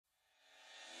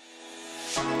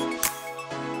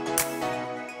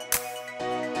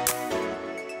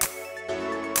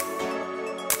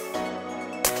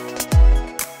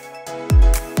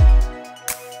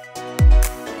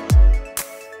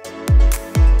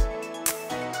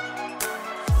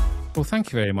Well,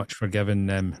 thank you very much for giving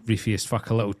Reefy as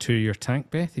Fuck a little tour of your tank,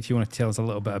 Beth. If you want to tell us a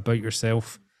little bit about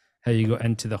yourself, how you got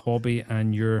into the hobby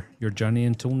and your journey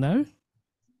until now.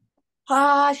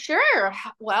 Sure.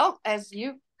 Well, as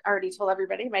you already told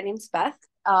everybody, my name's Beth.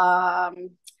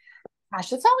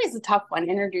 Gosh, it's always a tough one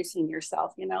introducing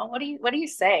yourself. You know, what do you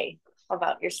say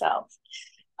about yourself?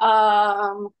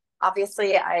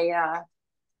 Obviously,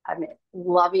 I'm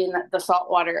loving the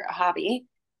saltwater hobby.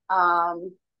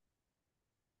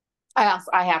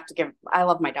 I have to give, I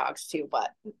love my dogs too,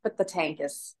 but the tank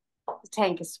is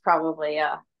probably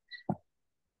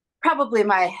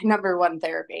my number one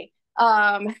therapy.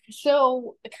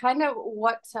 So kind of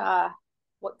what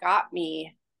got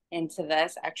me into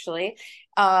this actually.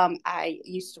 I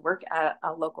used to work at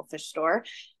a local fish store,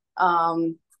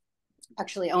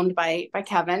 actually owned by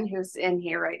Kevin, who's in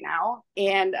here right now.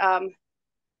 And I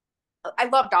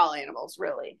loved all animals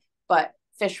really, but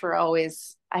fish were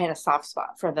always, I had a soft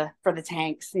spot for the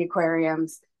tanks, the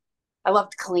aquariums. I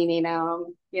loved cleaning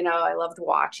them, you know, I loved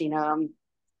watching them.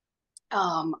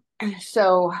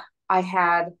 So I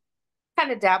had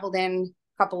kind of dabbled in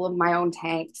a couple of my own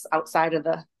tanks outside of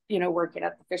the, you know, working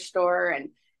at the fish store, and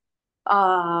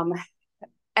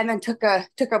then took a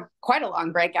quite a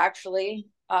long break actually.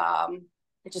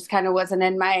 It just kind of wasn't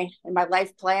in my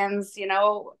life plans, you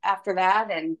know, after that.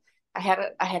 And I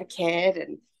had a kid,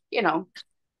 and, you know,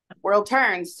 world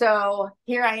turns. So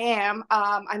here I am.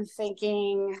 I'm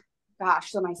thinking,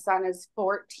 gosh, so my son is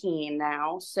 14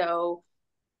 now. So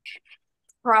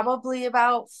probably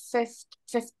about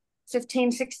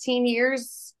 15, 16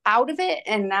 years out of it.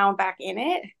 And now I'm back in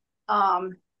it.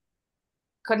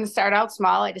 Couldn't start out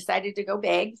small. I decided to go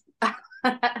big.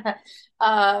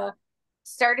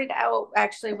 Started out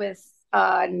actually with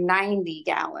 90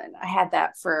 gallon. I had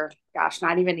that for, gosh,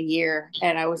 not even a year.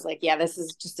 And I was like, yeah, this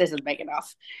isn't big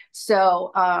enough.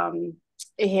 So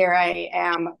here I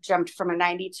am, jumped from a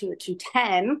 90 to a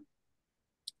 210.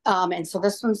 And so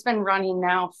this one's been running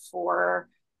now for,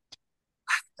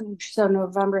 so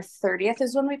November 30th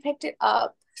is when we picked it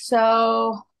up.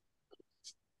 So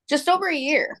just over a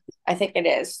year, I think it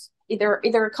is.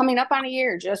 Either coming up on a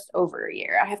year or just over a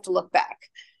year. I have to look back.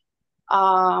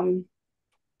 So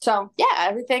yeah,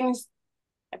 everything's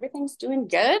doing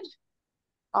good.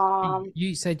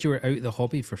 You said you were out of the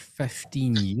hobby for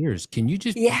 15 years. Can you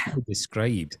just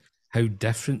describe how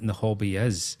different the hobby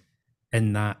is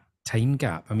in that time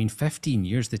gap? I mean, 15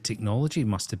 years, the technology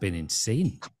must have been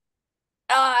insane.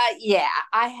 Yeah,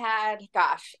 I had,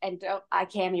 gosh, and I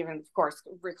can't even, of course,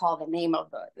 recall the name of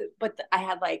I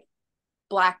had like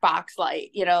black box light,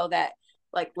 you know, that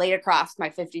like laid across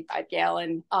my 55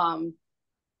 gallon.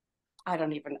 I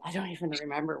don't even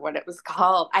remember what it was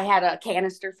called. I had a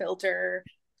canister filter,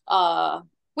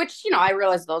 which, you know, I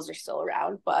realize those are still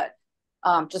around, but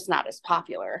just not as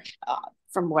popular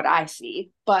from what I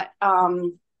see. But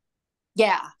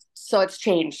yeah, so it's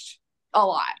changed a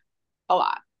lot.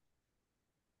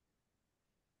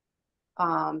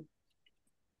 In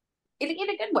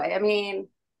a good way. I mean,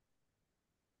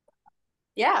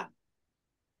 yeah,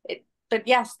 but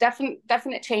yes,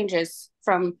 definite changes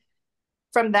from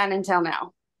then until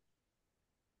now.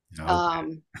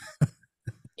 Okay.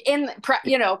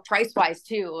 You know, price wise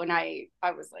too. And I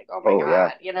was like, oh my God,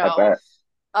 yeah, you know,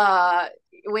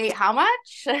 wait, how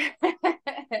much?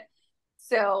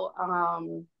 So,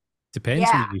 depends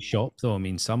where you shop though. I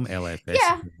mean, some LFS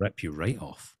rip you right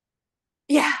off.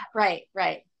 Yeah, right.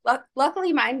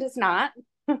 Luckily mine does not.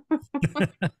 I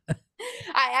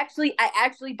actually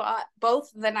bought both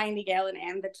the 90 gallon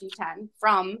and the 210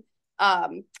 from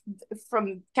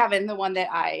Kevin, the one that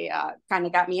I kind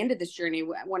of got me into this journey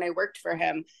when I worked for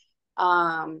him.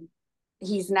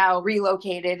 He's now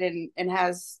relocated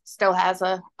and still has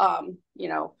a you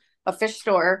know, a fish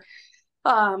store.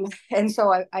 And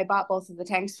so I bought both of the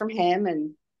tanks from him,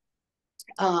 and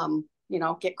you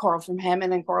know, get coral from him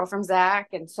and then coral from Zach.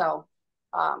 And so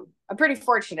I'm pretty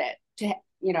fortunate to,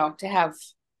 you know, to have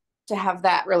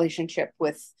that relationship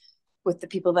with the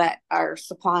people that are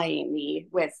supplying me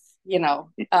with, you know,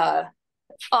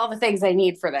 all the things I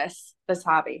need for this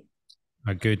hobby.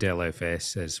 A good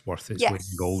LFS is worth its weight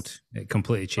in gold. It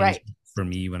completely changed for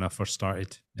me when I first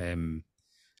started. I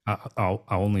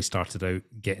only started out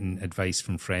getting advice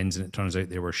from friends, and it turns out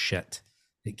they were shit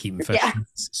at keeping fish. Yeah.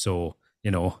 So,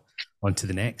 you know, on to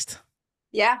the next.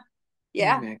 Yeah.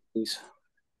 Yep.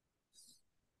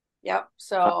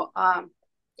 So,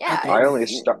 yeah. I only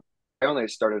only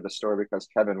started the store because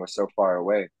Kevin was so far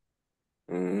away.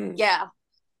 Yeah.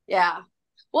 Yeah.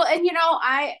 Well, and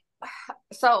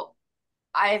so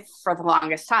I've for the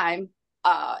longest time,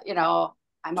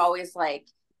 I'm always like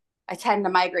I tend to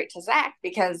migrate to Zach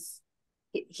because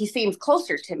he seems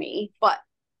closer to me. But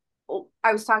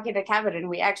I was talking to Kevin and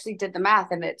we actually did the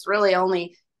math, and it's really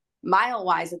only mile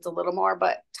wise, it's a little more,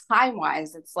 but time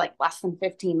wise, it's like less than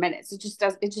 15 minutes. It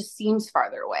just seems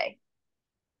farther away.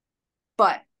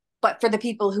 But for the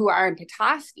people who are in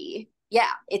Petoskey, yeah,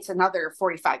 it's another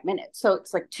 45 minutes. So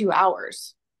it's like 2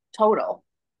 hours total.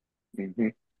 Mm-hmm.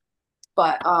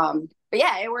 But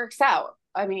yeah, it works out.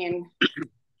 I mean,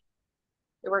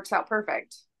 it works out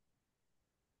perfect.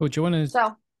 Well, do you want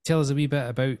to tell us a wee bit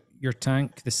about your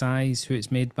tank, the size, who it's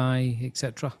made by,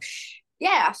 etc.?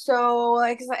 Yeah, so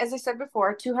like as I said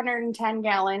before, 210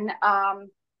 gallon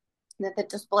the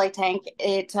display tank.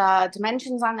 It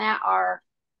dimensions on that are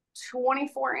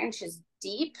 24 inches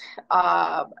deep,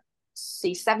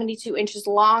 72 inches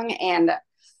long, and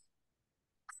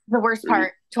the worst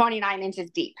part, 29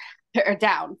 inches deep or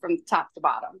down from top to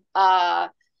bottom.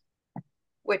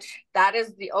 Which that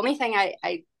is the only thing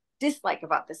I dislike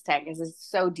about this tank is it's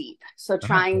so deep. So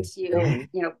trying to,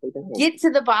 get to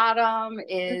the bottom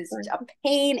is a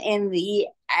pain in the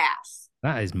ass.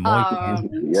 That is my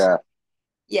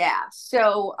yeah.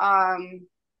 So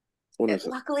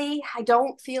luckily I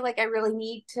don't feel like I really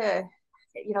need to,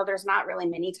 there's not really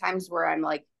many times where I'm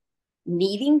like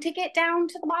needing to get down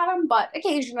to the bottom, but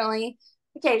occasionally,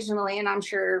 and I'm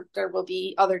sure there will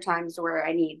be other times where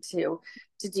I need to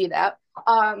do that.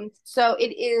 So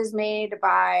it is made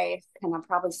by, and I'm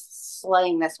probably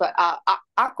slaying this, but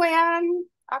Aquan.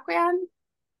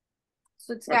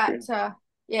 So it's got so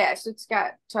it's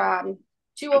got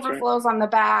two overflows on the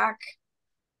back.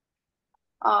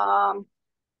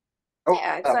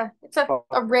 It's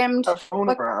a rimmed. Flip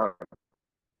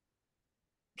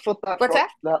that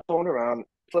phone around.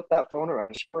 Flip that phone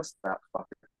around. What's that fucker?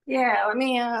 Yeah, let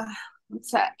me one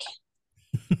sec.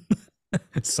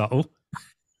 Subtle.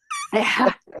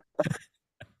 Yeah.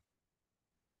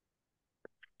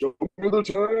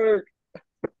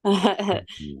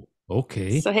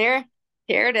 Okay. So here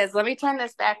it is. Let me turn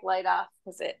this back light off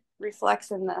because it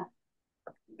reflects in the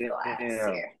glass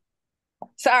here.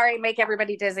 Sorry, make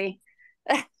everybody dizzy.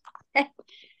 All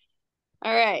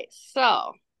right,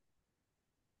 so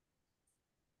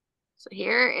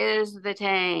here is the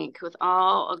tank with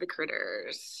all of the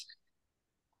critters.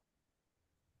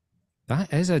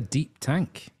 That is a deep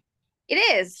tank. It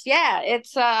is, yeah.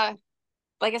 It's like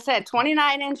I said,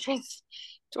 29 inches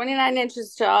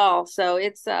tall. So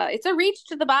it's a reach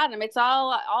to the bottom. It's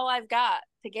all I've got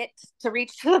to get to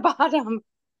reach to the bottom.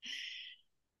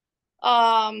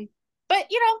 But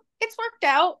it's worked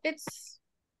out. It's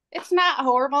not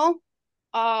horrible.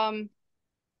 I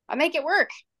make it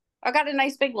work. I got a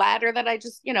nice big ladder that I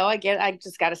just, I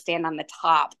just got to stand on the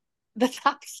top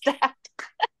step.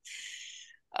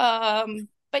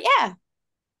 But yeah,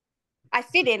 I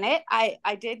fit in it.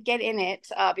 I did get in it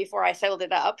before I filled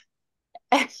it up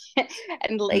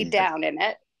and laid down in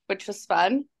it, which was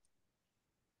fun.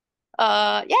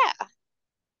 Yeah.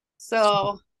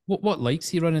 So what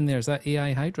lights you running there? Is that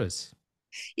AI Hydras?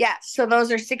 Yeah, so those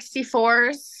are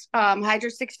 64s, Hydra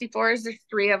 64s. There's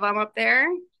 3 of them up there.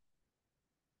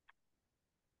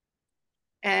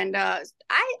 And I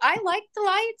like the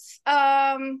lights.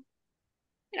 I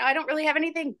don't really have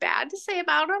anything bad to say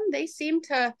about them. They seem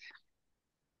to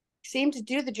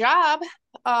do the job.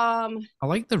 I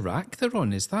like the rack they're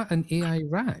on. Is that an AI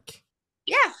rack?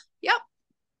 Yeah. Yep.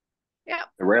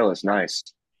 The rail is nice.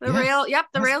 The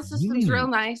rail system's real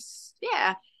nice.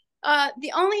 Yeah.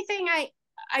 The only thing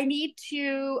I need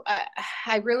to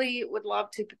I really would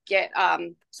love to get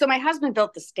so my husband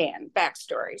built the stand,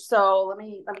 backstory. So let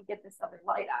me get this other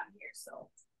light on here. So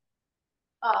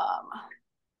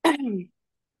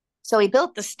so he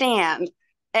built the stand,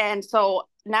 and so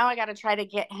now I got to try to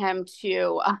get him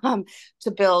to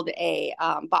build a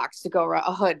box to go around,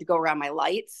 a hood to go around my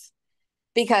lights,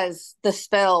 because the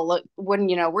spill when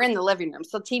we're in the living room,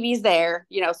 so TV's there,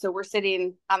 so we're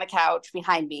sitting on the couch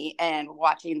behind me and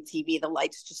watching TV, the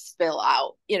lights just spill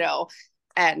out,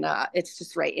 and it's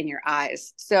just right in your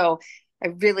eyes. So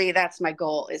that's my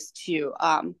goal, is to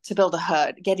build a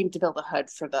hood, get him to build a hood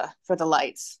for the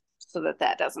lights so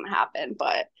that doesn't happen.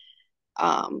 But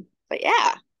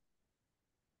yeah,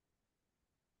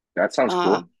 that sounds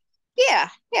cool. Yeah.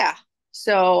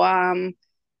 So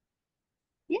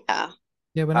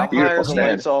yeah, when how high are the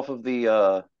lights off of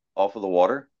the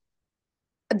water?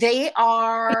 They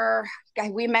are,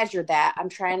 we measured that. I'm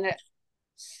trying to,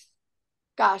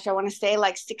 gosh, I want to say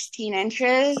like 16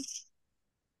 inches.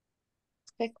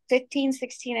 15,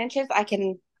 16 inches. I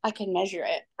can measure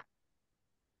it.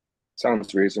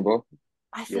 Sounds reasonable.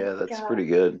 Yeah, that's pretty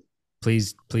good.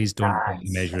 Please don't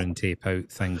measure and tape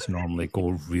out. Things normally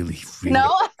go really, really.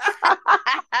 No.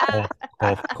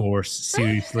 Off course.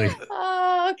 Seriously.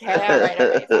 Oh, okay. All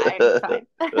right. Fine.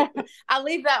 I'll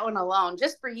leave that one alone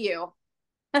just for you.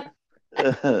 I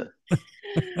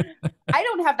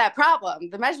don't have that problem.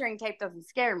 The measuring tape doesn't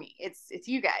scare me. It's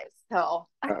you guys. So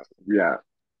yeah.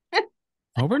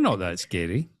 Oh, we're not that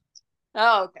scary.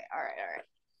 Oh, okay. All right.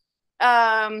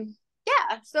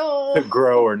 Yeah. So a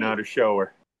grower, not a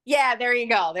shower. Yeah. There you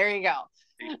go.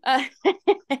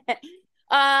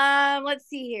 Let's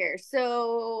see here.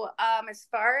 So, as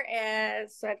far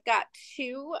as I've got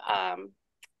two.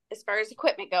 As far as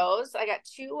equipment goes, I got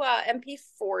two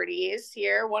MP40s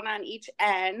here, one on each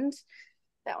end.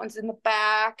 That one's in the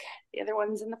back. The other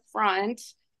one's in the front.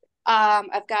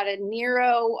 I've got a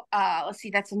Nero. Let's see,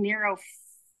 that's a Nero. Is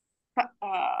that a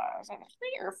 3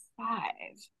 or 5? I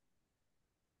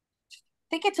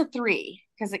think it's a 3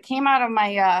 because it came out of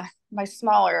my my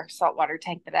smaller saltwater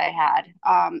tank that I had.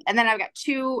 And then I've got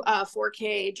two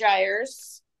 4K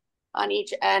gyres on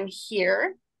each end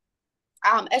here.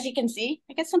 As you can see,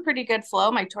 I get some pretty good flow.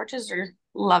 My torches are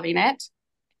loving it.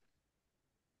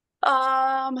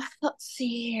 Let's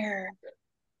see here.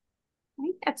 I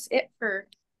think that's it for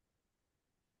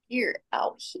here.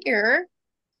 Out here.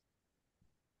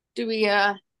 Do we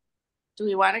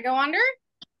want to go under?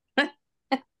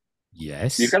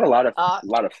 Yes. You got a lot of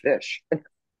fish.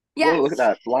 Yeah. Look at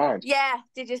that blind. Yeah.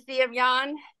 Did you see him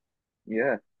yawn?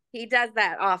 Yeah. He does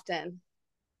that often.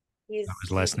 I was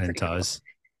listening to us.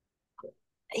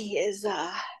 He is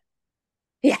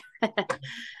yeah.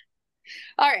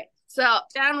 All right, so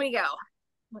down we go.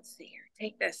 Let's see here,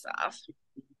 take this off.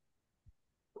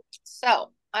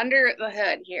 So under the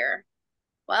hood here,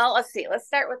 well, let's see, let's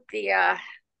start with the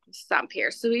stump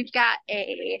here. So we've got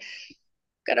a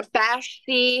Bash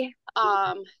C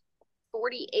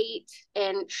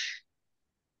 48-inch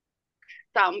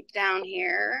stump down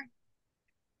here.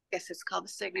 I guess it's called the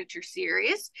Signature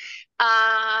Series.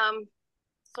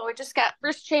 So I just got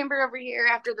first chamber over here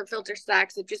after the filter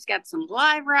stacks. I've just got some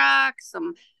live rock,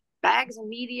 some bags of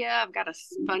media. I've got a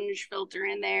sponge filter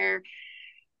in there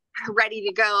ready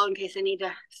to go in case I need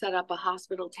to set up a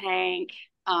hospital tank.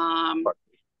 Got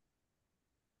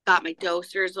my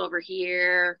dosers over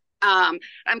here. I'm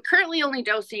currently only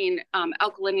dosing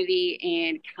alkalinity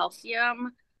and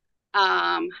calcium.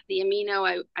 The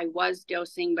amino I was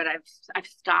dosing, but I've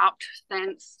stopped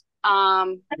since.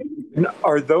 And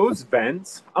are those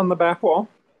vents on the back wall?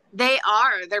 They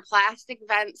are. They're plastic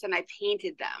vents, and I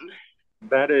painted them.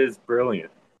 That is brilliant.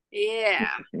 Yeah.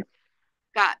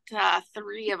 Got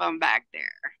 3 of them back there.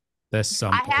 This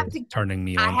sump is turning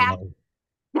me on.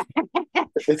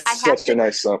 It's such a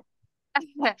nice sump.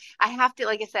 I have to,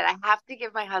 like I said, I have to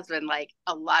give my husband like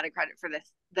a lot of credit for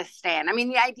this stand. I mean,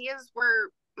 the ideas were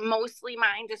mostly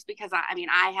mine just because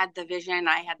I had the vision,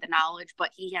 I had the knowledge,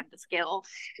 but he had the skill.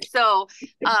 So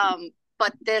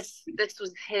but this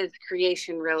was his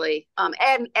creation really,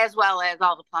 and as well as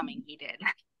all the plumbing he did.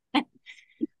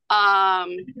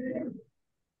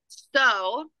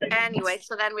 So anyway,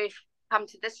 so then we've come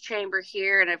to this chamber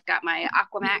here, and I've got my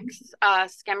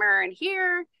Aquamax skimmer in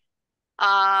here.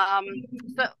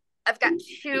 So I've got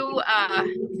two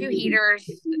heaters,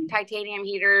 titanium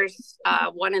heaters,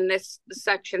 one in this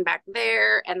section back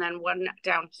there, and then one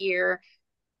down here.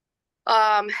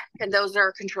 And those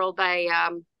are controlled by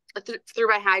through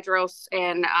my Hydros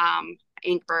and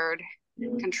Inkbird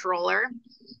controller.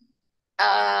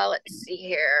 Let's see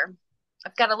here.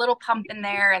 I've got a little pump in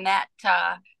there, and that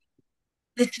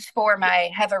this is for my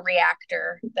Heather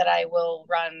reactor that I will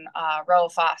run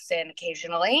ROFOS in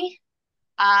occasionally.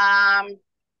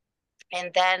 And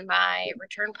then my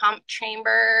return pump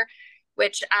chamber,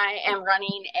 which I am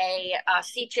running a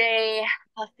CJ.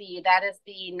 Let's see, that is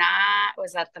the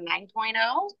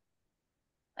 9.0,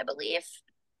 I believe.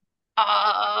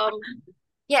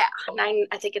 Yeah,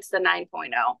 I think it's the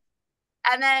 9.0.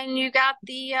 And then you got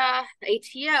the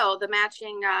ATO, the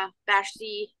matching Bash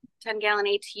C 10-gallon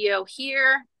ATO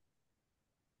here.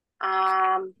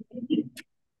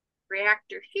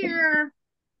 Reactor here.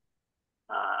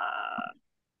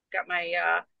 Got my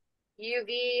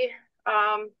UV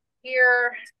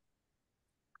here.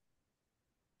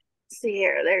 Let's see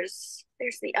here. There's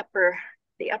the upper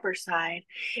side.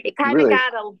 It kind of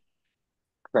got a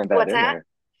what's that? There.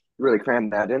 Really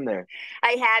crammed that in there.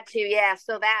 I had to, yeah.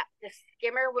 So that the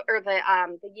skimmer or the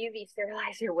UV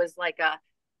sterilizer was like a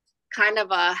kind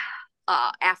of a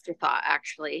afterthought,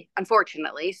 actually,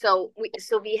 unfortunately. So we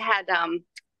had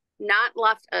not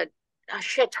left a a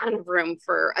shit ton of room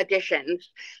for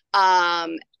additions.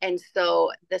 And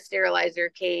so the sterilizer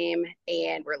came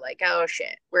and we're like, oh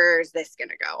shit, where's this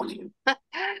gonna go?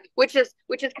 which is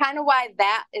kind of why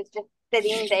that is just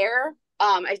sitting there.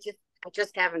 I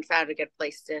just haven't found a good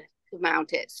place to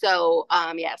mount it. So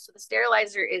so the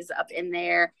sterilizer is up in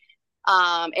there.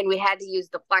 And we had to use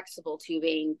the flexible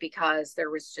tubing because there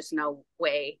was just no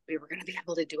way we were going to be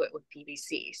able to do it with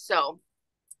PVC. So,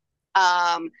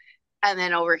 and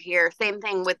then over here, same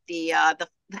thing with the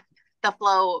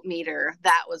flow meter.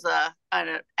 That was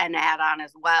an add-on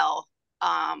as well.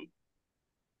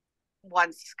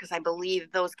 Once, because I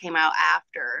believe those came out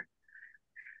after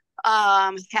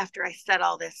I set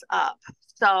all this up.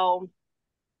 So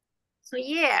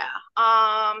yeah.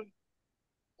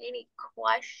 Any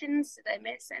questions? Did I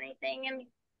miss anything?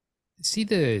 See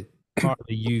the part of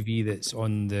the UV that's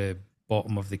on the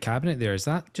bottom of the cabinet there? Is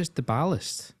that just the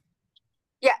ballast?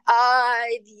 Yeah.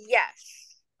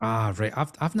 Yes. Ah, right.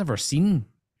 I've never seen.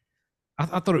 I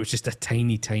thought it was just a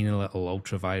tiny, tiny little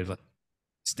ultraviolet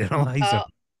sterilizer.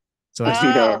 So that's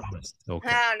ballast.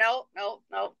 Okay. No.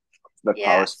 The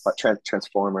power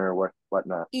transformer or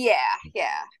whatnot. Yeah.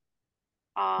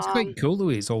 It's quite cool the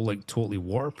way it's all like totally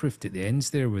waterproofed at the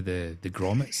ends there with the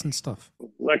grommets and stuff.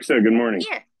 Alexa, good morning.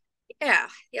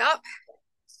 Yep.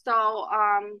 So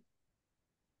I'm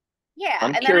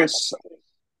curious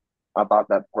about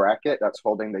that bracket that's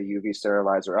holding the UV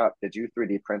sterilizer up. Did you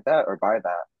 3D print that or buy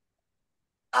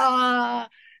that?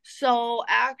 So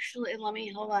actually,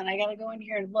 hold on. I gotta go in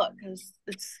here and look because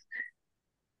it's.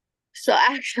 So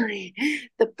actually,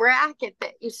 the bracket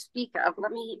that you speak of, let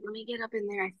me get up in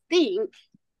there. I think.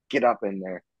 Get up in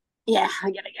there. Yeah, I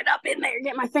gotta get up in there.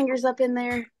 Get my fingers up in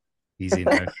there. Easy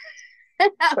now.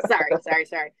 Sorry.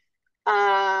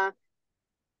 I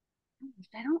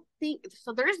don't think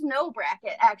so. There's no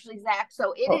bracket actually, Zach.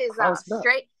 So it is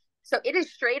straight. So it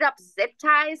is straight up zip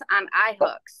ties on eye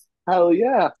hooks. Hell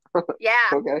yeah. Yeah.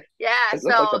 Okay. Yeah. It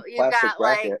so like you got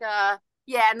bracket.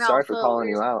 no. Sorry for calling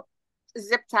you out.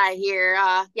 Zip tie here.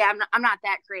 Yeah, I'm not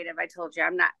that creative. I told you,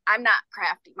 I'm not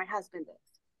crafty. My husband is.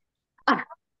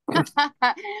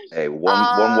 Hey, one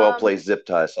well-placed zip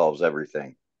tie solves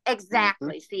everything.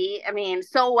 Exactly. Mm-hmm. See, I mean,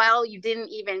 so well you couldn't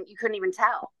even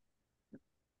tell.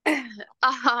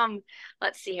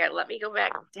 Let's see here. Let me go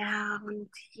back down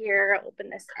here. Open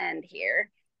this end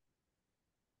here.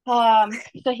 So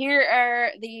here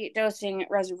are the dosing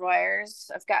reservoirs.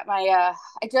 I've got my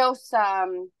I dose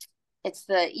it's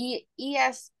the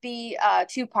ESB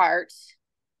 2-part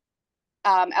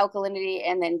alkalinity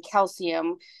and then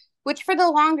calcium, which for the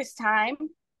longest time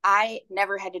I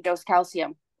never had to dose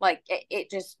calcium. Like it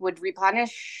just would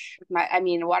replenish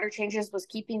water changes was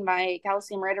keeping my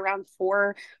calcium right around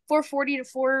 440 to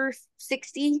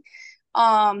 460.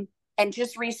 And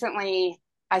just recently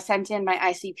I sent in my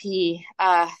ICP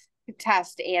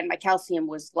test and my calcium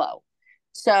was low.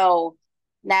 So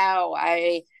now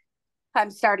I'm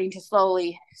starting to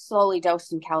slowly dose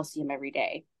some calcium every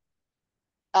day.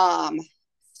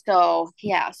 So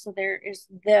there is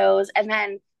those. And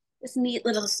then this neat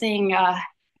little thing,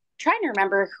 trying to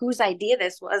remember whose idea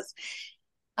this was.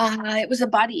 It was a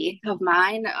buddy of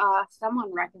mine.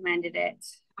 Someone recommended it.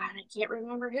 And I can't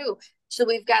remember who. So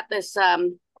we've got this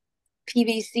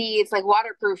PVC. It's like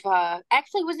waterproof.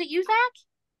 Actually, was it you, Zach?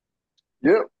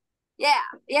 Yeah.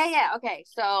 Okay.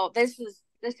 So this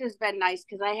has been nice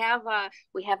because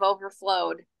we have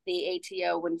overflowed the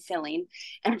ATO when filling,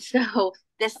 and so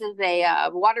this is a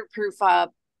waterproof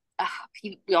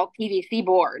PVC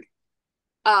board.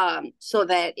 So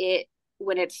that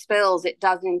when it spills, it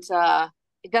doesn't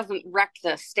wreck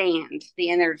the stand, the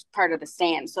inner part of the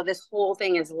stand. So this whole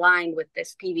thing is lined with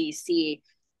this PVC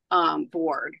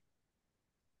board,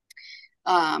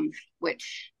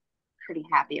 which I'm pretty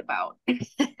happy about.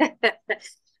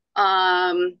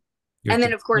 You're and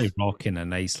then of course rocking a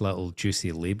nice little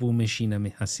juicy label machine.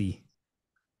 I see.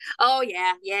 Oh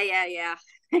yeah.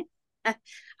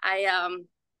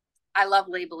 I love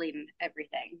labeling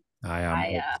everything. I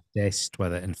am obsessed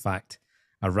with it. In fact,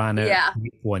 I ran out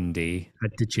one day,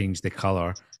 had to change the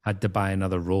color, had to buy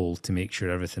another roll to make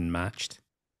sure everything matched.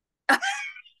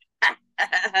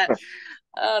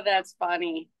 Oh, that's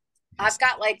funny. I've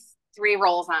got like 3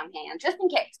 rolls on hand, just in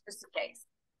case.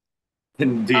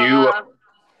 And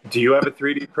do you have a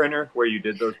 3D printer where you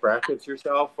did those brackets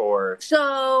yourself, or?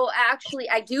 So actually,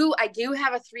 I do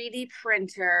have a 3D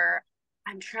printer.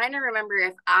 I'm trying to remember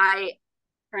if I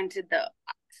printed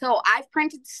so I've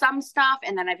printed some stuff,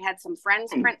 and then I've had some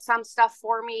friends print some stuff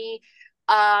for me.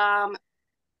 Did I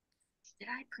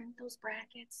print those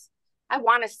brackets? I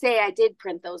want to say I did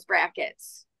print those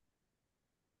brackets.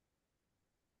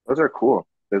 Those are cool.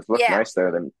 Those look nice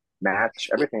there. The match,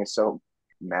 everything is so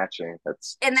matching.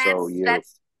 That's so you.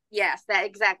 Yes,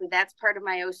 exactly. That's part of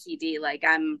my OCD. Like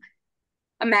I'm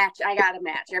a match. I got to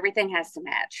match. Everything has to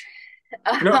match.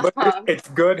 No, but it's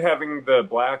good having the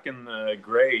black and the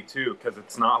gray too, because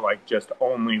it's not like just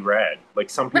only red. Like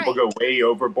some people go way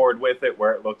overboard with it,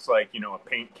 where it looks like, you know, a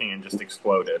paint can just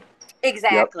exploded.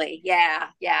 Exactly.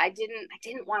 Yep. Yeah. I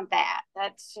didn't want that.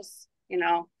 That's just, you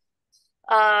know.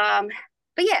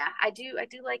 But yeah, I do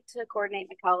like to coordinate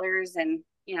my colors and,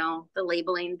 you know, the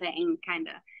labeling thing kind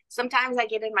of. Sometimes I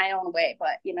get in my own way,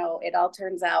 but you know, it all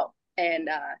turns out and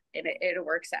it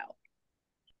works out.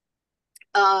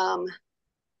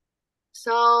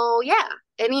 So yeah,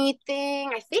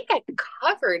 anything, I think I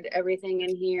covered everything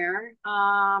in here.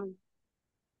 I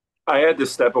had to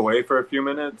step away for a few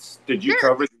minutes. Did you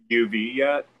cover the UV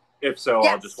yet? If so,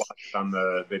 yes. I'll just watch it on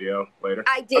the video later.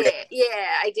 I did. Okay.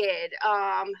 Yeah, I did.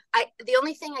 The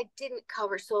only thing I didn't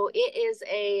cover, so it is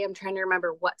I'm trying to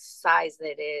remember what size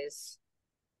it is.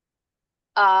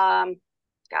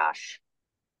 Gosh,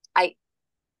 I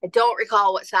don't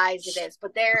recall what size it is,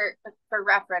 but there, for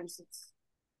reference,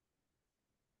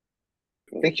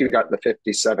 I think you got the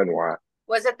 57 watt.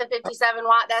 Was it the 57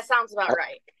 watt? That sounds about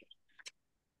right.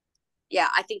 Yeah,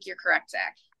 I think you're correct,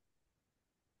 Zach.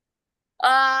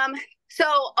 And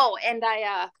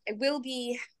I will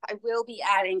be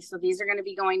adding, so these are going to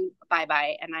be going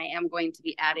bye-bye, and I am going to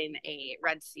be adding a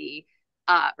Red Sea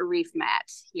reef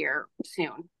mat here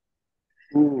soon.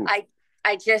 Ooh.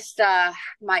 I just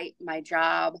my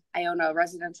job, I own a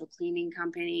residential cleaning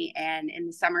company, and in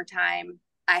the summertime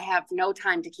I have no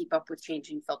time to keep up with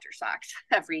changing filter socks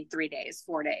every 3 days,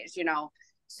 4 days, you know.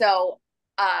 So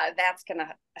that's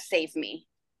gonna save me.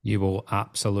 You will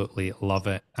absolutely love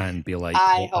it and be like,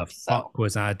 what the fuck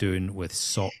was I doing with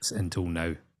socks until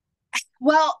now?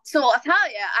 Well, so I'll tell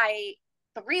you,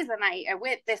 the reason I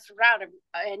went this route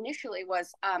initially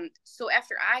was so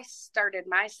after I started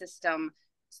my system,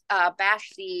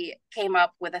 Bashty came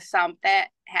up with a sump that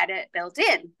had it built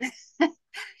in.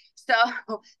 So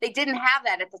they didn't have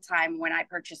that at the time when I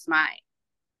purchased mine.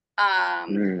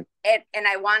 And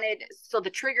I wanted, so the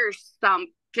trigger sump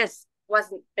just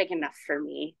wasn't big enough for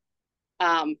me.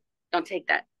 Don't take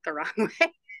that the wrong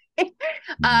way.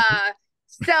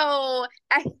 So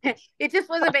it just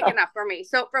wasn't big enough for me.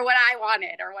 So for what I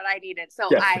wanted or what I needed. So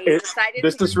I decided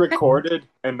this is recorded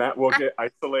and that will get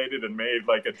isolated and made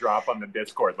like a drop on the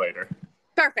Discord later.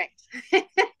 Perfect. 100%.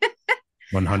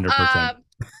 All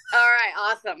right.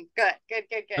 Awesome. Good.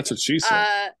 That's what she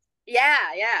said.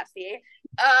 Yeah. See?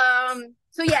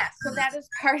 So that is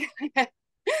part of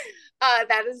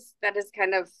that is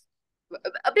kind of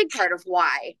a big part of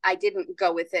why I didn't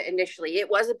go with it initially. It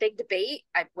was a big debate.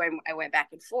 I went back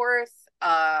and forth.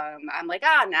 I'm like,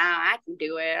 nah, I can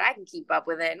do it. I can keep up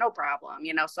with it. No problem.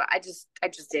 You know, so I just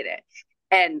did it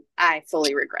and I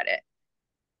fully regret it.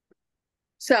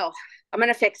 So I'm going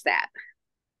to fix that.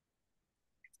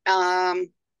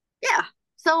 Yeah.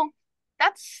 So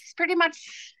that's pretty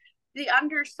much the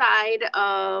underside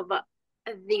of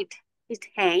the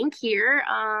tank here.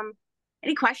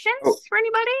 Any questions for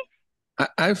anybody?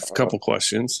 I have a couple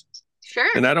questions. Sure.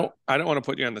 And I don't want to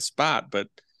put you on the spot, but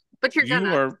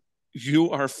you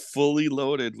are fully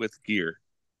loaded with gear.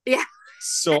 Yeah.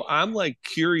 So I'm like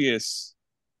curious,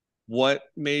 what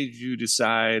made you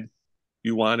decide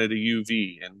you wanted a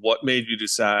UV, and what made you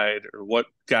decide, or what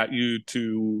got you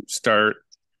to start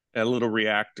a little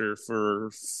reactor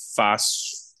for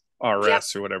FOSS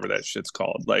RS or whatever that shit's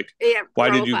called? Like,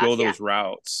 why did you go those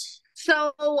routes?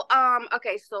 So,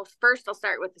 okay, so first I'll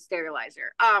start with the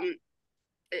sterilizer.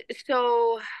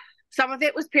 So some of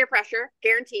it was peer pressure,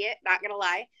 guarantee it, not gonna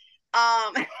lie.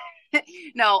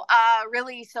 No,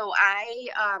 really, so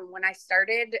when I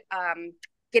started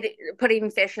putting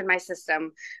fish in my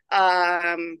system,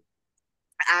 I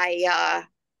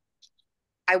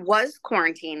was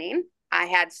quarantining. I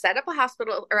had set up a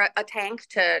hospital or a tank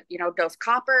to, you know, dose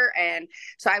copper, and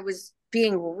so I was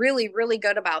being really, really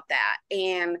good about that.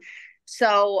 And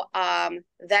so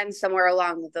then somewhere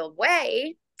along the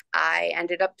way, I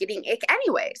ended up getting ick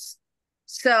anyways.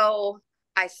 So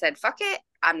I said, fuck it.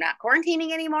 I'm not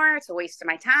quarantining anymore. It's a waste of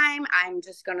my time. I'm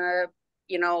just going to,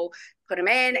 you know, put them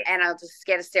in and I'll just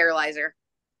get a sterilizer.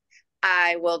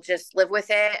 I will just live with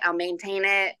it. I'll maintain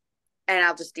it and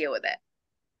I'll just deal with it.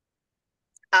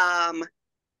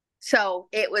 So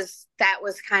that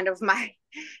was kind of my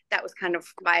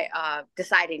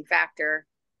deciding factor,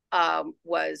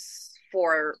 was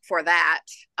for that.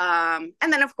 And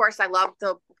then of course I love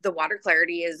the water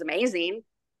clarity is amazing.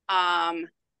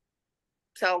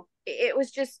 So it was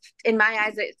just, in my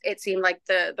eyes, it seemed like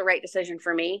the right decision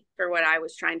for me for what I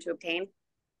was trying to obtain.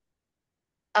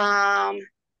 And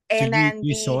so then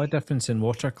you saw a difference in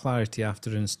water clarity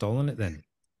after installing it then?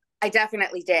 I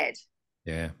definitely did.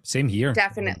 Yeah, same here.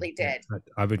 Definitely did.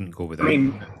 I wouldn't go without. I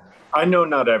mean, I know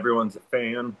not everyone's a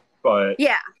fan, but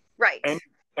yeah, right.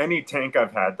 Any tank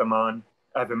I've had them on,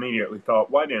 I've immediately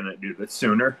thought, why didn't I do this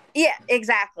sooner? Yeah,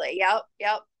 exactly.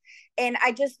 Yep. And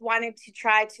I just wanted to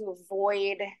try to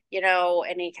avoid,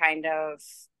 any kind of,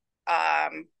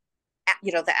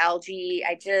 the algae.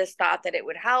 I just thought that it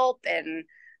would help. And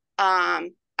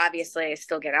obviously I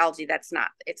still get algae. It's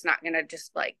not going to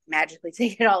just like magically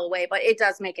take it all away, but it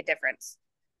does make a difference.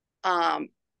 And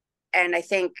I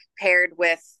think paired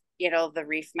with, the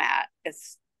reef mat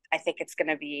I think it's going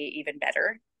to be even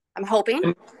better. I'm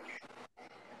hoping.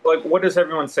 Like, what does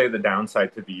everyone say the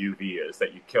downside to the UV is?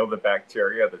 That you kill the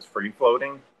bacteria that's free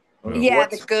floating? Yeah,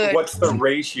 what's the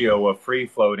ratio of free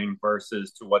floating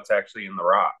versus to what's actually in the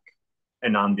rock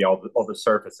and on all the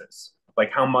surfaces?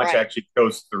 Like, how much actually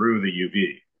goes through the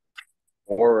UV?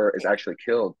 Or is actually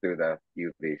killed through the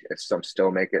UV? If some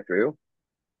still make it through,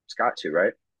 it's got to,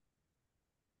 right?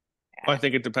 I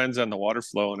think it depends on the water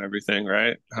flow and everything,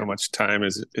 right? How much time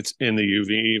it's in the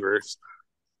UV versus.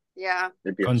 Yeah.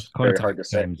 It'd be very hard to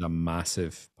say. Time's a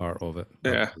massive part of it.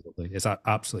 Yeah. Absolutely. It's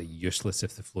absolutely useless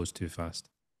if the flow's too fast.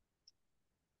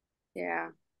 Yeah.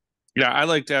 Yeah, I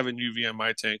liked having UV on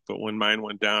my tank, but when mine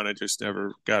went down, I just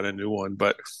never got a new one.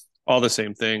 But all the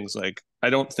same things. Like, I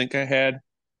don't think I had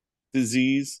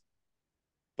disease,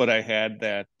 but I had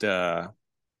that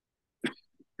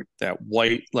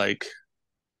white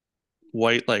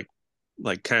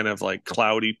kind of like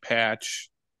cloudy patch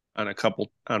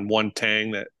on one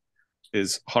tang that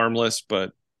is harmless,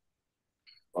 but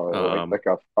like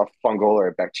a fungal or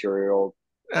a bacterial.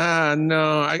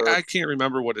 No, I can't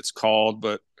remember what it's called,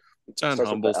 but it's on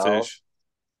humble fish.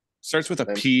 Starts with a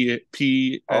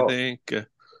P, I think.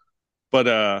 But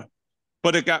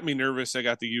it got me nervous. I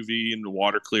got the UV and the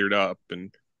water cleared up,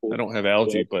 and I don't have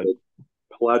algae, but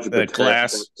that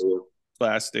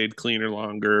glass stayed cleaner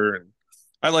longer, and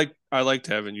I liked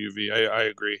having UV. I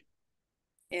agree.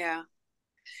 Yeah.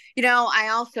 I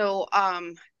also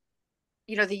the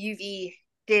UV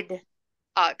did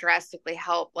drastically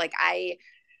help. Like I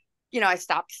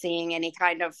stopped seeing any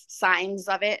kind of signs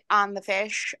of it on the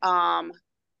fish.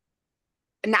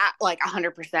 Not like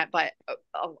 100%, but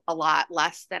a lot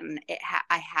less than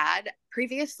I had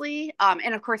previously.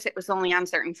 And of course, it was only on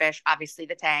certain fish. Obviously,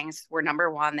 the tangs were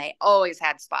number one. They always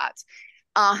had spots.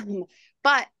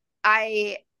 But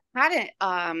I hadn't.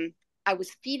 I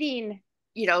was feeding,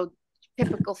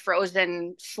 typical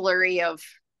frozen slurry of,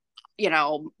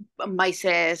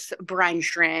 mysis, brine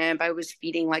shrimp. I was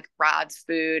feeding like Rod's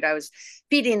food. I was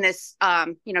feeding this,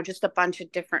 just a bunch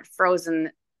of different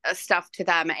frozen stuff to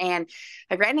them, and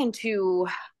I ran into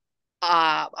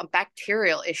a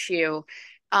bacterial issue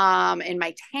in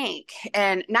my tank,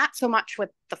 and not so much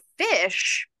with the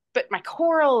fish, but my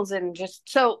corals, and just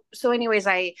so. Anyways,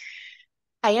 I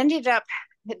ended up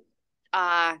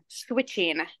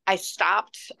switching. I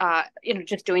stopped,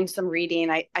 just doing some reading.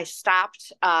 I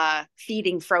stopped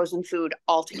feeding frozen food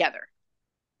altogether.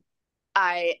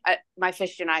 My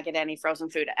fish do not get any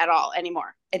frozen food at all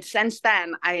anymore. And since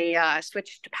then, I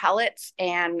switched to pellets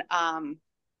and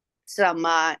some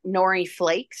nori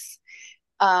flakes.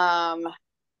 And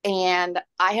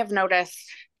I have noticed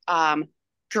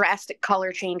drastic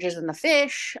color changes in the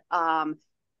fish.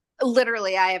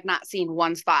 Literally, I have not seen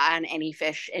one spot on any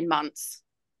fish in months.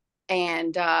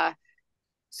 And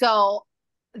so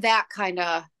that kind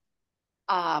of,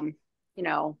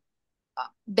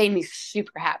 made me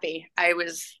super happy. I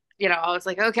was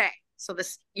like, okay, so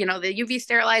this, the UV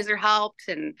sterilizer helped,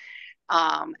 and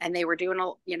they were doing,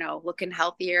 looking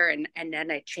healthier, and then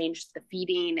I changed the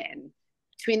feeding, and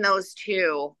between those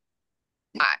two,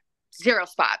 0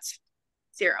 spots,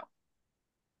 0.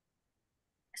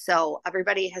 So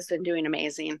everybody has been doing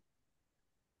amazing.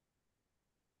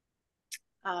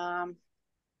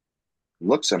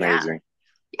 Looks amazing.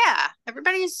 Yeah,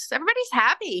 everybody's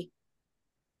happy.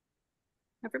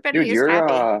 Everybody is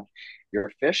happy.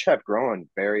 Your fish have grown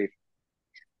very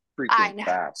freaking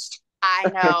fast.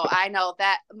 I know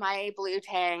that my blue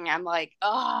tang, I'm like,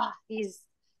 oh, he's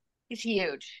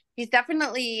huge. He's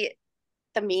definitely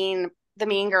the mean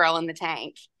girl in the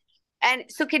tank. And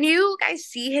so can you guys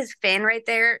see his fin right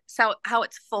there? So how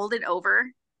it's folded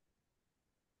over?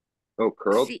 Oh,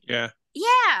 curled? Yeah.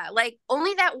 Yeah, like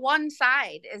only that one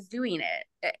side is doing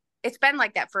it. It's been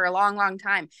like that for a long, long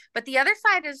time. But the other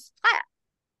side is flat.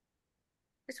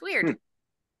 It's weird.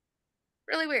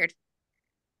 Really weird.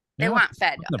 They want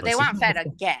fed. They want fed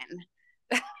again.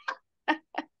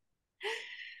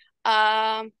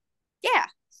 Yeah.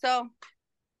 So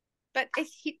but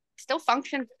he still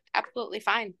functioned absolutely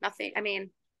fine. Nothing, I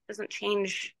mean, doesn't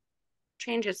change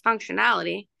his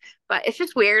functionality, but it's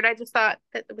just weird. I just thought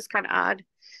that it was kind of odd.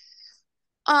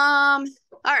 All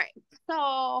right,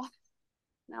 so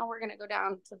now we're gonna go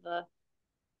down to the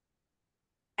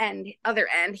other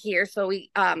end here. So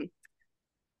we have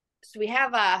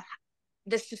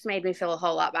this just made me feel a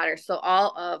whole lot better. So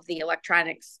all of the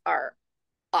electronics are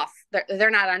off.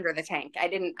 They're not under the tank. I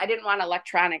didn't want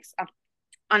electronics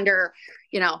under,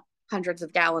 hundreds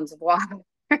of gallons of water.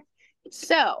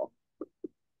 So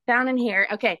down in here,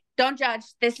 okay, don't judge.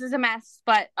 This is a mess,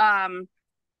 but I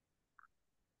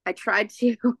tried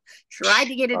to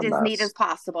get it as neat as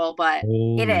possible, but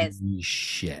Holy it is.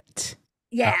 Shit.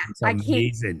 Yeah, that looks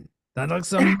amazing. That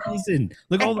looks amazing.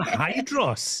 Look at all the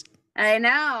hydros. I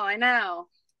know.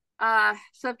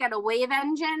 So I've got a wave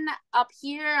engine up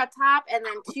here at top, and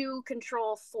then 2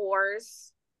 control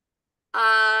 4s.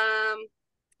 And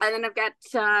then I've got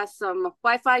some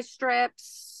Wi-Fi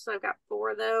strips. So I've got 4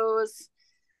 of those.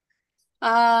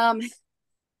 Let's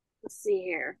see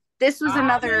here. This was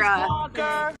another.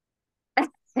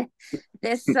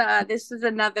 This is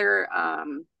another.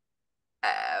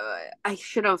 I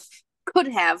could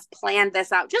have planned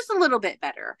this out just a little bit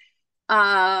better.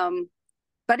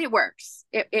 But it works.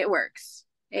 It works.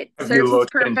 It serves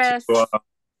its purpose.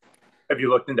 Have you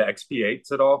looked into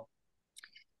XP8s at all?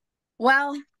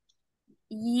 Well,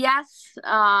 yes.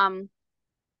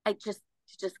 It just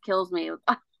kills me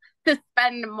to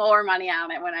spend more money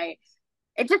on it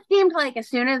it just seemed like as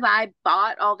soon as I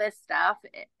bought all this stuff,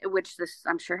 which this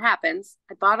I'm sure happens,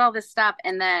 I bought all this stuff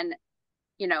and then,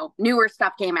 newer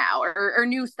stuff came out or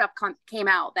new stuff came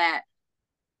out that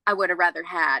I would have rather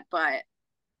had, but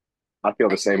I feel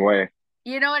the same way.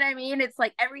 You know what I mean? It's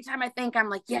like every time I think I'm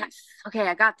like, yes, okay,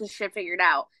 I got this shit figured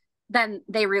out. Then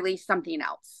they release something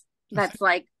else. That's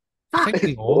like, fuck. I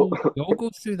think we all go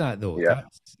through that though. Yeah.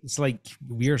 It's like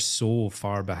we're so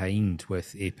far behind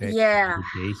with Apex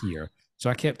here. So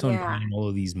I kept on buying all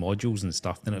of these modules and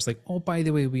stuff. Then it's like, oh, by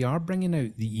the way, we are bringing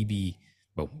out the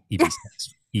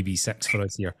EB6 for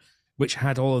us here, which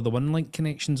had all of the OneLink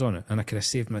connections on it, and I could have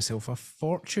saved myself a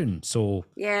fortune. So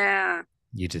yeah,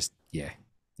 you just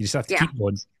have to keep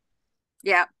going.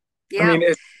 Yeah. I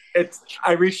mean,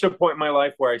 I reached a point in my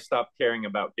life where I stopped caring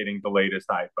about getting the latest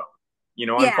iPhone.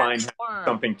 I'm fine having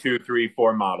something 2, 3,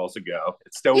 4 models ago.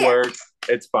 It still works.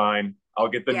 It's fine. I'll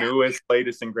get the newest,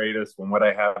 latest, and greatest when what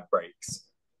I have breaks.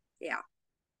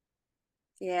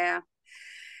 Yeah.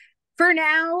 For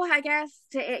now, I guess.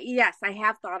 Yes, I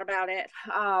have thought about it.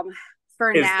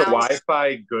 Is the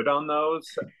Wi-Fi good on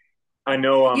those? I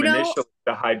know, initially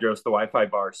the Hydros, the Wi-Fi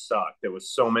bars sucked. There was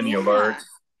so many alerts.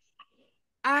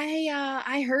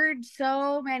 I heard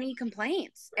so many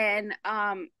complaints, and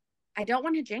I don't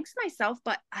want to jinx myself,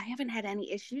 but I haven't had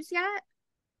any issues yet.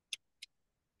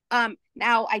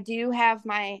 Now I do have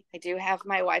my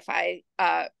Wi-Fi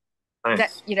nice.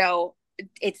 That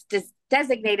it's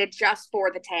designated just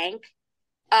for the tank.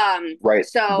 Right.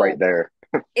 So right there.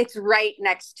 It's right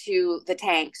next to the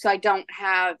tank, so I don't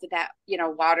have that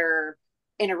water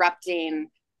interrupting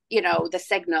the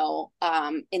signal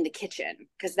in the kitchen,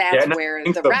 because that's where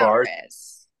the router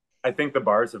is. I think the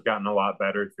bars have gotten a lot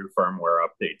better through firmware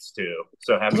updates too.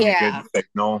 So having a good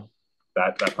signal,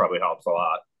 that probably helps a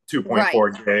lot.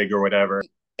 2.4 gig or whatever.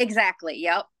 Exactly.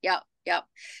 Yep.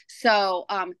 So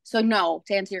no,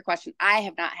 to answer your question, I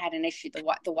have not had an issue. The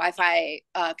Wi-Fi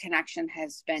connection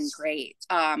has been great.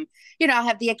 I'll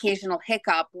have the occasional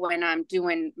hiccup when I'm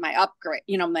doing my upgrade,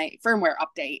 my firmware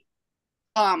update.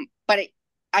 But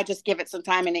I just give it some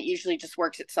time and it usually just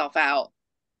works itself out.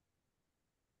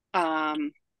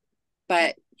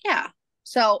 But yeah,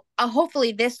 so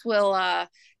hopefully this will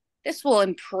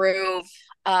improve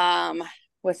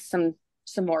with some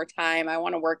more time. I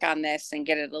want to work on this and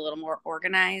get it a little more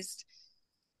organized.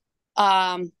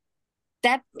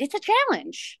 That it's a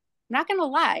challenge. I'm not gonna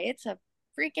lie, it's a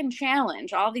freaking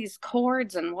challenge. All these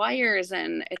cords and wires,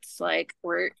 and it's like,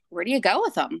 where do you go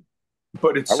with them?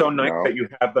 But it's so nice that you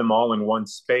have them all in one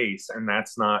space, and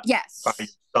that's not by your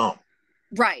thumb.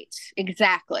 Right.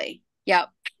 Exactly. Yep.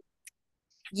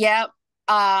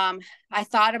 I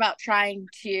thought about trying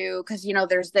to, because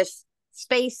there's this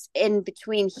space in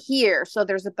between here, so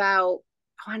there's about,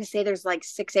 I want to say there's like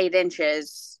 6-8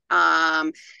 inches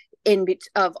of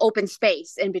open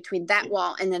space in between that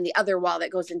wall and then the other wall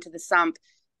that goes into the sump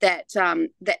that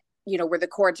where the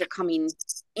cords are coming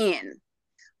in.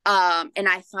 And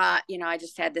I thought, I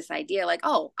just had this idea like,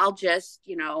 oh, I'll just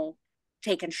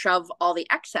take and shove all the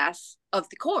excess of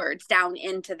the cords down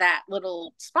into that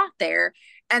little spot there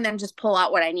and then just pull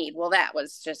out what I need. Well, it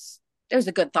was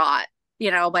a good thought.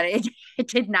 but it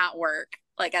did not work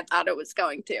like I thought it was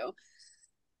going to.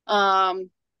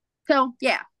 So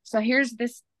yeah, so here's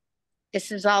this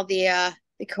is all the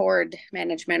cord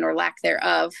management or lack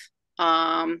thereof.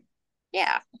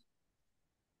 Yeah.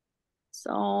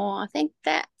 So I think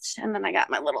that, and then I got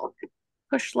my little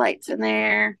push lights in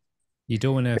there. You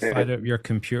don't want to fire up your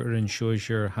computer and show us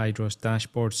your Hydros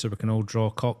dashboard so we can all draw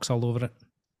cocks all over it?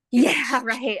 Yeah,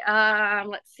 right.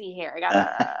 Let's see here. I got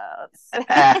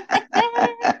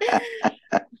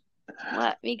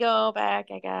let me go back.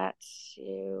 I got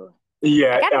to.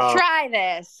 Yeah, I gotta try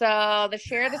this. So the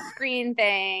share the screen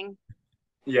thing.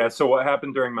 Yeah. So what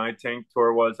happened during my tank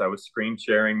tour was I was screen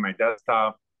sharing my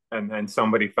desktop, and then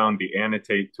somebody found the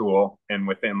annotate tool, and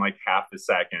within like half a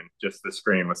second, just the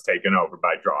screen was taken over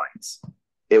by drawings.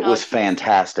 It was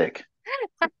fantastic.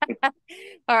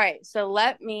 All right, so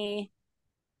let me.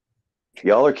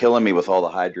 Y'all are killing me with all the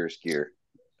Hydros gear.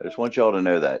 I just want y'all to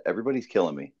know that everybody's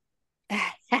killing me.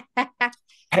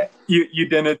 You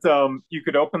didn't you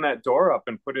could open that door up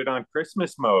and put it on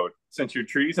Christmas mode since your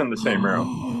tree's in the same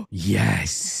room.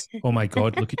 Yes. Oh my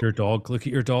God, look at your dog. Look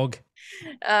at your dog.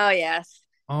 Oh yes.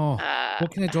 Oh,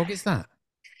 what kind of dog is that?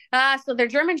 So they're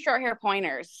German short hair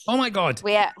pointers. Oh my God.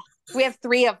 We have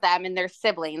 3 of them and they're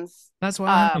siblings. That's what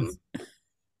I have.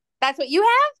 That's what you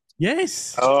have?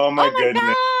 Yes. Oh my goodness.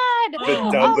 God. The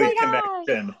Dudley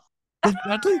connection. The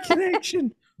Dudley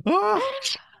connection. Oh.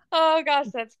 Oh gosh,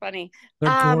 that's funny. They're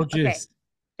gorgeous. Okay.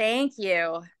 Thank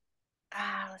you.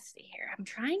 Let's see here. I'm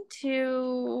trying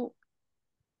to.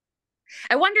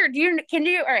 I wonder,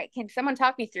 can someone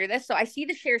talk me through this? So I see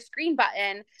the share screen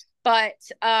button, but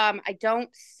I don't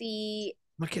see.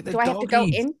 Look at the Do I have to go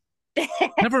in?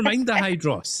 Never mind the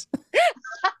Hydros.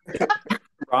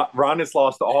 Ron has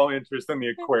lost all interest in the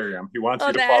aquarium. He wants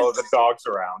you to follow the dogs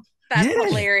around. That's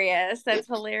hilarious. That's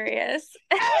hilarious.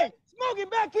 Hey, Smokey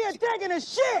back here taking a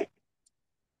shit.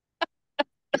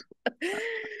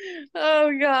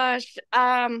 Oh gosh.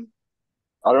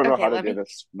 I don't know how to do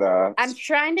this. I'm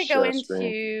trying to go into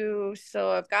screen.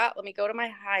 So let me go to my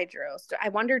Hydros. I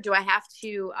wonder, do I have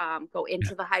to go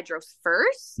into the Hydros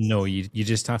first? No, you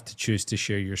just have to choose to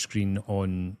share your screen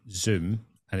on Zoom,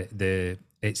 and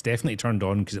it's definitely turned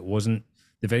on because it wasn't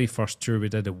the very first tour we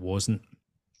did. It wasn't,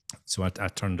 so I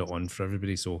turned it on for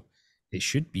everybody. So it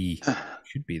should be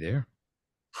there.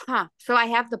 Huh. So I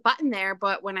have the button there,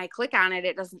 but when I click on it,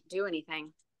 it doesn't do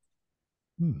anything.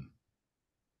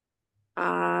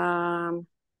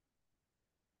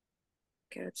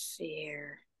 Let's see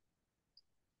here.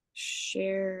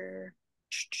 Share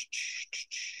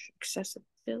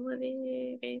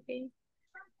accessibility, maybe.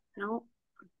 No.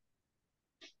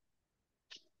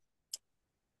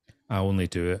 I only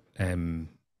do it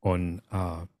on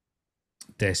a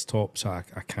desktop, so I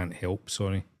can't help.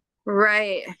 Sorry.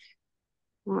 Right.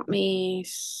 Let me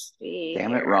see.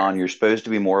 Damn it, Ron! You're supposed to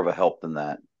be more of a help than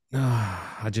that.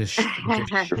 You're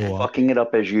fucking it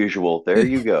up as usual. There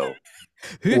you go.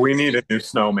 We need a new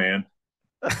snowman.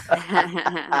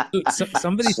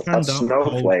 Somebody turned up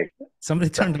snowflake. Somebody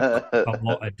turned up a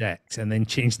lot of dicks and then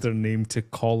changed their name to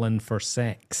Colin for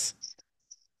Sex.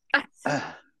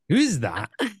 Who is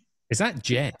that? Is that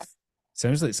Jeff?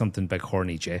 Sounds like something big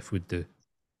horny Jeff would do.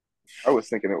 I was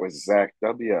thinking it was Zach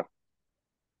W.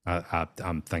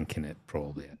 I'm thinking it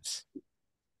probably is.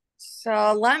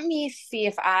 So let me see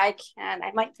if I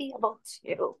might be able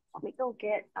to. Let me go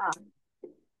get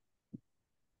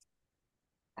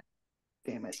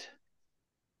Damn it.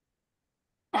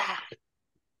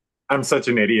 I'm such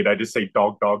an idiot. I just say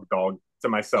dog, dog, dog to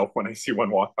myself when I see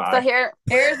one walk by. So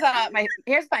here's my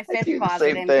fish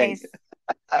closet in case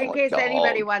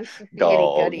anybody wants to see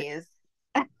any goodies.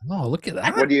 Oh, look at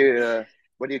that. What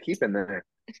do you keep in there?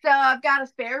 So I've got a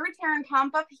spare return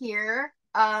pump up here.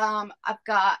 I've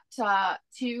got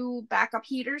 2 backup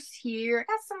heaters here.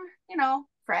 I got some,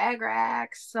 frag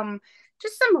racks, some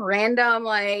random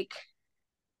like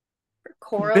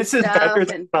coral this is stuff better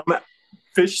than some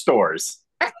fish stores.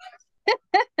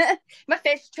 My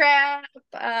fish trap,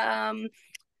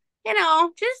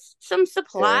 just some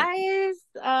supplies.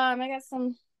 I got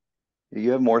some.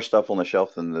 You have more stuff on the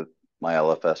shelf than my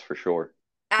LFS for sure.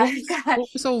 What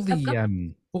was all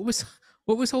the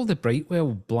what was all the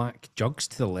Brightwell black jugs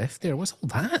to the left there? What's all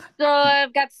that? So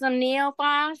I've got some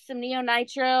Neophos, some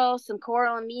Neonitro, some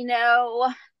Coral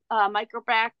Amino,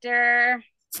 Microbacter.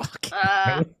 Fuck.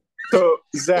 So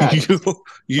Zach,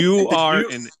 you are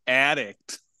an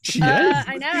addict. Yes.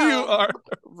 I know. You are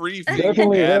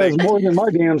Definitely has more than my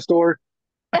damn store.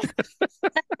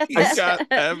 He's got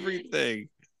everything.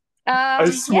 I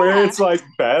swear it's like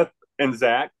Beth and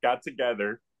Zach got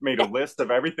together, made a list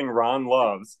of everything Ron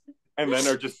loves, and then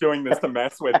are just doing this to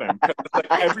mess with him. Like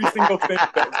every single thing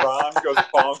that Ron goes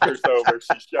bonkers over,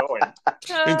 she's showing.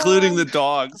 Including the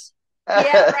dogs.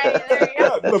 Yeah, right. There you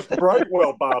go. Yeah, the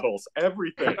Brightwell bottles,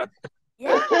 everything.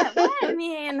 Yeah, I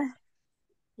mean,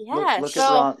 yeah. Look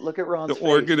at Ron's the face.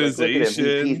 organization.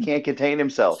 Look at him. He can't contain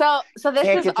himself. So this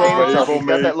Can't is contain all. himself. He's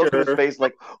got that look on his face,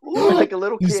 like like a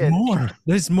little kid.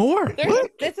 There's more.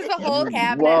 This is a whole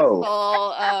cabinet Whoa.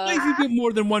 full of. Why have you got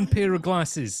more than one pair of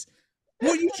glasses?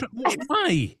 What are you?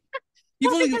 Why?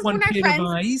 You've only got one pair of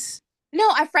eyes. No,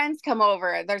 our friends come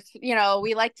over. There's,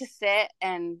 we like to sit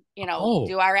and,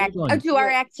 do our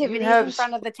activities in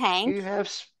front of the tank. You have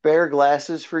spare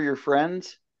glasses for your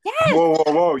friends? Yes.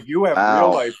 Whoa! You have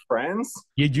real life friends?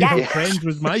 You have friends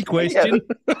was my question.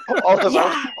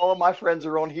 All of my friends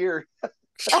are on here.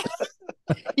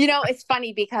 It's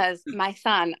funny because my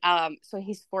son, so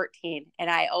he's 14, and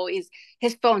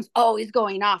his phone's always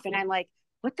going off, and I'm like,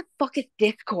 what the fuck is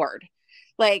Discord?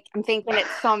 Like, I'm thinking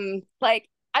it's some, like,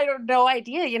 I don't no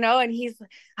idea, and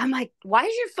I'm like, why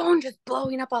is your phone just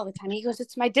blowing up all the time? He goes,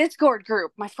 it's my Discord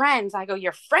group, my friends. I go,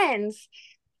 your friends?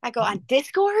 I go, on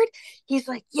Discord? He's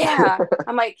like, yeah.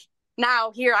 I'm like,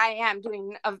 now here I am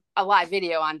doing a live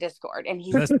video on Discord, and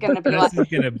he's going to be like, this is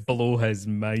going to blow his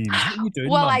mind. What are you doing,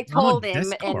 well, Mom? I told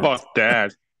him. Fuck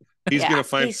Dad. He's going to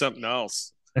find something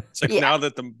else. It's like now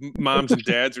that the moms and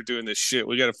dads are doing this shit,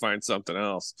 we got to find something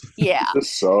else. Yeah.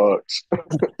 This sucks.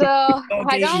 So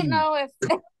I don't know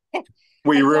if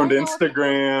we ruined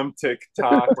Instagram,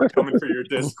 TikTok. We're coming for your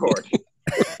Discord.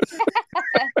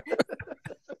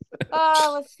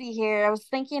 Oh, let's see here. I was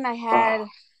thinking I have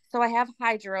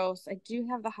Hydros. I do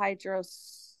have the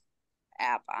Hydros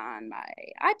app on my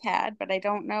iPad, but I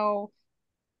don't know.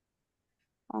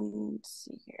 Let's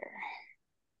see here.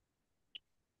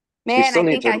 Man, you still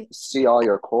need to see all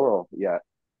your coral yet.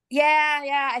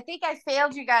 Yeah. I think I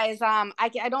failed you guys.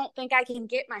 I don't think I can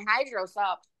get my Hydros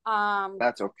up.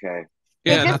 That's okay.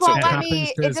 Yeah, it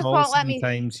just won't let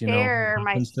me share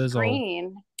my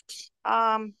screen.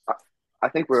 I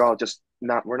think we're all just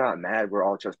we're not mad. We're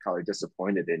all just probably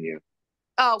disappointed in you.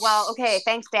 Oh, well, okay.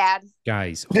 Thanks, Dad.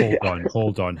 Guys,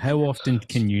 hold on. How often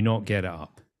can you not get it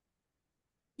up?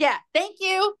 Yeah, thank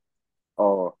you.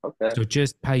 Oh, okay. So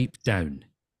just pipe down.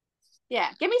 Yeah,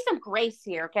 give me some grace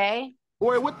here, okay?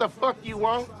 Boy, what the fuck you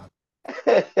want?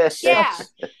 Yeah.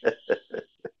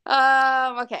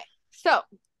 Okay. So,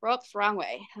 whoops, wrong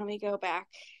way. Let me go back.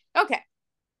 Okay.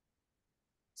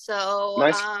 So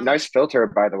nice filter,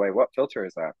 by the way. What filter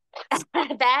is that?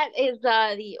 That is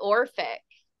the Orphic.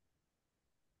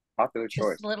 Popular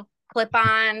choice. Just a little clip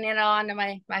on, onto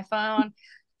my phone.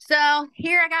 So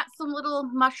here I got some little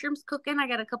mushrooms cooking. I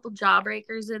got a couple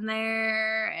jawbreakers in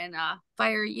there and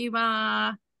fire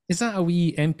Yuma. Is that a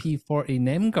wee MP40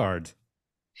 NEM guard?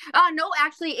 No,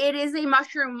 actually it is a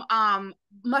mushroom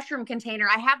container.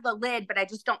 I have the lid, but I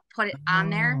just don't put it on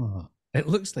there. It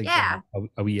looks like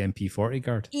a wee MP40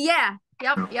 guard. Yeah.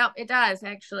 Yep, it does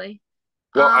actually.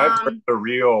 Well, I've heard the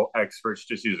real experts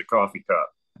just use a coffee cup.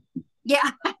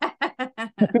 Yeah.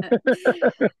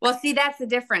 Well, see, that's the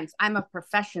difference. I'm a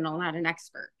professional, not an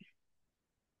expert.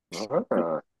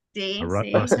 See?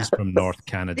 Russ is from North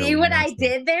Canada. See what I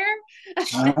did there?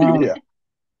 Yeah.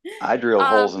 I drilled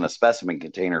holes in a specimen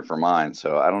container for mine,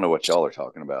 so I don't know what y'all are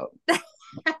talking about.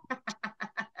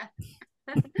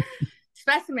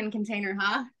 Specimen container,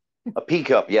 huh? A pea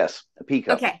cup, yes. A pea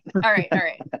cup. Okay. All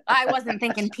right. I wasn't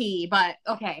thinking pea, but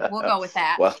okay, we'll go with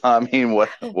that. Well, I mean,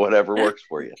 whatever works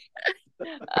for you.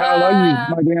 I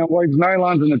use my damn wife's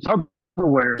nylons in the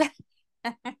Tupperware.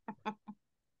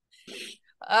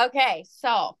 Okay,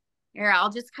 so here I'll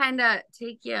just kind of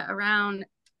take you around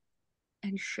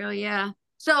and show you.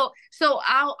 So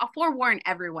I'll forewarn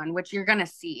everyone, which you're gonna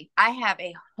see. I have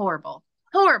a horrible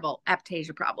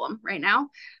aptasia problem right now.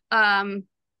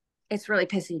 It's really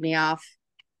pissing me off,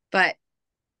 but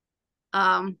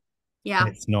yeah,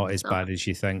 it's not as bad as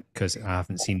you think because I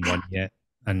haven't seen one yet.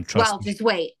 And trust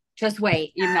me. Just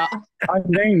wait. I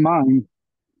named mine.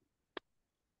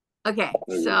 Okay,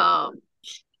 so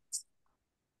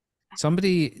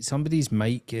somebody's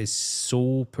mic is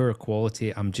so poor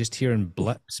quality. I'm just hearing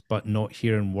blips, but not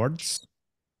hearing words.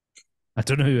 I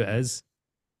don't know who it is.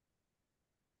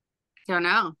 Don't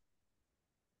know.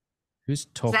 Who's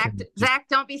talking? Zach,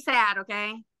 don't be sad,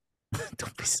 okay?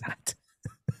 Don't be sad.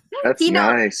 That's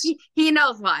nice. He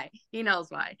knows why.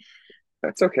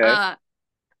 That's okay. Let's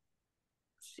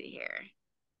see here.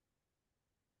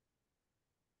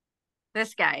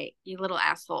 This guy, you little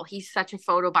asshole, he's such a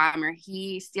photo bomber.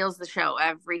 He steals the show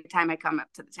every time I come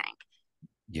up to the tank.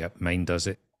 Yep, mine does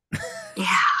it. Yeah.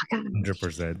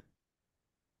 100%.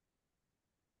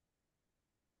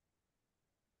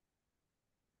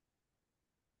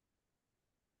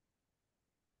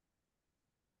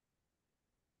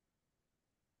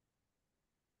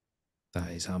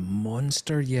 That is a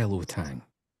monster yellow tang.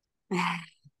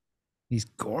 He's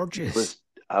gorgeous.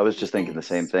 I was just thinking the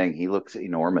same thing. He looks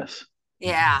enormous.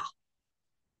 Yeah.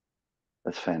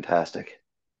 That's fantastic.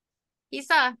 He's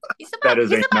about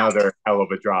another hell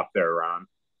of a drop there, Ron.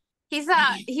 He's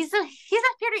a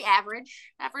pretty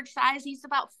average size. He's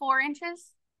about 4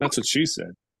 inches. That's what she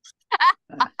said.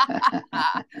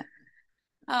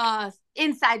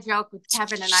 Inside joke with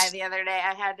Kevin and I the other day.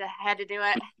 I had to do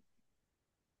it.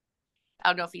 I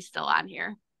don't know if he's still on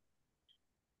here.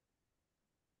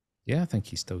 Yeah, I think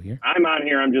he's still here. I'm on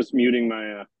here. I'm just muting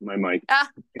my my mic.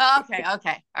 Okay.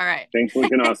 All right. Thanks for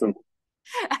looking awesome.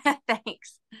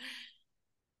 Thanks.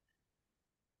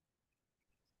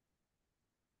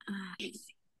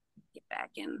 Get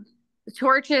back in. The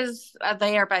torches,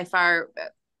 they are by far,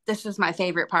 this is my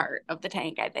favorite part of the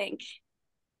tank, I think.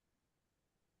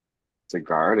 It's a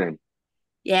garden.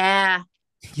 Yeah.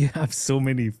 You have so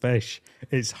many fish.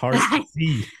 It's hard to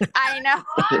see. I know.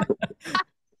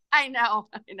 I know.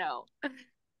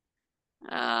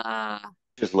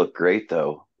 Just look great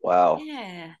though. Wow.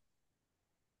 Yeah.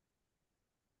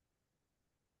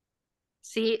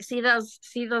 See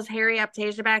those hairy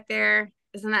aptasia back there?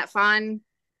 Isn't that fun?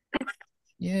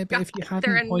 Yeah, but if you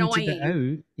hadn't pointed it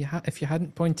out, if you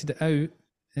hadn't pointed it out,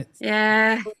 it's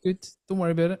good. Don't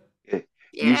worry about it.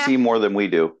 You see more than we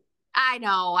do. I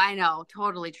know.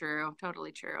 Totally true.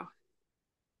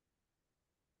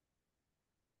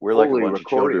 We're like a bunch of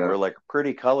children. We're like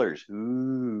pretty colors.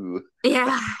 Ooh.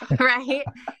 Yeah, right.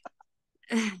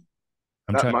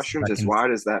 That mushroom's as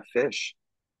wide as that fish.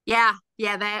 Yeah.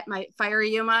 That my fire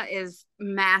yuma is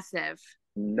massive.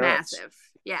 Nuts. Massive.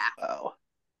 Yeah. Wow.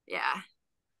 Yeah.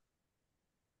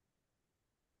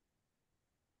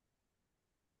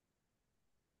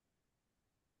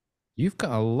 You've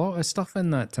got a lot of stuff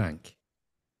in that tank.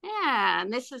 Yeah,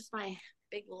 and this is my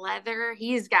big leather.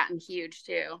 He's gotten huge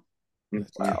too.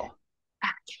 Wow.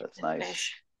 That's nice.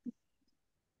 Fish.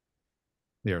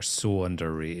 They are so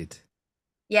underrated.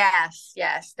 Yes,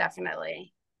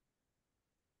 definitely.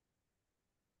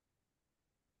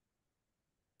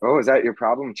 Oh, is that your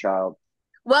problem child?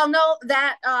 Well, no,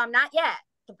 that not yet.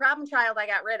 The problem child I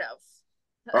got rid of.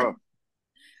 Oh.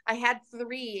 I had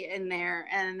 3 in there,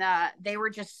 and they were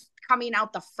just coming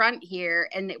out the front here,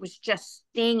 and it was just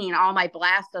stinging all my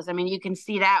blastos. I mean, you can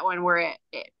see that one where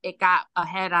it got a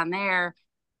head on there,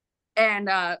 and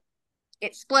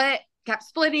it kept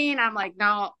splitting. I'm like,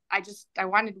 no, I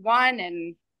wanted one,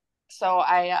 and so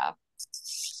I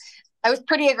was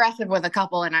pretty aggressive with a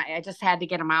couple, and I just had to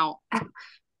get them out.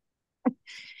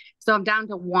 So I'm down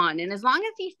to 1, and as long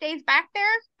as he stays back there,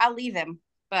 I'll leave him.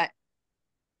 But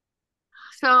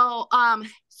so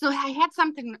I had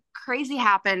something crazy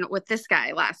happen with this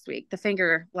guy last week, the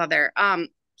finger leather.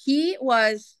 He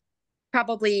was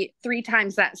probably 3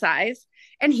 times that size,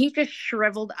 and he just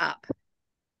shriveled up.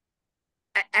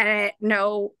 I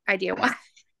no idea why.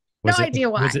 Was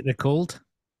it the cold?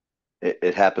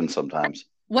 It happens sometimes.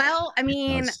 Well, I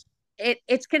mean,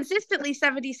 it's consistently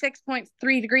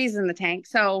 76.3 degrees in the tank,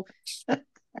 so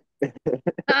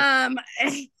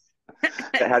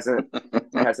It hasn't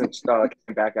come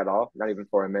back at all. Not even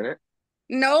for a minute.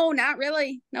 No, not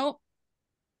really. Nope.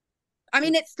 I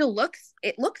mean, it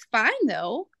looks fine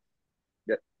though.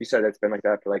 Yeah, you said it's been like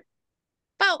that for like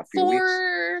about 4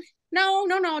 weeks? No.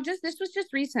 This was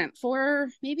just recent. 4,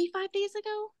 maybe 5 days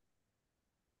ago.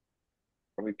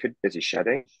 Is he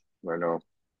shedding or no?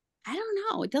 I don't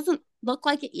know. It doesn't look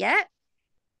like it yet.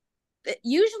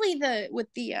 Usually with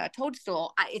the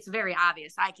toadstool, it's very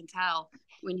obvious. I can tell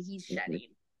when he's shedding.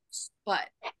 But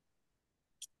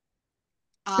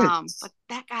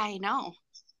that guy, no.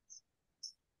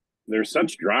 They're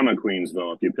such drama queens,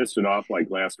 though. If you pissed it off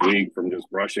like last week from just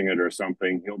brushing it or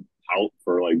something, he'll pout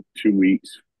for like 2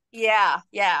 weeks. Yeah,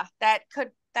 that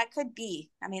could be.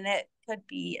 I mean, it could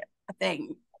be a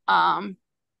thing.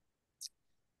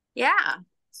 Yeah.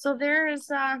 So there's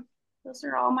those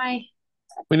are all my.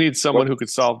 We need someone who could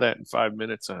solve that in 5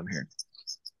 minutes on here.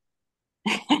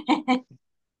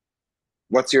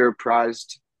 What's your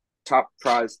top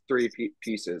prized 3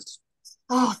 pieces?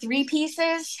 Oh, 3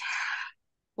 pieces?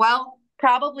 Well,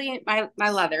 probably my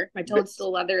leather. My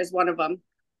toadstool leather is one of them.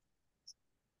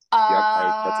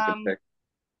 That's a good pick.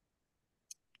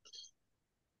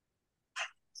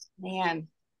 Man.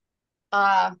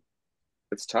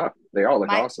 It's tough. They all look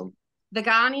awesome. The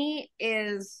Ghani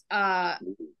is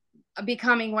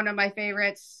becoming one of my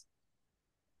favorites.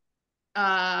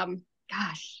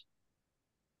 Gosh.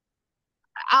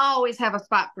 I always have a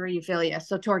spot for Euphilia,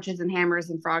 so torches and hammers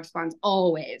and frog spawns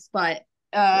always. But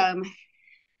I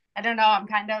don't know. I'm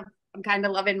kind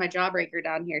of loving my jawbreaker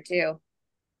down here too.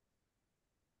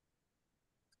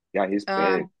 Yeah, he's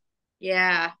big.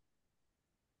 Yeah.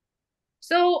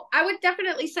 So I would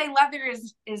definitely say leather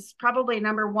is probably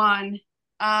number one.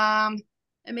 And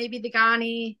maybe the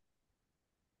Ghani.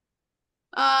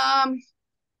 Um,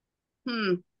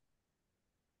 hmm.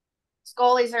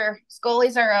 Scullies are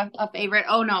a favorite.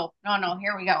 Oh no, no,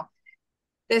 here we go.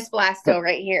 This Blasto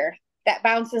right here. That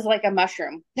bounces like a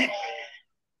mushroom.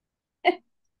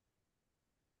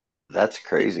 That's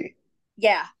crazy.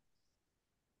 Yeah.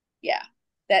 Yeah.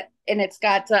 That, and it's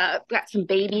got some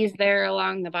babies there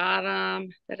along the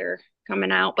bottom that are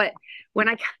coming out. But when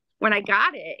I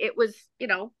got it, it was,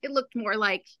 it looked more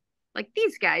like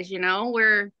these guys,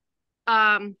 where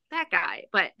that guy.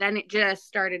 But then it just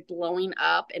started blowing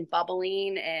up and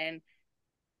bubbling, and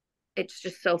it's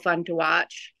just so fun to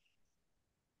watch.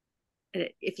 And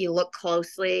if you look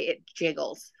closely, it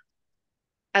jiggles.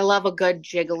 I love a good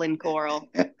jiggling coral.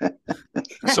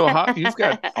 So you've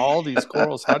got all these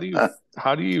corals. How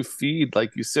do you feed?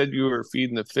 Like you said, you were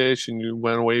feeding the fish, and you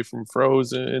went away from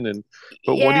frozen.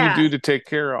 But what do you do to take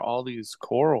care of all these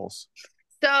corals?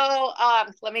 So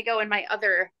let me go in my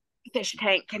other fish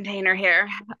tank container here.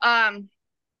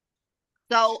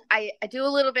 So I do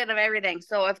a little bit of everything.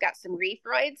 So I've got some reef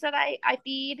roids that I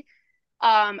feed.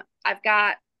 I've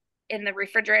got in the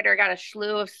refrigerator, I got a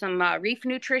slew of some reef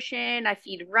nutrition. I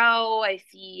feed roe. I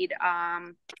feed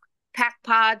pack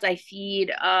pods. I feed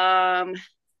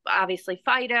obviously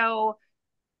Fido.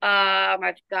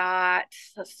 I've got,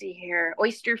 let's see here,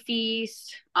 oyster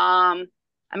feast. I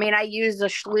use a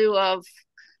slew of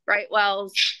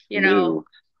Brightwells,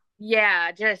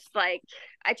 yeah, just like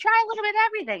I try a little bit of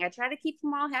everything. I try to keep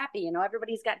them all happy.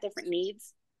 Everybody's got different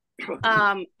needs.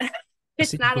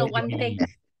 It's not a one thing.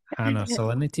 Hannah,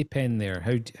 salinity pen there.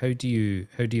 How do you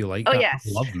like that? Yes.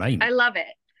 I love mine. I love it.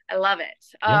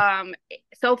 Yeah.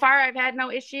 So far I've had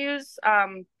no issues.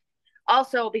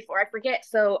 Also, before I forget,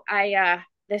 so I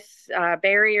this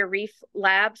Barrier Reef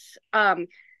Labs.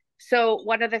 So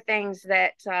one of the things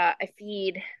that I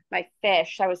feed my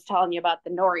fish, I was telling you about the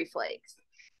nori flakes.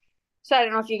 So I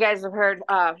don't know if you guys have heard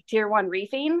Tier 1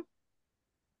 reefing,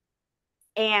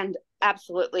 and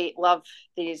absolutely love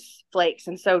these flakes,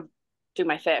 and so do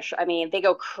my fish. They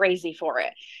go crazy for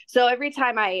it. So every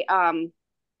time and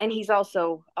he's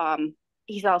also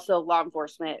law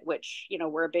enforcement, which,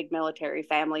 we're a big military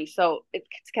family. So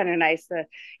it's kind of nice to,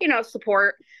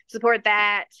 support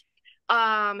that.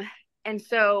 And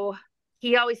so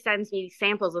he always sends me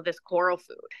samples of this coral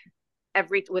food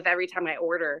every time I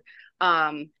order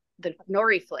the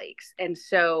nori flakes. And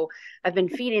so I've been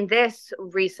feeding this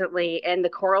recently, and the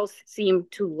corals seem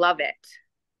to love it.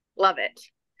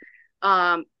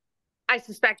 I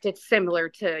suspect it's similar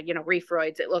to, reef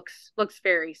roids. It looks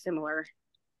very similar.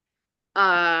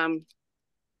 Very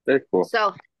cool.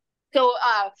 So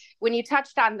when you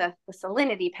touched on the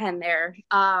salinity pen there,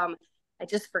 I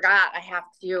just forgot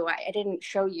I didn't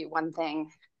show you one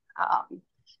thing.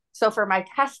 So for my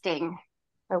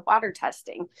water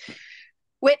testing,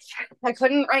 which I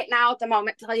couldn't right now at the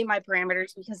moment tell you my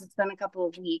parameters because it's been a couple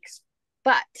of weeks,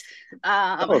 but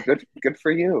good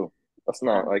for you. That's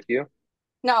not like you.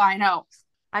 No, I know.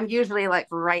 I'm usually like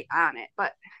right on it,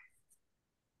 but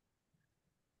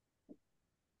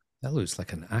that looks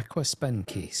like an aqua spin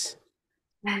case.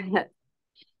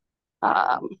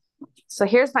 So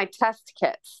here's my test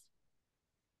kits.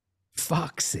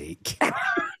 Fuck's sake.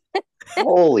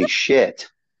 Holy shit.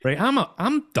 Right,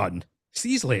 I'm done.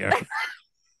 See you later.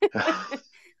 So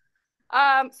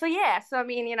I've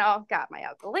got my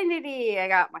alkalinity, I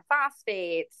got my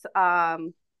phosphates,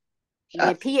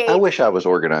 pH. I wish I was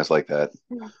organized like that.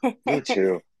 Me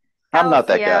too. I'm not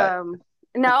that guy.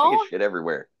 No,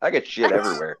 I get shit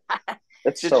everywhere.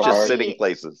 It's just sitting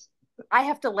places. I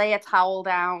have to lay a towel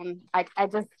down. I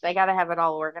gotta have it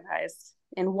all organized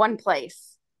in one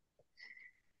place.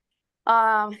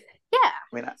 Yeah.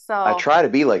 I try to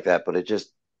be like that, but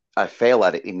I fail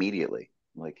at it immediately.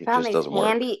 Like it just doesn't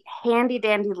work. Handy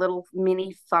dandy little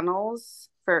mini funnels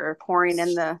for pouring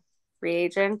in the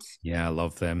reagent. Yeah, I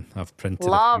love them. I've printed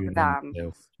love a few them.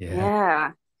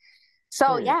 Yeah.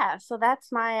 So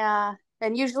that's my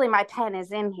and usually my pen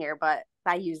is in here, but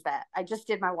I use that. I just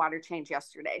did my water change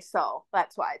yesterday, so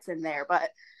that's why it's in there. But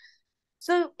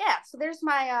so there's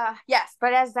my yes,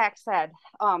 but as Zach said,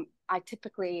 I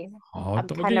typically I'm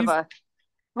kind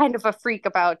of a freak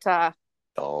about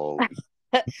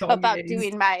about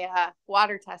doing my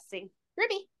water testing.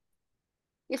 Ruby,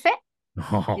 you sit?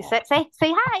 Oh. You sit? Say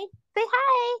hi. Say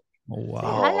hi. Oh,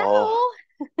 wow.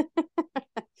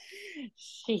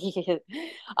 Say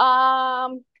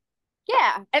hello.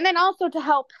 Yeah, and then also to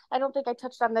help, I don't think I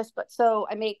touched on this, but so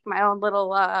I make my own little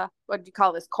what do you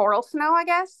call this, coral snow, I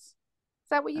guess,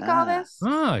 that what you call this?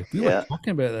 We were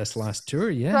talking about this last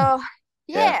tour. So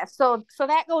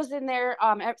that goes in there.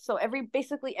 So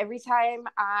basically every time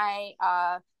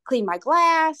I clean my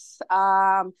glass,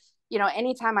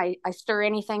 anytime I stir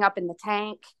anything up in the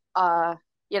tank,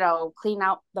 clean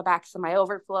out the backs of my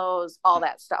overflows, all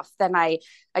that stuff, then I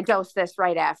dose this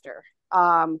right after.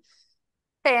 And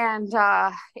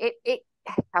I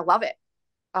love it.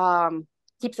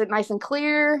 Keeps it nice and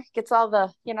clear, gets all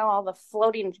the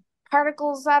floating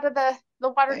particles out of the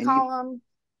water column.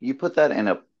 You put that in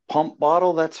a pump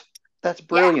bottle. That's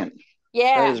brilliant.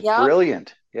 Yeah. That is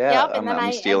brilliant. Yeah. Yep.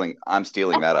 I'm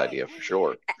stealing that idea for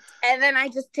sure. And then I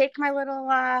just take my little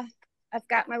I've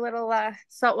got my little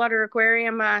saltwater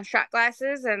aquarium shot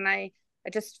glasses, and I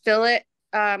just fill it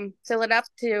up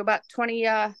to about 20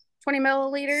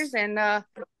 milliliters, and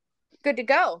good to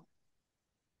go.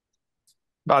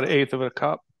 About 1/8 of a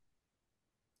cup.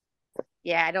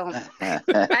 Yeah, I don't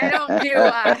do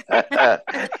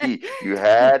you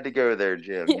had to go there,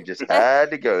 Jim. You just had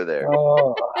to go there.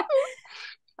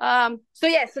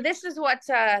 So this is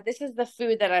the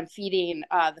food that I'm feeding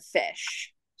the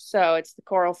fish. So it's the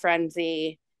Coral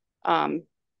Frenzy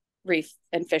reef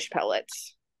and fish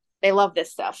pellets. They love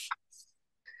this stuff.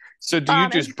 So do you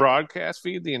just broadcast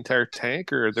feed the entire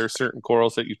tank, or are there certain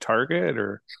corals that you target,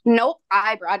 or? Nope,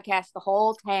 I broadcast the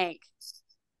whole tank.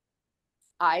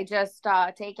 I just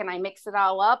take and I mix it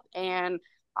all up, and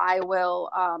I will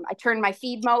I turn my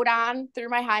feed mode on through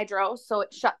my hydro, so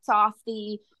it shuts off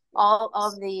all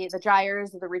of the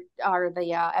dryers or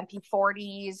the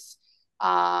MP40s,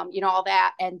 all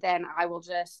that, and then I will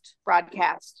just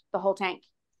broadcast the whole tank.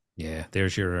 Yeah,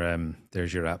 there's your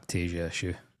Aptasia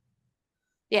issue.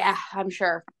 Yeah, I'm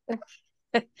sure.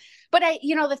 But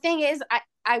the thing is,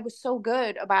 I was so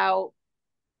good about,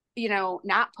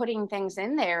 not putting things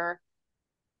in there.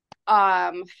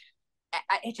 I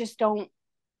just don't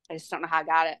know how I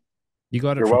got it.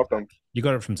 You're welcome. You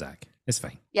got it from Zach. It's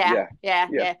fine. Yeah.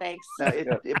 Thanks. No,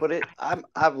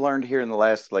 I've learned here in the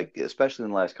last, especially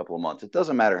in the last couple of months, it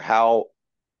doesn't matter how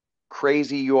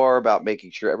crazy you are about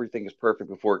making sure everything is perfect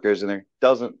before it goes in there.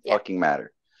 Doesn't fucking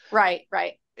matter. Right.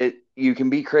 You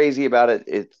can be crazy about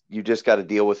it. You just got to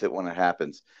deal with it when it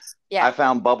happens. Yeah. I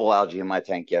found bubble algae in my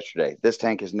tank yesterday. This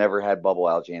tank has never had bubble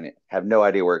algae in it. Have no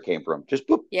idea where it came from. Just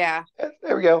boop. Yeah.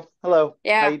 There we go. Hello.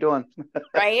 Yeah. How you doing?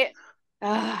 Right.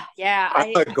 Yeah.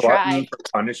 I'm a glutton for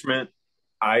punishment.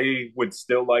 I would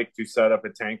still like to set up a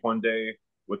tank one day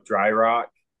with dry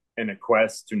rock and a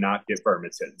quest to not get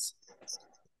vermitids.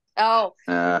 Oh.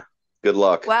 Good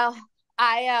luck. Well,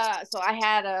 I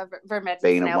had a vermetid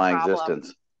bane snail of my problem,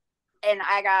 existence, and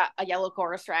I got a yellow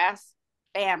chorus wrasse.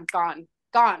 Bam, gone.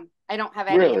 I don't have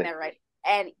any in there, right?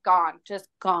 And gone, just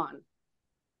gone.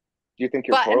 Do you think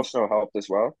your coral snow helped as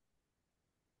well?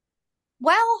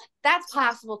 Well, that's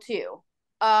possible too.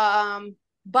 But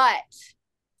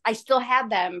I still had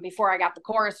them before I got the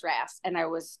chorus wrasse, and I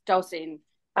was doing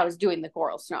the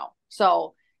coral snow.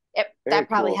 So that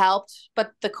probably helped.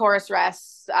 But the chorus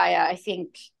wrasse, I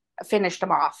think, finished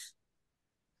them off.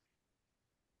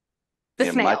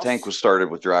 My tank was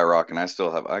started with dry rock, and I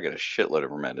got a shitload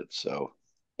of vermitids. So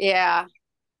yeah.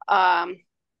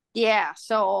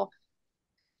 So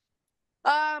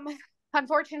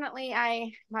unfortunately,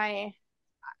 I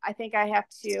think I have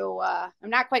to I'm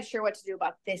not quite sure what to do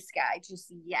about this guy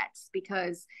just yet,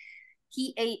 because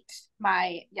he ate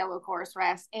my yellow chorus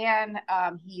wrasse, and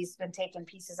he's been taking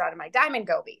pieces out of my diamond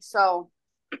goby. So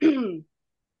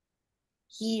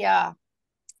he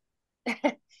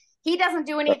he doesn't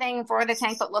do anything for the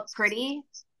tank but look pretty,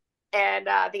 and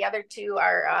the other two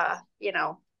are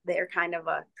they're kind of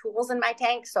tools in my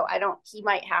tank. So he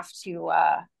might have to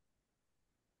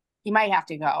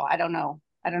go. I don't know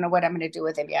what I'm going to do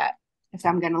with him yet, if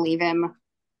I'm going to leave him.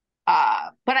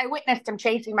 But I witnessed him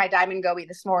chasing my diamond goby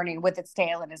this morning with its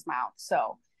tail in his mouth.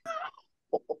 So,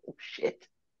 oh shit,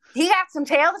 he got some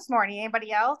tail this morning.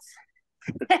 Anybody else?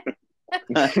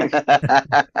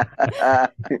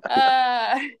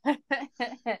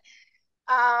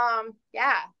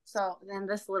 Yeah. So then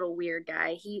this little weird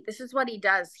guy, this is what he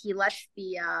does. He lets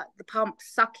the pump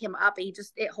suck him up.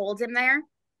 It holds him there.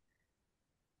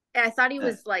 And I thought he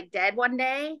was dead one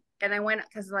day, and I went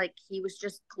because he was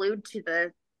just glued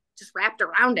to just wrapped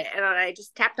around it, and I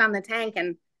just tapped on the tank,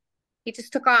 and he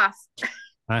just took off.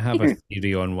 I have a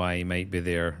theory on why he might be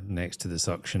there next to the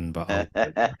suction, but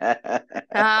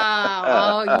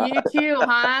oh, you too,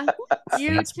 huh?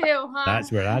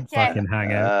 That's where I'd fucking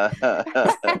hang out.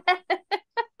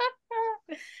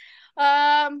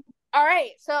 All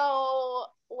right. So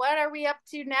what are we up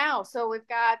to now? So we've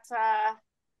got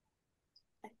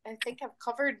I think I've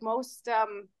covered most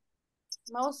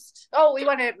We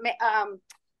want to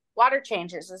water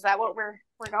changes. Is that what we're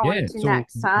going to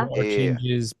next, huh? Water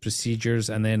changes, procedures,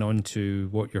 and then on to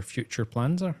what your future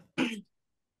plans are.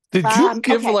 Did you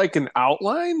give like an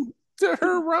outline to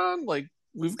her, Ron? Like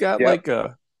we've got like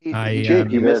a.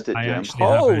 Jake, you missed it, Jim.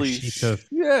 Holy shit!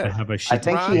 I have a sheet. I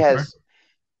think he has.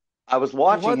 I was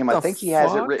watching him. I think he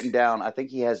has it written down. I think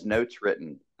he has notes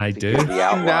written. I do.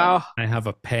 Now I have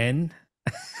a pen.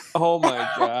 Oh my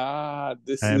god!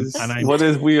 This is what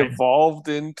has we evolved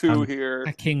into here.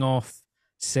 Picking off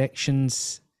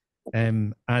sections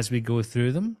as we go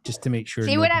through them, just to make sure.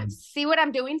 See what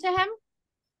I'm doing to him.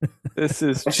 This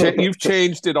is you've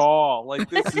changed it all.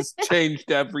 Like this has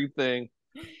changed everything.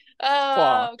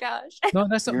 Oh gosh! No,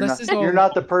 you're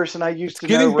not the person I used to know.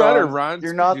 Getting better, Ron.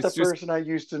 You're not the person I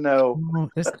used to know. No,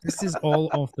 this is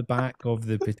all off the back of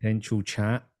the potential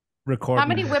chat recording.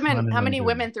 How many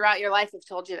women throughout your life have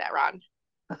told you that, Ron?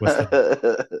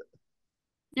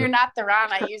 You're not the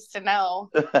Ron I used to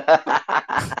know.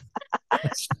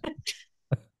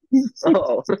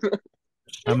 Oh.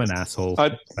 I'm an asshole.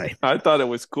 I thought it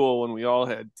was cool when we all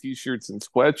had t-shirts and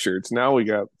sweatshirts. Now we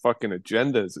got fucking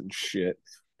agendas and shit.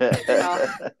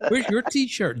 Where's your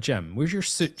t-shirt, Jim? Where's your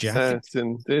suit jacket?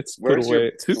 It's put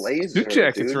away. Suit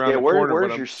jacket's around the corner.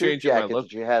 Where's your suit jacket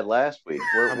that you had last week?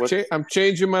 I'm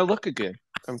changing my look again.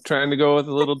 I'm trying to go with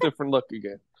a little different look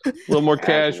again. A little more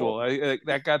casual.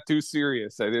 That got too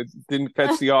serious. I didn't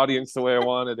catch the audience the way I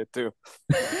wanted it to.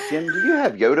 Jim, do you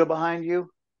have Yoda behind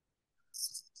you?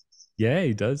 Yeah,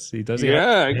 he does. He does.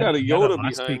 Yeah, I got a Yoda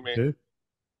behind me. Too.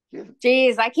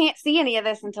 Jeez, I can't see any of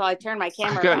this until I turn my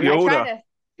camera on. Yoda.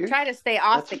 I try to stay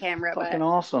off the camera, fucking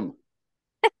awesome.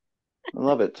 I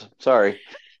love it. Sorry.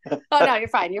 Oh no, you're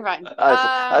fine. You're fine.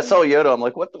 I saw Yoda. I'm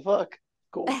like, what the fuck?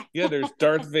 Cool. Yeah, there's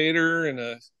Darth Vader and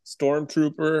a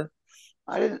stormtrooper.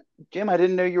 Jim, I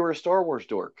didn't know you were a Star Wars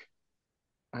dork.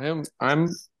 I'm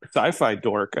sci-fi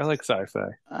dork. I like sci-fi.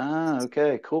 Ah,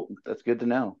 okay, cool. That's good to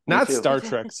know. Not Star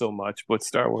Trek so much, but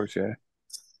Star Wars, yeah.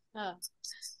 Oh.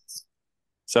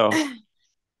 So,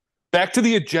 back to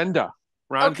the agenda.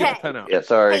 Ron, get the pen out. Yeah,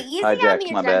 sorry. Hey, easy on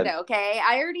the agenda, okay?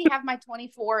 I already have my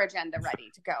 24 agenda ready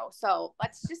to go, so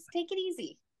let's just take it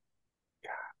easy.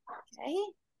 Okay,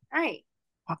 all right.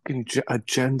 Fucking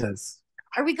agendas.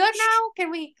 Are we good now? Can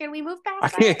we move past? I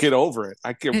can't get over it.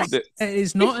 It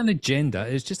is not an agenda.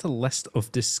 It's just a list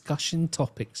of discussion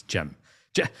topics, Jim.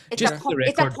 It's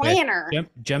a planner.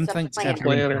 Jim thinks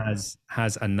everyone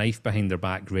has a knife behind their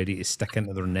back ready to stick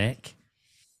into their neck.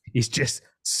 He's just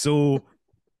so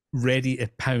ready to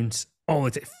pounce all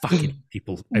the fucking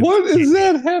people. What does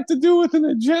that have to do with an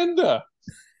agenda?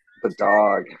 The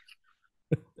dog.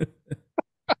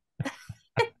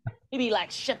 He'd be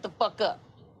like, shut the fuck up.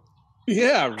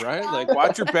 Yeah, right? Like,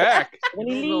 watch your back. You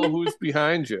don't know who's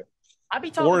behind you. I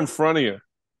be talking or in front of you.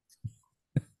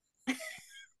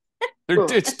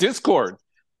 It's Discord.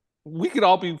 We could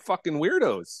all be fucking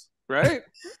weirdos, right?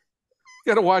 You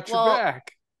gotta watch your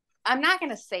back. I'm not going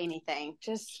to say anything.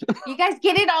 Just, you guys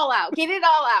get it all out. Get it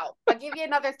all out. I'll give you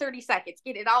another 30 seconds.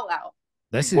 Get it all out.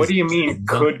 What do you mean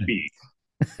could be?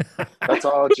 That's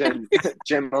all Jim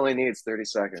only needs 30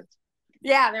 seconds.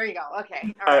 Yeah, there you go.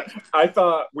 Okay. All right. I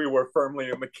thought we were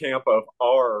firmly in the camp of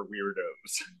our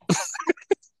weirdos.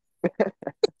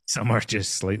 Some are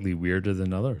just slightly weirder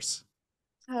than others.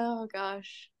 Oh,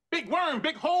 gosh. Big worm,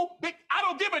 big hole, I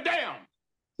don't give a damn.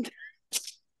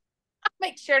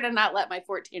 Make sure to not let my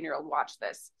 14-year-old watch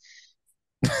this.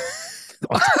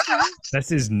 This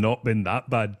has not been that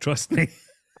bad, trust me.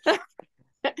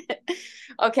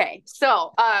 Okay,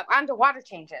 so on to water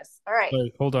changes. All right.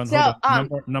 Wait, hold on.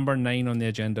 Number 9 on the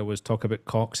agenda was talk about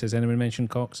cocks. Has anyone mentioned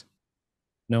cocks?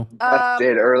 No? I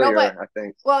did earlier, no, I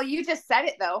think. Well, you just said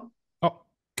it, though. Oh,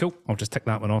 cool. I'll just tick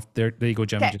that one off. There you go,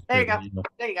 Jim. Okay, there you go.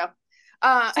 There you go.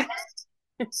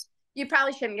 You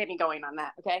probably shouldn't get me going on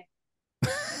that, okay?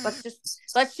 Let's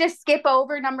just skip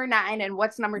over number 9 and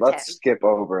what's number 10? Let's skip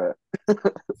over it.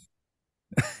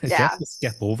 Yeah,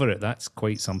 skip over it. That's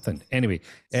quite something. Anyway,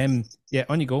 yeah,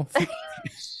 on you go.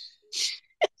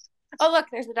 Oh, look,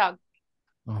 there's a dog.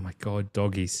 Oh my God,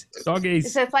 doggies!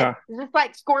 Is this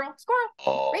like squirrel?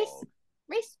 Oh.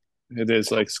 Race. It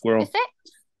is like squirrel.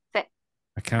 Sit.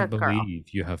 I can't believe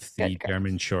you have 3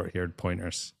 German short-haired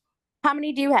pointers. How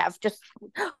many do you have? Just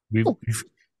we've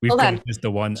got just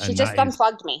the one. She just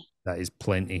unplugged me. That is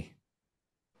plenty.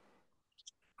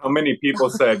 How many people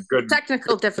said good?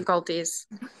 Technical difficulties.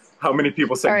 How many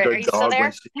people said good dog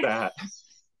when she sat?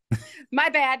 My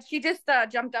bad. She just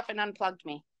jumped up and unplugged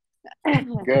me.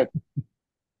 Good.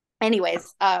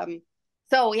 Anyways,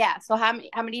 so how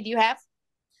many do you have?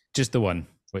 Just the one.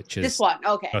 which is this one.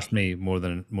 Okay. Trust me, more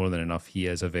than enough. He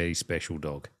is a very special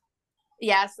dog.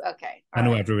 Yes. Okay. I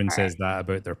know everyone says that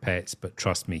about their pets, but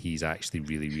trust me, he's actually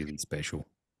really, really special.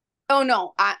 Oh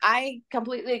no, I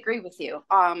completely agree with you.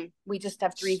 We just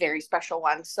have 3 very special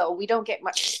ones, so we don't get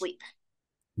much sleep.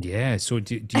 Yeah. So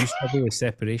do you struggle with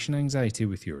separation anxiety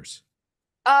with yours?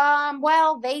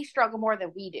 Well, they struggle more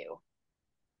than we do.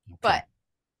 Okay. But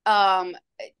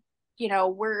you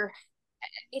know,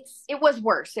 it was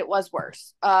worse. It was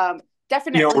worse.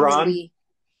 Definitely. You know, Ron,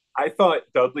 I thought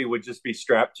Dudley would just be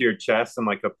strapped to your chest in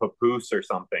like a papoose or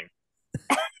something.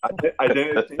 I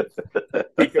didn't think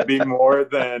he could be more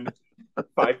than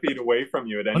 5 feet away from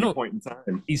you at any point in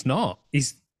time. He's not.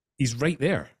 He's right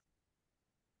there.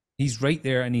 He's right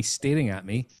there, and he's staring at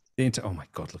me. Oh my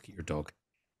God! Look at your dog.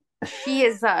 She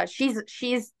is.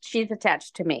 She's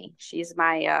attached to me. She's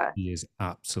my. He is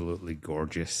absolutely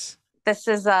gorgeous. This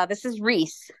is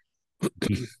Reese.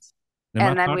 Now,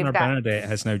 and my partner Bernadette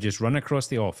has now just run across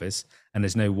the office and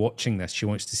is now watching this. She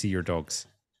wants to see your dogs.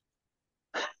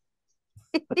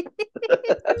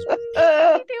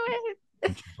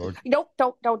 Nope,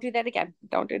 don't do that again.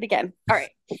 Don't do it again. All right.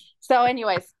 So,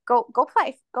 anyways, go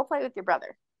play with your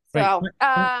brother. So,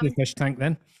 back to the fish tank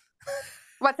then.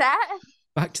 What's that?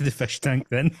 Back to the fish tank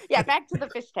then. Yeah, back to the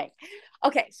fish tank.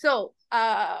 Okay, so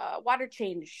water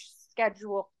change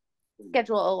schedule.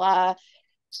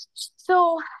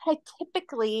 So I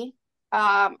typically,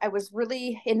 I was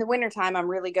really in the wintertime, I'm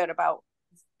really good about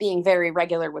being very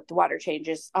regular with the water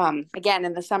changes. Again,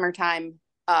 in the summertime,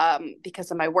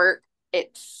 because of my work,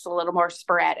 it's a little more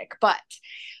sporadic, but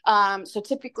so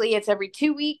typically it's every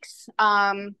 2 weeks.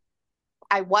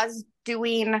 I was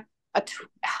doing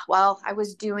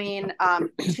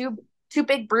two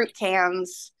big brute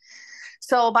cans,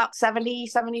 so about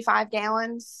 75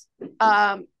 gallons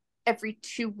every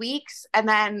 2 weeks, and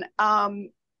then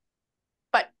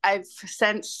but I've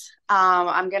since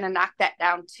I'm gonna knock that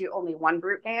down to only 1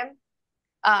 brute can,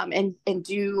 and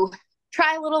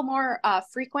try a little more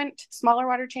frequent smaller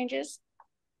water changes.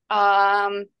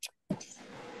 What's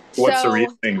the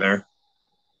reasoning there?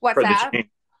 What's that?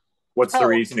 What's the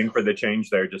reasoning for the change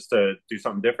there? Just to do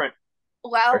something different?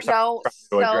 Well, no.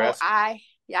 So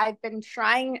I've been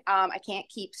trying. I can't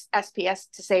keep SPS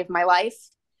to save my life,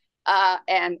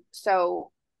 and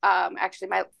so actually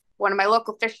one of my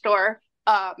local fish store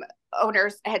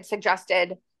owners had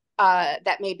suggested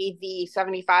that maybe the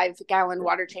 75-gallon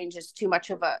water change is too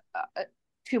much at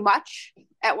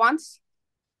once.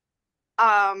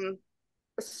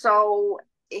 So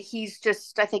he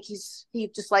just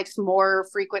likes more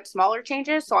frequent, smaller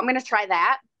changes. So I'm going to try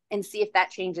that and see if that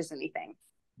changes anything.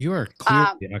 You are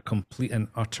clearly a complete and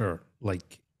utter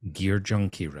gear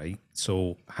junkie, right?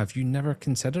 So have you never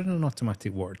considered an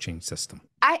automatic water change system?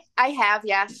 I have,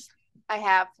 yes. I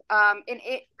have. And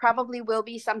it probably will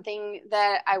be something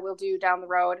that I will do down the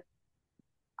road.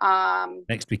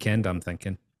 Next weekend, I'm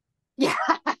thinking. Yeah,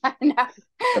 no,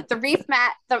 the reef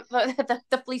mat,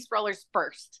 the fleece rollers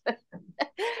first.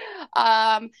 And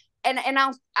I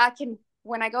can,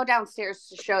 when I go downstairs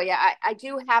to show you, I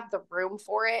do have the room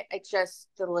for it. It's just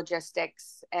the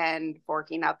logistics and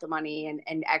forking out the money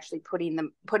and actually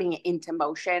putting it into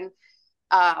motion.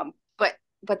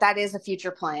 But that is a future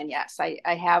plan. Yes,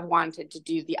 I have wanted to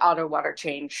do the auto water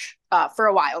change for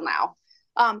a while now.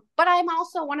 But I'm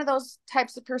also one of those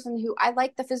types of person who I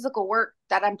like the physical work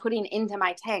that I'm putting into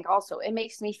my tank. Also, it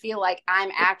makes me feel like I'm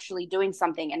actually doing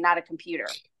something and not a computer.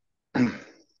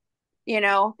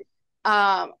 Yeah,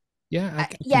 I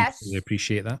yes, really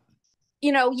appreciate that.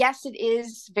 Yes, it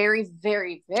is very,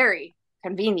 very, very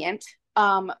convenient.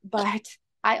 But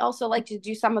I also like to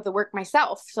do some of the work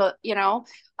myself. So,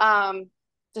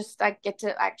 just I get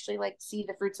to actually see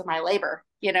the fruits of my labor,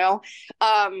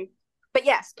 But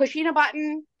yes, pushing a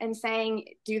button and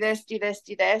saying, do this,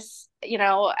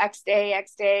 X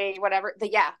day, whatever.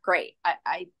 Yeah, great.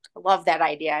 I love that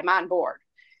idea. I'm on board.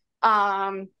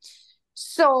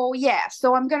 So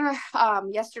I'm going to,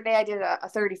 yesterday I did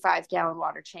a 35-gallon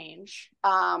water change,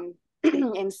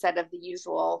 instead of the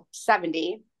usual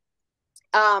 70.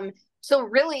 So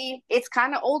really it's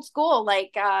kind of old school,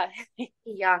 he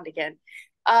yawned again.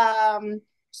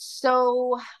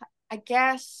 So I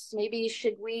guess maybe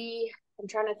I'm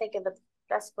trying to think of the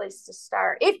best place to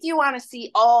start. If you want to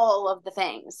see all of the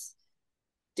things,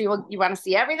 do you want to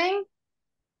see everything?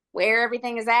 Where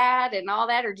everything is at and all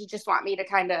that? Or do you just want me to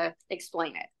kind of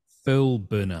explain it? Full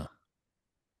Buna.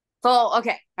 Full,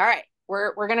 okay. All right.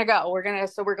 We're going to go. We're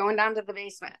going down to the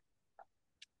basement.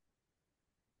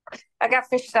 I got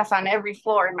fish stuff on every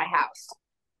floor in my house.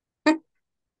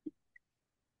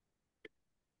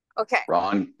 Okay.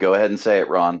 Ron, go ahead and say it,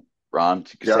 Ron.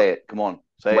 Say it. Come on.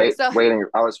 Say it. Waiting.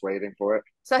 I was waiting for it.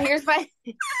 So here's my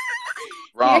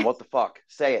Ron, what the fuck?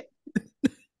 Say it.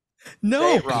 No.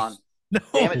 Say it, Ron. No.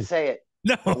 Damn it, say it.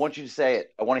 No. I want you to say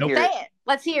it. I want to hear say it. it.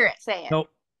 Let's hear it. Say it. Nope.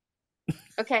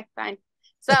 Okay, fine.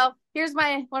 So here's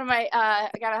I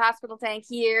got a hospital tank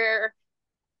here.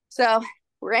 So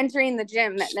we're entering the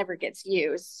gym that never gets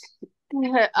used.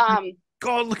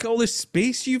 God, look at all this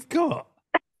space you've got.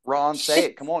 Ron, say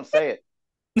it. Come on, say it.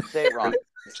 Say it, Ron.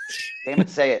 Damn it,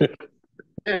 say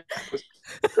it.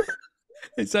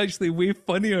 It's actually way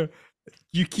funnier.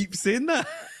 You keep saying that.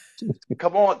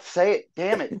 Come on, say it.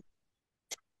 Damn it.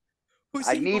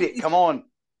 I need it. Come on.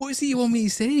 What does he want me to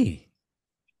say?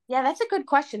 Yeah, that's a good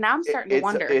question. Now I'm starting to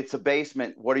wonder. It's a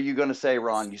basement. What are you going to say,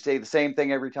 Ron? You say the same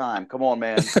thing every time. Come on,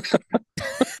 man.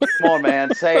 Come on,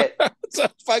 man. Say it. It's a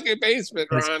fucking basement,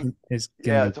 Ron. It's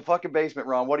a fucking basement,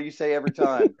 Ron. What do you say every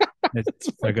time?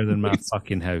 It's bigger than my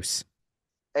fucking house.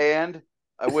 And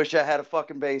I wish I had a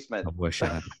fucking basement. I wish I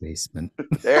had a basement.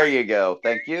 There you go.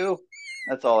 Thank you.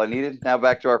 That's all I needed. Now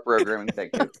back to our programming.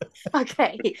 Thank you.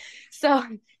 Okay. So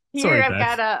here Sorry, I've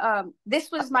Beth. got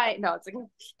this was my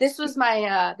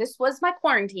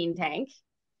quarantine tank.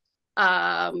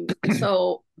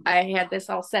 So I had this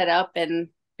all set up, and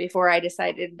before I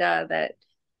decided that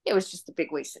it was just a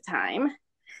big waste of time.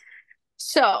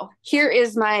 So here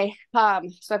is my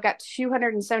so I've got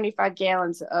 275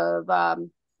 gallons of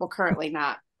well, currently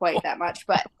not quite that much,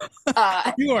 but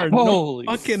you are not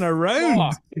fucking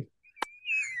around.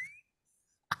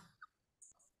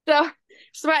 So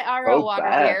my RO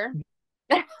water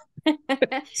here.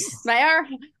 My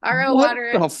RO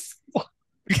water. What the fuck?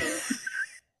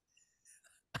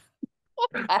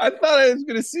 I thought I was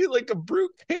gonna see like a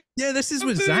brute. Yeah, this is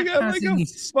what Zach has like in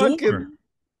his store.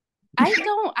 I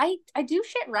do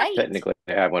shit right. Technically,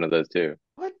 I have one of those too.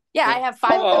 What? Yeah, I have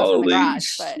 5 of those in the garage,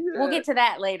 shit. but we'll get to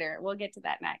that later. We'll get to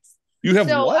that next. You have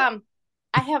what?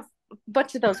 I have a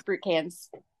bunch of those fruit cans.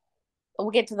 We'll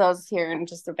get to those here in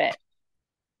just a bit.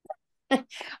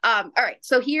 All right,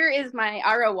 so here is my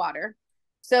RO water.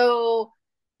 So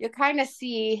you'll kind of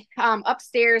see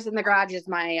upstairs in the garage is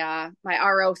my my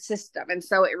RO system, and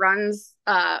so it runs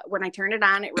when I turn it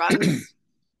on, it runs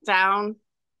down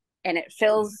and it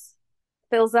fills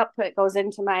up. It goes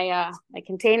into my my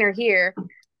container here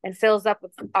and fills up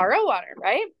with RO water,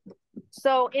 right?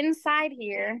 So inside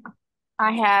here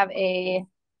we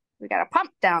got a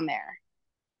pump down there.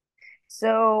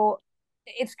 So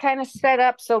it's kind of set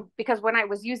up so because when I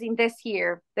was using this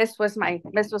here, this was my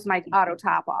auto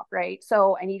top off, right?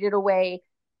 So I needed a way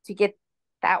to get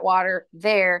that water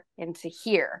there into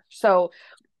here. So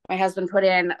my husband put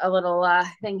in a little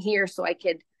thing here so I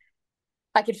could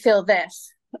fill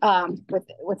this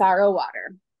with RO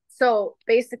water. So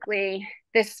basically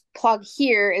this plug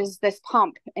here is this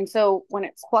pump. And so when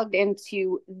it's plugged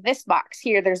into this box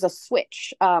here, there's a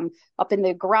switch up in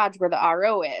the garage where the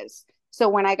RO is. So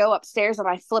when I go upstairs and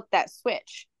I flip that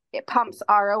switch, it pumps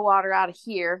RO water out of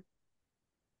here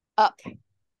up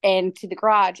into the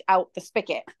garage, out the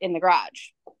spigot in the garage.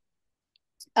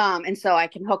 And so I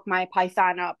can hook my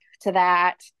Python up to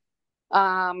that.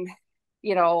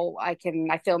 You know, I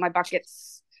fill my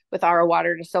buckets with RO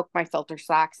water to soak my filter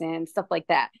socks in, stuff like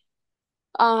that.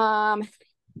 And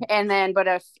then, but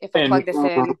if I plug this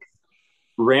in.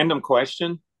 Random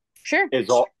question. Sure. Is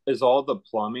all the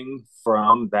plumbing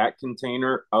from that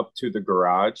container up to the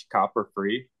garage copper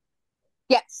free?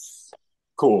 Yes.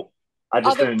 Cool. I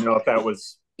just didn't know if that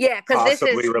was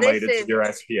possibly related to your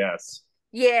SPS.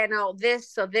 Yeah, no,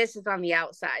 this is on the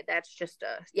outside. That's just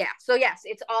so yes,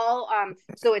 it's all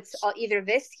so it's either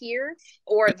this here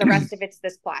or the rest of it's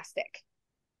this plastic.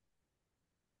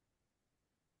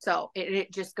 So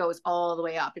it just goes all the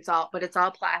way up. It's all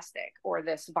plastic or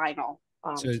this vinyl.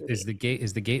 So is the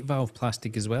gate valve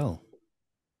plastic as well?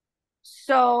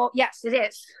 So yes, it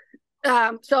is.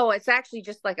 So it's actually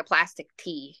just like a plastic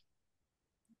tee,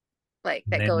 like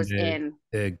that goes in.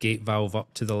 The gate valve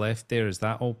up to the left there, is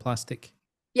that all plastic?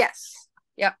 Yes.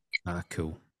 Yep. Ah,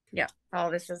 cool. Yeah.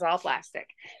 Oh, this is all plastic.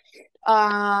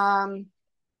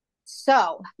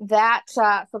 So that's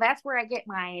where I get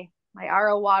my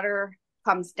RO water.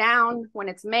 Comes down when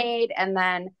it's made and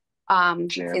then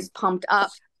is pumped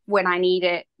up when I need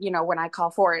it, when I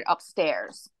call for it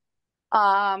upstairs.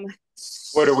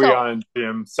 What are we on,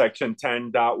 Jim? Section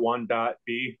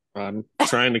 10.1.b? I'm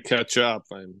trying to catch up.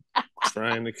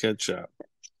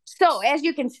 So as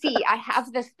you can see, I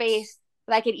have the space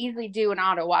that I could easily do an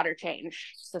auto water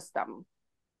change system.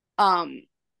 And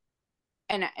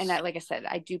like I said,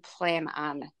 I do plan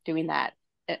on doing that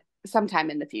sometime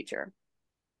in the future.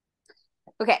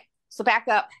 Okay, so back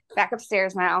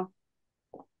upstairs now.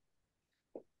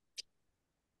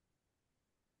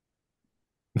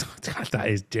 That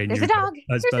is genuine. There's a dog.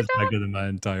 That's There's a dog. bigger than my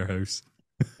entire house.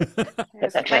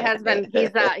 My husband,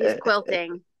 he's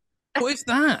quilting. What is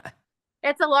that?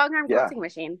 It's a long arm quilting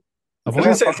machine. I've What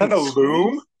is that? A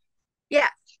loom? Yeah.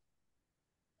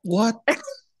 What?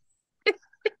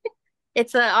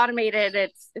 It's automated.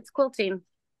 It's quilting.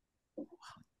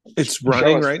 It's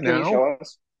running right now.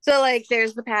 So like,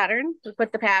 there's the pattern. You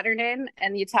put the pattern in,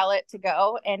 and you tell it to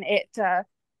go, and it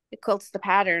quilts the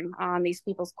pattern on these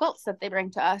people's quilts that they bring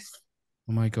to us.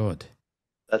 Oh my god,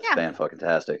 that's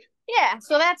fan-fucking-tastic. Yeah,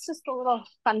 so that's just a little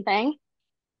fun thing.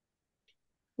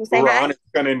 Ron is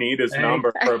gonna need his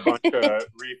number for a bunch of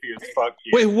reefy as fuck.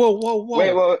 Wait, whoa!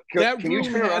 Wait, that room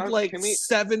had like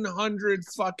 700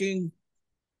 fucking.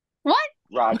 What?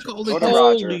 Roger.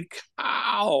 Holy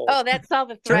cow! Oh, that's all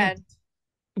the thread.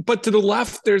 But to the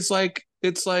left, there's like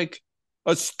it's like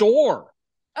a store.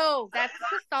 Oh, that's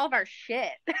just all of our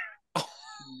shit.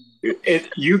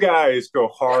 You guys go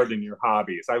hard in your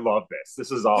hobbies. I love this.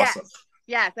 This is awesome.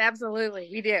 Yes, absolutely.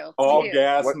 We do. All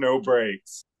gas, no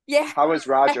brakes. Yeah. How is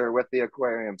Roger with the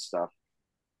aquarium stuff?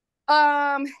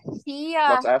 He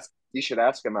Let's ask. You should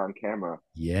ask him on camera.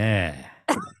 Yeah.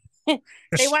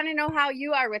 They want to know how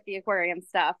you are with the aquarium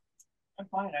stuff. I'm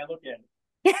fine. I look at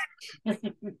it.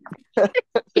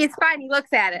 He's fine. He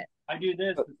looks at it. I do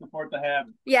this to support the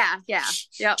habit. Yeah.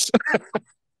 Yep.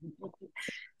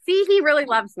 See, he really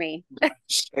loves me.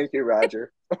 Thank you,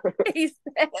 Roger.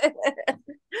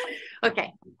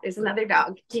 Okay, there's another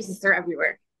dog. Jesus, they're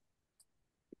everywhere.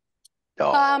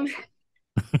 Oh.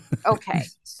 Okay,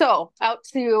 so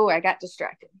I got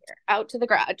distracted here. Out to the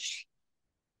garage.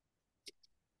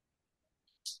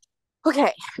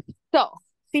 Okay, so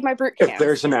see my brute cam. If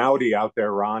there's an Audi out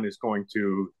there, Ron is going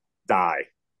to die.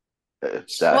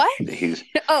 What? He's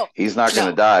not going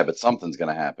to die, but something's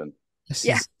going to happen. This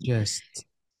is just.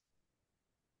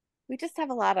 We just have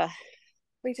a lot of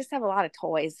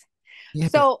toys. Yeah,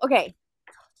 so okay.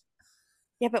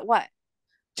 Yeah, but what?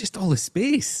 Just all the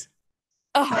space.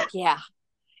 Oh yeah.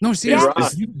 No,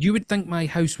 seriously, you would think my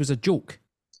house was a joke.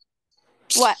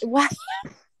 What?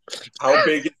 How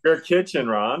big is your kitchen,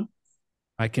 Ron?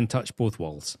 I can touch both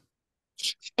walls.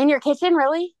 In your kitchen,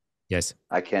 really? Yes.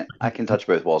 I can touch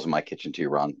both walls in my kitchen too,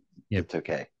 Ron. Yep. It's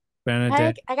okay.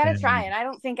 Bernadette, I gotta try it. I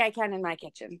don't think I can in my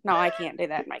kitchen. No, I can't do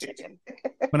that in my kitchen.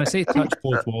 When I say touch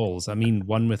both walls, I mean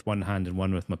one with one hand and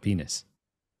one with my penis.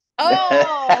 Oh,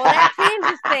 that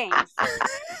changes things.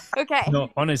 Okay. No,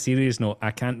 on a serious note,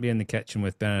 I can't be in the kitchen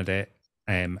with Bernadette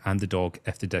and the dog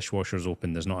if the dishwasher's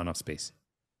open. There's not enough space.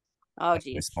 Oh, That's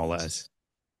geez. how small it is.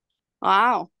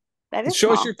 Wow. That is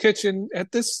Show us small. your kitchen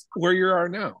at this where you are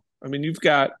now. I mean, you've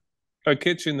got a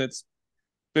kitchen that's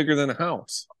bigger than a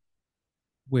house.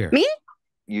 Where? Me?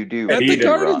 You do at the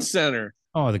garden Ron. Center.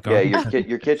 Oh, the garden. Yeah,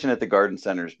 your kitchen at the garden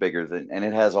center is bigger than, and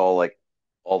it has all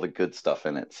the good stuff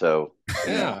in it. So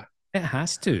yeah, it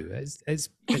has to. It's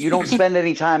you don't spend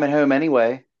any time at home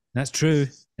anyway. That's true.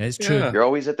 It's true. Yeah. You're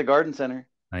always at the garden center.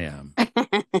 I am.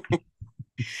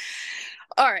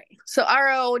 All right. So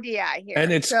RODI here.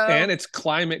 and it's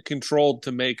climate controlled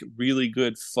to make really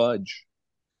good fudge.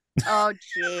 Oh,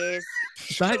 jeez.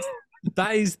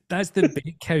 That's the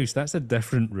bake house. That's a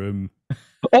different room.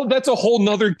 Oh, that's a whole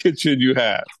nother kitchen you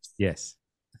have. Yes.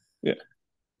 Yeah.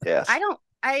 Yes.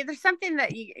 There's something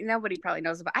that nobody probably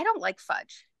knows about. I don't like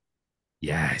fudge.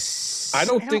 Yes. I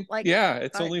don't think. like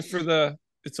it's fudge. only for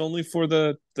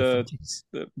the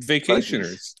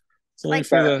vacationers. It's only Like,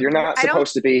 for the. You're not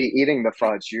supposed to be eating the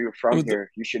fudge. You're from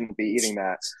here. You shouldn't be eating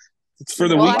that. It's for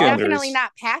the I'm weekenders. definitely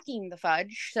not packing the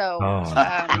fudge. So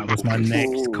that was my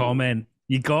next comment.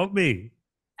 You got me.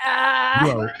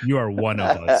 You are one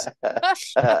of us.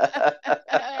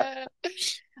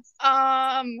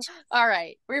 All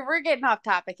right. We're getting off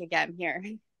topic again here.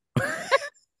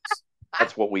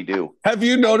 That's what we do. Have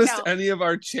you noticed any of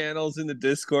our channels in the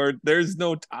Discord? There's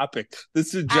no topic.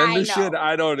 This agenda shit,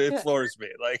 it floors me.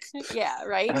 Like, yeah,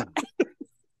 right.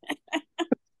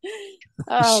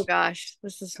 Oh gosh,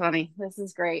 this is funny. This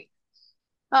is great.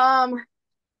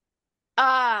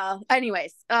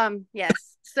 Anyways,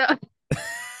 yes. So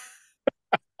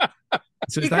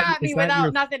you caught me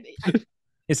without nothing.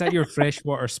 Is that your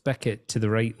freshwater spigot to the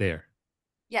right there?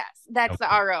 Yes, that's the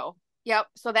RO. Yep.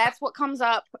 So that's what comes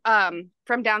up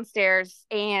from downstairs.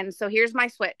 And so here's my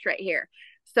switch right here.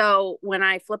 So when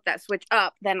I flip that switch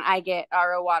up, then I get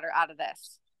RO water out of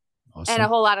this. Awesome. And a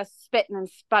whole lot of spitting and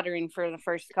sputtering for the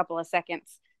first couple of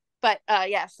seconds. But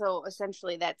yeah, so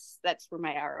essentially that's where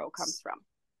my RO comes from.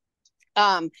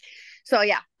 So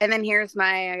yeah, and then here's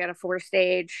I got a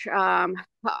 4-stage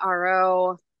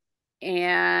RO,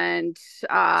 and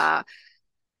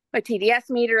my TDS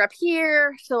meter up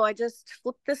here. So I just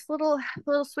flip this little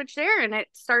switch there, and it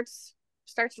starts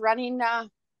running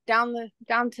down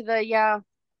to the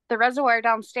reservoir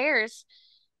downstairs.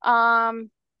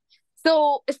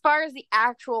 So as far as the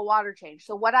actual water change,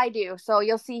 so what I do, so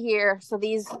you'll see here, so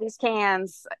these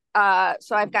cans,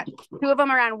 so I've got 2 of them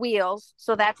are on wheels,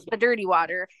 so that's the dirty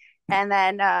water, and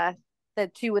then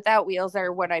the 2 without wheels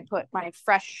are what I put my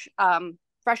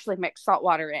freshly mixed salt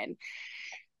water in.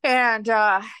 And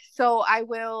so I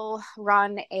will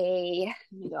run let me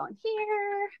go in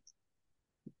here.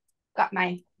 Got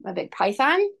my big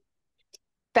Python.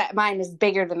 Bet mine is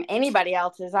bigger than anybody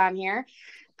else's on here.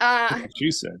 She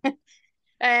said.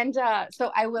 And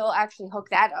so I will actually hook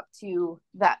that up to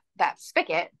that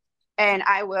spigot, and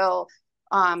I will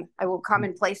come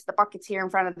and place the buckets here in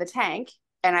front of the tank,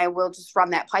 and I will just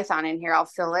run that Python in here. I'll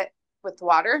fill it with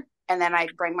water, and then I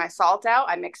bring my salt out.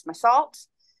 I mix my salt.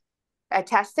 I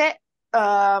test it.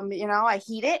 I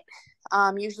heat it.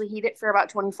 Usually heat it for about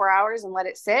 24 hours and let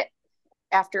it sit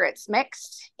after it's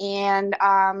mixed. And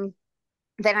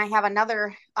then I have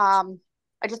another. I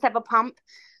just have a pump,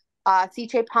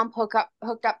 CJ pump hooked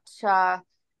up to,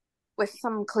 with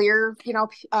some clear,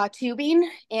 tubing,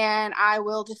 and I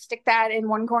will just stick that in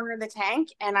one corner of the tank,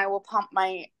 and I will pump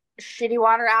my shitty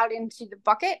water out into the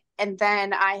bucket. And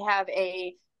then I have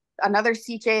another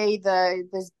CJ,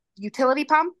 the utility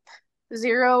pump,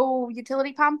 zero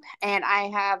utility pump, and I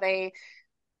have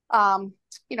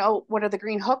what are the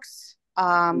green hooks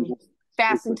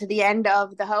fastened to the end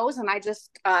of the hose, and I just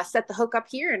set the hook up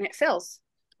here, and it fills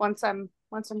once I'm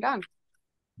done.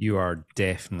 You are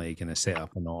definitely going to set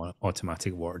up an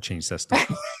automatic water change system.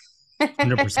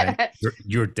 100%.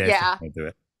 You're definitely going to do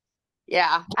it.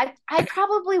 Yeah, I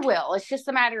probably will. It's just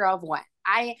a matter of when.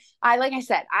 I like I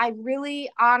said, I really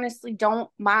honestly don't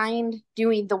mind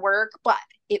doing the work, but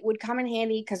it would come in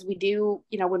handy because we do,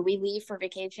 when we leave for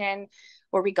vacation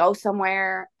or we go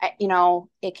somewhere,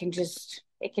 it can just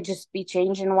be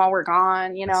changing while we're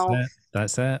gone,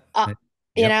 That's it.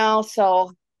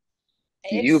 So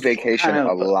you vacation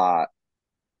a lot.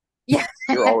 Yeah.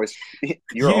 You're always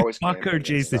fucker,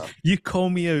 Jason. Stuff. You call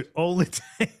me out all the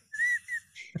time.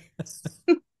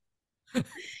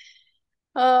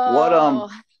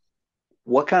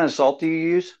 What kind of salt do you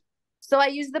use? So I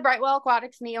use the Brightwell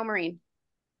Aquatics Neo Marine.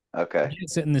 Okay. You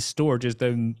sit in the store just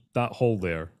down that hole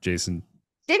there, Jason.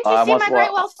 Didn't you see my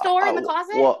Brightwell store in the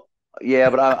closet? Well, yeah,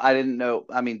 but I didn't know.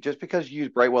 I mean, just because you use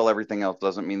Brightwell everything else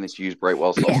doesn't mean that you use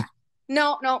Brightwell salt. Yeah.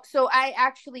 No. So I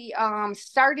actually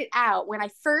started out when I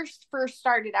first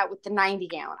started out with the 90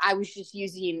 gallon. I was just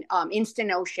using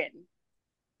Instant Ocean,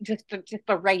 just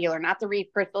the regular, not the Reef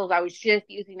Crystals. I was just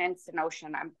using Instant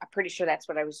Ocean. I'm pretty sure that's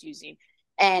what I was using,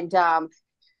 and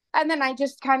then I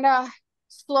just kind of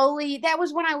slowly. That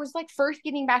was when I was like first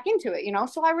getting back into it,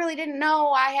 So I really didn't know.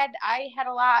 I had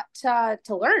a lot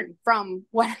to learn from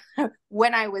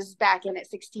when I was back in it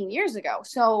 16 years ago.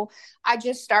 So I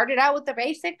just started out with the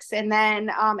basics, and then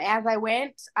as I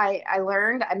went, I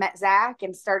learned. I met Zach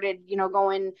and started,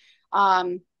 going.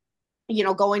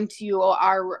 Going to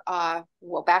our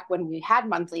back when we had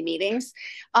monthly meetings,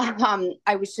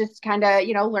 I was just kind of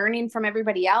learning from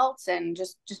everybody else and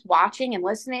just watching and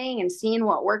listening and seeing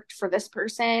what worked for this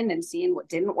person and seeing what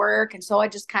didn't work. And so I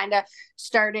just kind of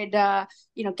started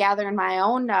gathering my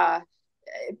own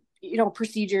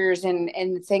procedures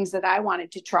and things that I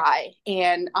wanted to try,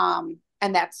 and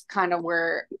that's kind of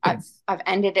where I've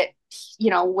ended it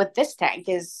with this tank.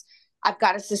 Is I've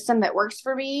got a system that works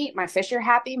for me. My fish are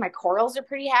happy. My corals are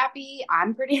pretty happy.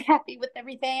 I'm pretty happy with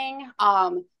everything.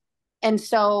 And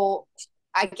so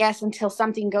I guess until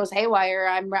something goes haywire,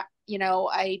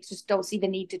 I just don't see the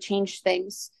need to change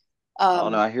things. Oh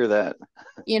no, I hear that.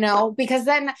 Because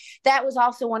then that was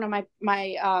also one of my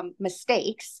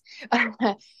mistakes.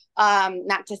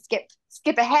 Not to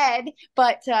skip ahead,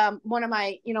 but one of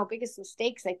my biggest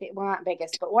mistakes, I think, well, not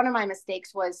biggest, but one of my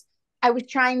mistakes was I was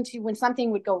trying to, when something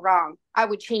would go wrong, I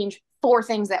would change 4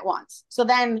 things at once. So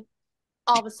then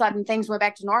all of a sudden things went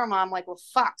back to normal. I'm like, well,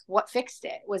 fuck, what fixed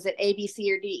it? Was it A, B,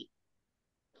 C, or D?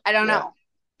 I don't know,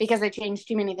 because I changed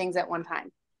too many things at one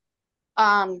time.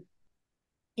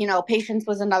 Patience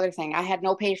was another thing. I had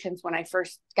no patience when I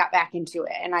first got back into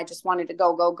it, and I just wanted to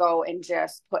go and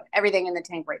just put everything in the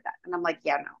tank right then. And I'm like,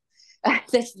 yeah, no,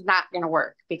 this is not going to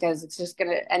work because it's just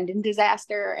going to end in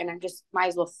disaster, and I just might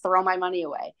as well throw my money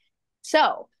away.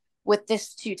 So with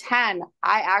this 210,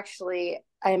 I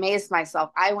amazed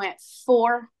myself. I went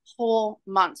 4 whole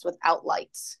months without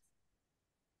lights.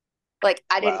 Like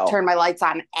I didn't turn my lights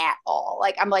on at all.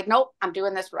 Like I'm like, nope, I'm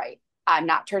doing this right. I'm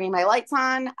not turning my lights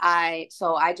on.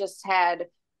 So I just had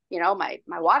my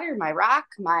water, my rock,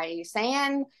 my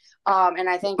sand. And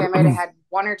I think I might have had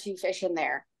 1 or 2 fish in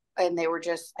there, and they were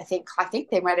just, I think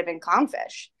they might have been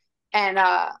clownfish. And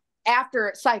after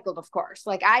it cycled, of course,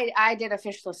 like I did a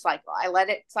fishless cycle. I let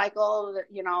it cycle,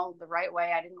 the right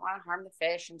way. I didn't want to harm the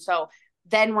fish. And so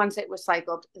then once it was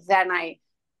cycled, then I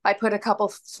put a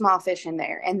couple small fish in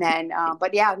there, and then,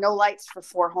 but yeah, no lights for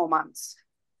 4 whole months.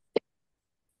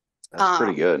 That's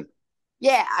pretty good.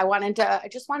 Yeah, I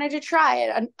just wanted to try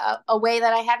it a way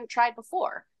that I hadn't tried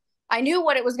before. I knew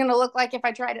what it was going to look like if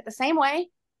I tried it the same way.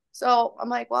 So I'm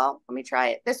like, well, let me try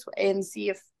it this way and see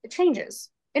if it changes.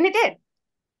 And it did.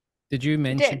 Did you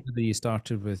mention that you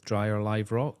started with dry or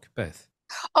live rock, Beth?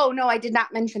 Oh, no, I did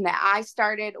not mention that. I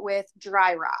started with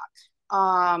dry rock.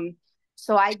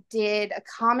 So I did a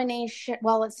combination.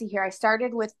 Well, let's see here. I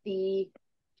started with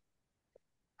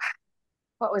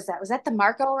what was that? Was that the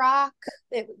Marco rock?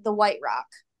 The white rock.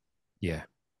 Yeah.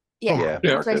 Yeah.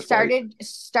 Yeah. So I started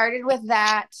with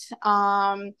that.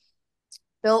 I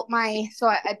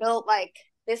built like,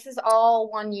 this is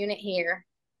all one unit here.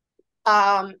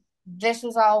 This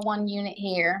is all one unit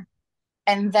here.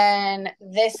 And then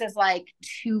this is like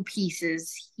 2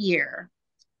 pieces here.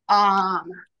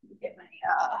 Get my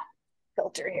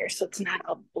filter here so it's not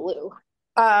all blue.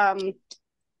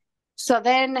 So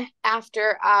then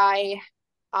after I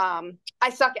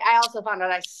also found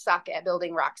out I suck at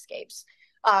building rockscapes.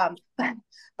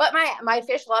 But my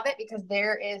fish love it because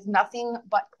there is nothing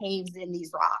but caves in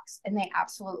these rocks, and they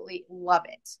absolutely love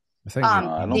it.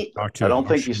 I don't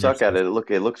think you suck at it.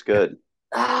 It looks good.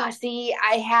 See,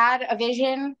 I had a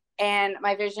vision, and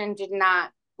my vision did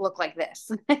not look like this.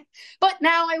 But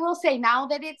now I will say, now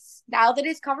that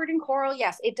it's covered in coral,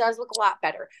 yes, it does look a lot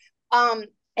better.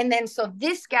 And then, so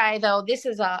this guy, though, this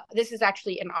is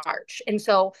actually an arch. And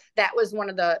so that was one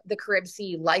of the Carib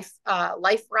Sea life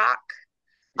rock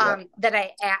that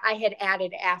I had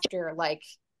added after, like,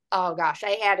 oh gosh,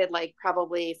 I added like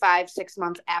probably 5-6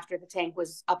 months after the tank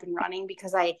was up and running,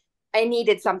 because I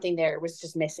needed something there. It was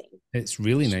just missing. It's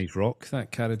really nice rock,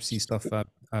 that Carib Sea stuff.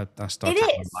 I started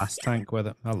my last tank with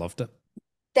it. I loved it.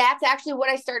 That's actually what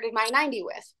I started my 90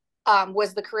 with,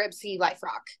 was the Carib Sea life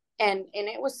rock. And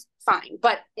it was fine.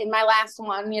 But in my last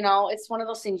one, it's one of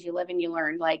those things you live and you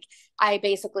learn. Like, I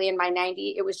basically, in my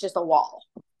 90, it was just a wall.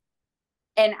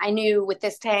 And I knew with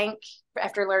this tank,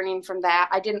 after learning from that,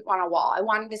 I didn't want a wall. I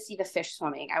wanted to see the fish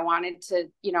swimming. I wanted to,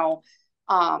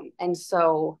 and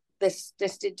so this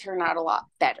did turn out a lot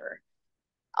better.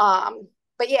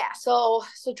 But yeah, so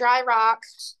dry rock.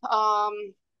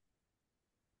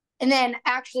 And then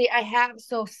actually I have,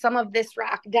 some of this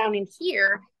rock down in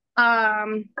here,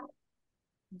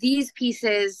 these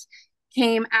pieces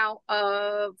some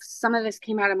of this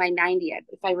came out of my 90,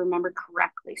 if I remember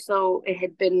correctly. So it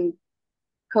had been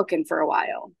cooking for a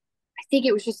while. I think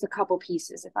it was just a couple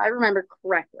pieces. If I remember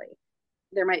correctly,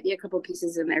 there might be a couple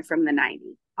pieces in there from the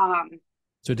 90.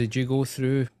 So did you go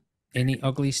through any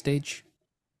ugly stage?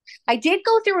 I did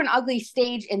go through an ugly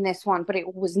stage in this one, but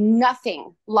it was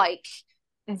nothing like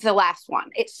the last one.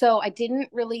 I didn't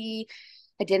really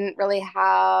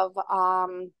have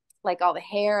like all the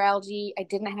hair algae. I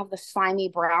didn't have the slimy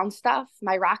brown stuff.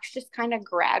 My rocks just kind of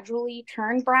gradually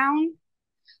turned brown.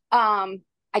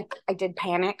 I did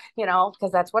panic,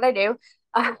 because that's what I do.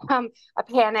 I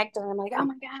panicked, and I'm like, oh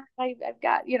my God, I've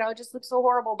got, it just looks so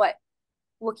horrible. But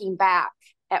looking back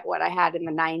at what I had in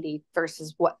the 90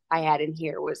 versus what I had in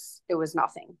here, it was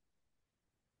nothing.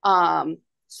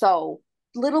 So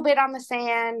little bit on the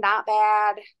sand, not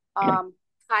bad.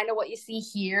 Kind of what you see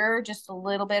here, just a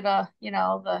little bit of,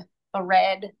 the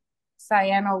red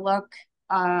cyano look.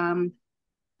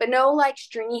 But no like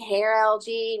stringy hair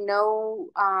algae, no,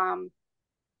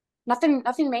 nothing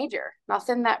major,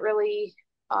 nothing that really,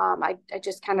 I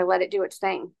just kind of let it do its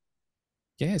thing.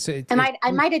 Yeah, so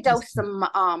I might have dosed some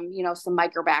some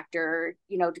microbacter,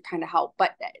 to kind of help,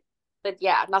 but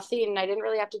yeah, nothing. I didn't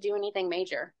really have to do anything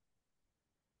major.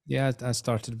 Yeah, I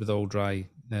started with all dry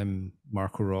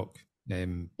Marco rock.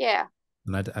 Yeah,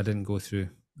 and I didn't go through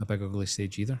a big ugly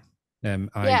stage either.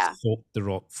 I soaked the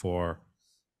rock for,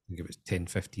 I think it was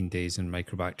 10-15 days in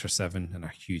Microbacter 7 in a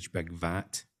huge big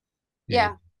vat.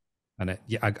 Yeah. And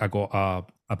I got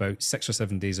about 6 or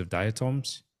 7 days of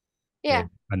diatoms. Yeah.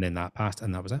 And then that passed,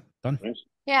 and that was it. Done.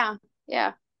 Yeah.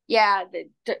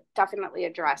 Definitely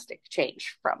a drastic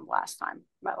change from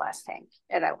my last tank,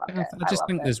 and I loved it. I just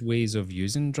think there's ways of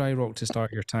using dry rock to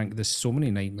start your tank. There's so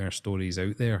many nightmare stories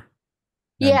out there.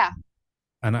 Yeah.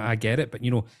 And I get it, but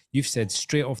you've said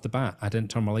straight off the bat, I didn't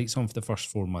turn my lights on for the first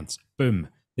 4 months. Boom.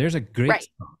 There's a great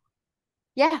start.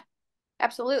 Yeah,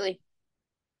 absolutely.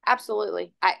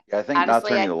 Absolutely. I think honestly, not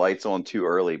turning the lights on too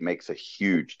early makes a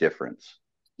huge difference.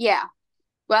 Yeah.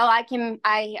 Well, I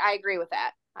agree with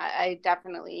that. I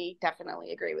definitely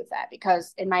agree with that,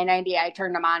 because in my 90, I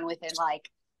turned them on within like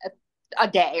a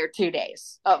day or 2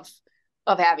 days of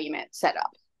having it set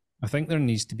up. I think there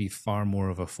needs to be far more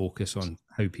of a focus on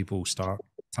how people start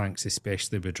tanks,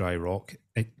 especially with dry rock.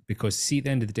 Because see, at the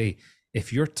end of the day,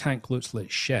 if your tank looks like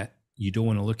shit, you don't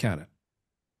want to look at it.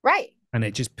 Right. And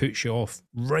it just puts you off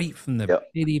right from the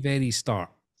very, very start.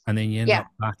 And then you end up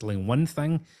battling one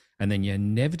thing, and then you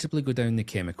inevitably go down the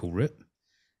chemical route.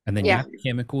 And then you have a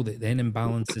chemical that then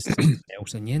imbalances something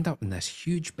else, and you end up in this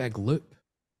huge big loop.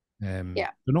 They're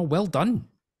not well done.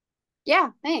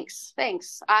 Yeah, thanks.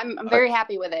 I'm very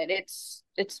happy with it.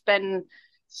 It's been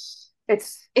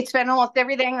almost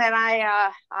everything that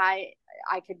I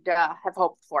could have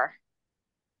hoped for.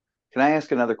 Can I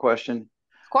ask another question?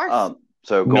 Of course.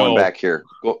 So going back here,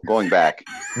 going back.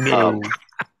 No.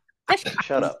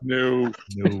 Shut up. No.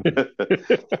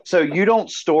 So you don't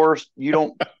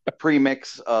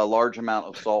pre-mix a large amount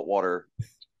of salt water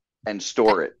and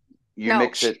store it. You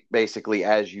mix it basically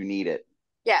as you need it.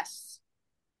 Yes.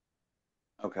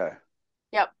 Okay.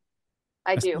 Yep.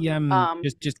 I do.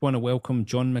 Just want to welcome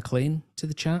John McLean to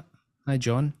the chat. Hi,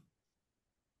 John.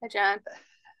 Hi, John.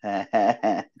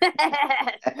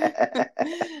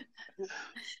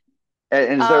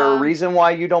 And is there a reason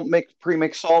why you don't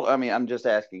pre-mix salt? I mean, I'm just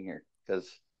asking here because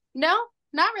no,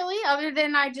 not really. Other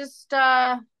than I just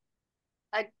I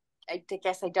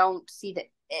guess I don't see that.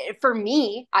 For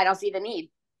me, I don't see the need.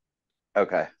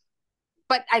 Okay.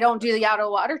 But I don't do the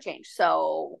auto water change,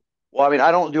 so. Well, I mean,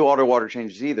 I don't do auto water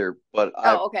changes either, but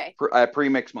okay. I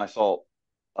pre-mix my salt.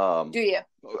 Do you?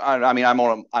 I mean, I'm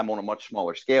on a much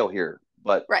smaller scale here,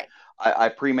 but I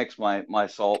pre-mix my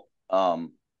salt.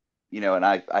 And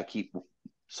I keep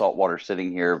salt water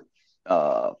sitting here.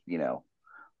 I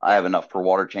have enough for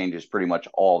water changes pretty much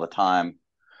all the time.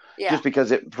 Yeah. Just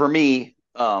because for me,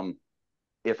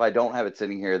 if I don't have it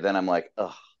sitting here, then I'm like,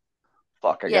 ugh,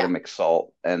 fuck, I got to mix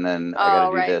salt, and then I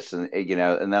got to do this, and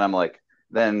and then I'm like,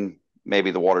 then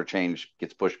maybe the water change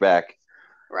gets pushed back,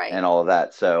 and all of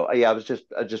that. So I was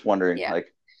just wondering,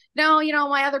 like, no,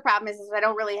 my other problem is I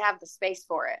don't really have the space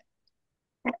for it.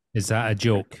 Is that a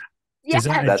joke? Yeah. Is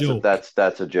that a joke?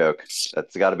 That's a joke.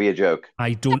 That's got to be a joke.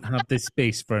 I don't have the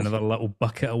space for another little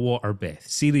bucket of water, Beth.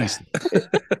 Seriously.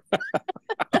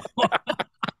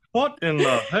 What in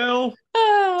the hell?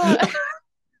 I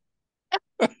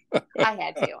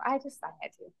had to. I had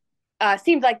to.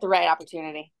 Seemed like the right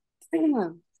opportunity.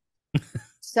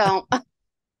 So,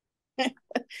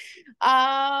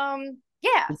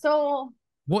 yeah. So,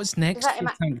 what's next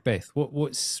for tank, Beth?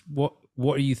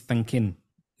 What are you thinking?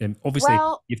 Obviously,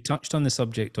 you've touched on the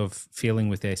subject of failing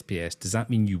with SPS. Does that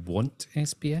mean you want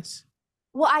SPS?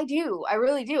 Well, I do. I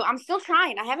really do. I'm still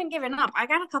trying. I haven't given up. I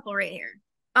got a couple right here.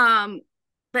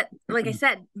 But like I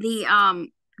said,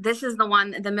 this is the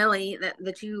one, the Millie,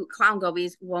 the two clown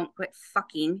gobies won't quit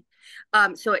fucking.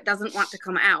 So it doesn't want to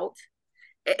come out.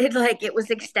 It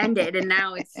was extended, and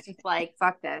now it's just like,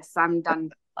 fuck this. I'm done.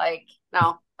 Like,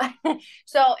 no.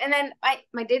 So, and then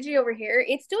my Digi over here,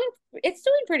 it's doing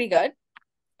pretty good.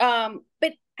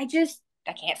 But I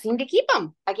can't seem to keep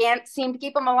them. I can't seem to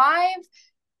keep them alive.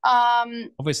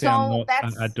 Obviously,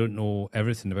 I don't know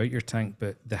everything about your tank,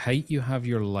 but the height you have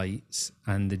your lights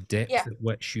and the depth at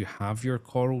which you have your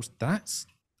corals,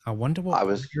 I wonder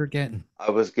what you're getting. I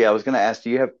was going to ask,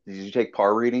 did you take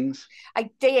par readings?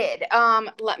 I did.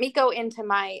 Let me go into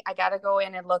I gotta go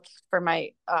in and look for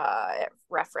my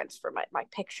reference for my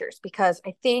pictures, because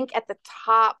I think at the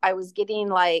top I was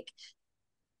getting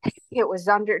it was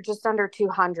just under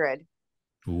 200.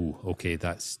 Ooh, okay,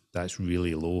 that's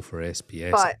really low for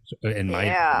SPS, in my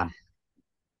opinion.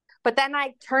 But then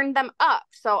I turned them up,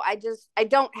 so I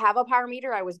don't have a power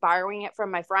meter. I was borrowing it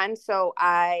from my friend, so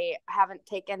I haven't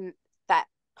taken that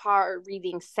power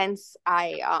reading since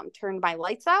I turned my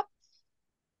lights up.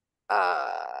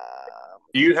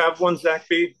 Do you have one, Zach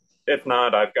B? If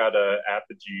not, I've got a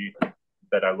Apogee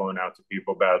that I loan out to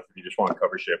people. Beth, if you just want to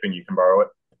cover shipping, you can borrow it.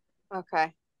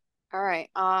 Okay. All right.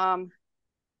 I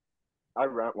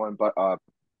rent one, but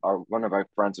one of our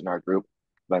friends in our group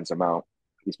lends them out.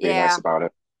 He's pretty nice about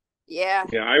it. Yeah.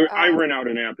 Yeah, I rent out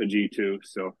an Apogee too,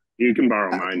 so you can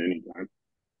borrow mine anytime.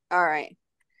 All right.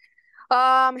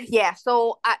 Yeah,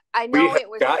 so I know it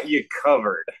was got you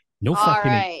covered. No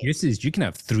fucking excuses. You can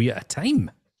have 3 at a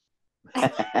time.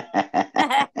 Let's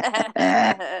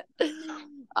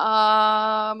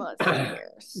see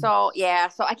here.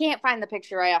 So I can't find the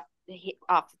picture right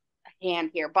off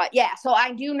hand here, but yeah, so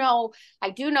I do know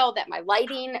that my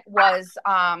lighting was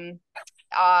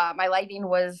my lighting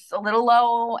was a little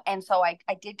low, and so I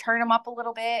did turn them up a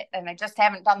little bit, and I just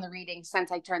haven't done the reading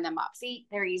since I turned them up. See,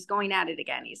 there he's going at it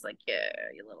again. He's like, yeah,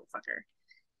 you little fucker.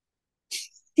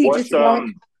 Why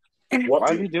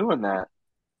is he doing that?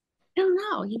 I don't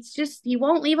know. He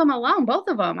won't leave them alone. Both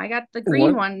of them. I got the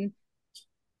green one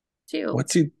too.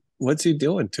 What's he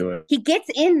doing to it? He gets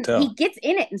in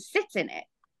it and sits in it.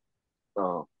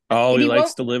 Oh, he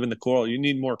likes to live in the coral. You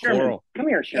need more coral. Come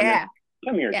here, Sherman. Yeah.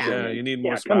 Come here. Yeah, you need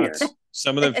more spots.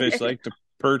 Some of the fish like to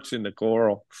perch in the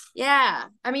coral. Yeah.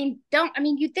 I mean,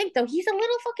 you'd think though, he's a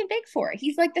little fucking big for it.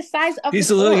 He's like the size of He's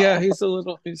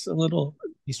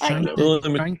trying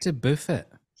to boof it.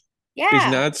 Yeah.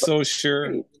 He's not so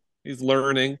sure. He's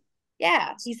learning.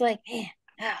 Yeah. He's like, man,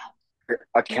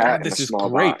 a cat. This is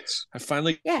great. Box. I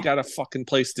finally got a fucking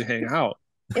place to hang out.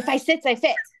 If I sit, I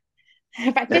fit.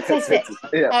 If I fit, I fit.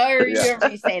 However you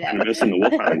say that. You're missing the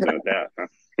wolfhounds out that. Huh?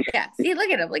 Yeah. See, look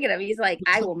at him. He's like,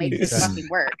 I will make this fucking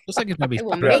work. Looks like it's maybe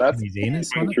his anus.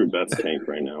 I'm through Beth's tank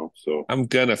right now, so I'm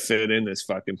gonna fit in this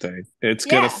fucking thing. It's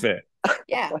gonna fit.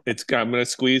 Yeah. I'm gonna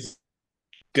squeeze.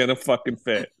 Gonna fucking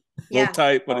fit. A little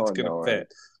tight, but it's gonna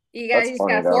fit. You just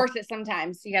gotta force it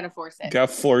sometimes. You gotta force it. Gotta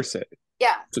force it.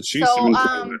 Yeah.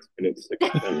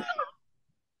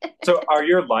 So are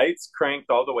your lights cranked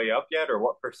all the way up yet, or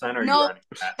what percent are you running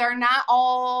at? They're not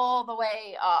all the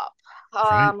way up.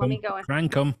 Let me go in.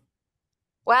 Crank them.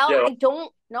 Well, I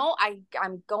don't know.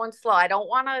 I'm going slow. I don't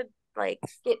want to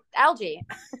get algae.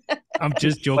 I'm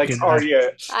just joking. Are you?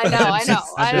 I know.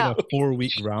 I did a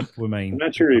 4-week ramp with mine. I'm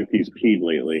not sure if he's peed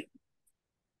lately.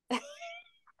 I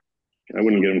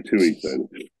wouldn't get him too excited.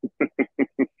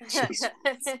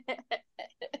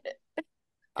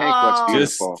 Hank looks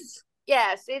beautiful.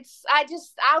 Yes,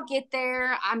 I'll get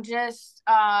there. I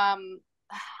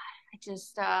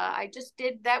just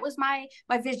did, that was my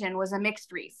vision, was a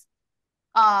mixed reef.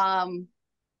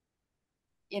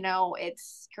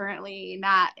 It's currently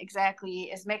not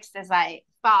exactly as mixed as I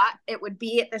thought it would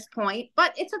be at this point,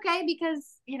 but it's okay because,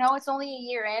 it's only a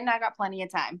year in. I got plenty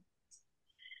of time.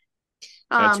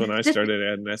 That's when I started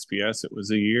adding SPS. It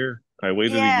was a year. I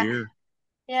waited a year.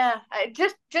 Yeah,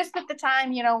 just at the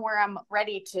time, where I'm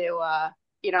ready to,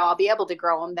 I'll be able to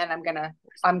grow them. Then I'm gonna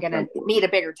need a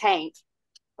bigger tank.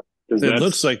 It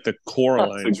looks like the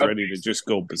coraline's ready to just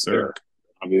go berserk.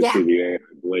 Obviously, the AI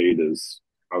blade is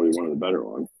probably one of the better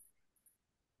ones.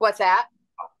 What's that?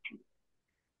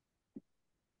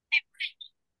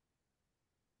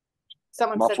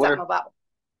 Someone said something about.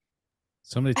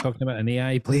 Somebody talking about an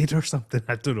AI blade or something.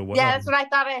 I don't know what. Yeah, that's what I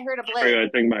thought. I heard a blade. I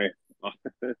think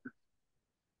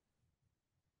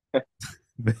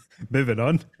Moving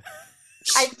on.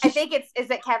 I think is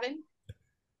it Kevin?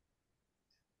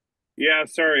 Yeah,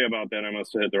 sorry about that. I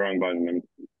must have hit the wrong button. I'm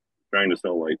trying to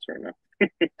sell lights right now.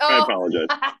 I apologize.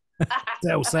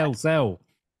 Sell.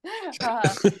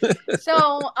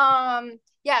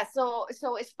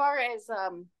 So as far as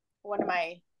one of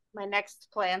my next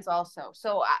plans also.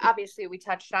 So obviously we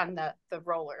touched on the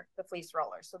fleece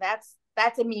roller. So that's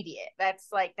immediate. That's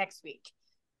like next week.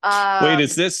 Wait,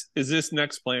 is this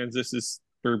next plans? This is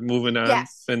for moving on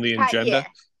in the agenda?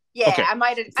 Yeah. Okay. I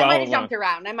might have jumped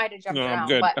around. I'm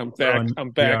good. But...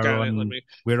 I'm back on it.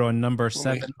 We're on number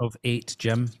 7 of 8,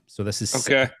 Jim. So this is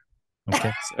okay.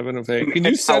 7 of 8. Can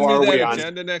you send me that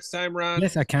agenda next time, Ron?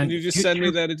 Yes, I can. Can you just send me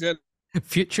that agenda?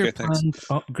 Future planned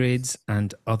upgrades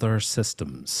and other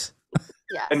systems.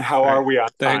 Yeah. And how are we on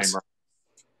time?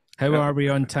 How are we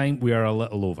on time? We are a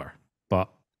little over, but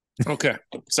okay.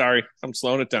 Sorry, I'm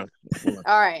slowing it down.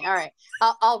 All right.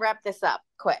 I'll wrap this up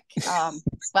quick.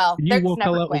 Well, there's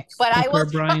never quick, but I will.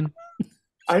 Brian.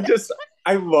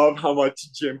 I love how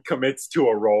much Jim commits to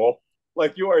a role.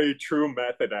 Like, you are a true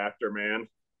method actor, man.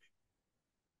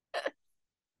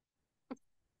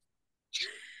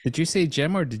 Did you say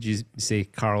Jim or did you say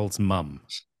Carl's mum?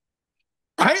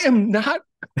 I am not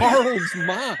Carl's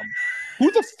mom.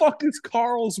 Who the fuck is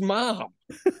Carl's mom?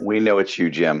 We know it's you,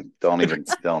 Jim. Don't even,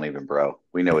 bro.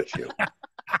 We know it's you.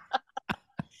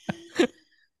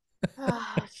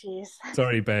 Oh, jeez.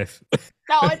 Sorry, Beth.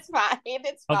 No, it's fine.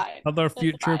 It's fine. Other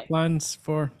future plans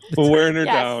for wearing her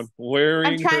down.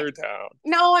 Wearing her down.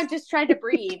 No, I'm just trying to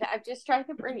breathe. That's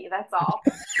all.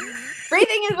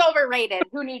 Breathing is overrated.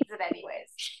 Who needs it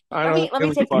anyways?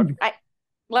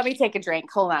 Let me take a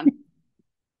drink. Hold on.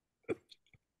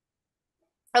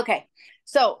 Okay.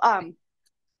 So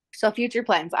future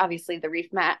plans, obviously the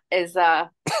reef mat is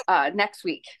next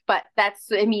week, but that's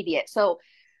immediate. So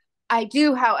I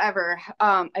do, however,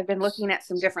 I've been looking at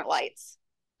some different lights.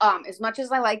 As much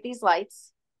as I like these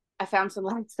lights, I found some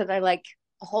lights that I like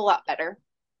a whole lot better.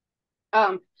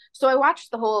 So I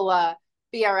watched the whole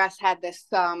BRS had this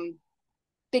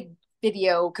big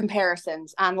video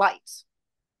comparisons on lights.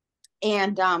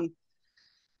 And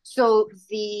so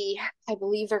I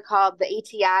believe they're called the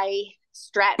ATI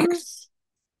Stratons.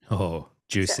 Oh,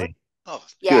 juicy. Oh,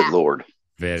 yeah. Good Lord.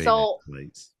 Very so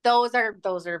nice. Those are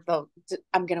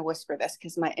I'm gonna whisper this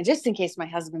because just in case my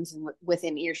husband's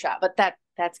within earshot, but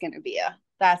that's gonna be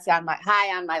that's on my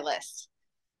high on my list.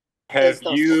 Have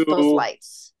those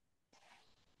lights.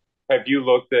 Have you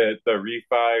looked at the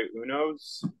Refi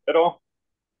Unos at all?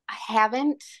 I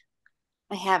haven't.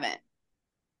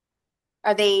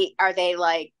 Are they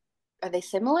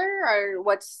similar, or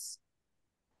what's?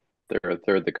 They're a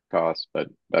third the cost, but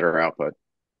better output.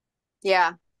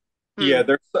 Yeah. Yeah,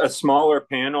 they're a smaller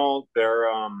panel.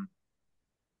 They're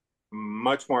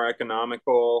much more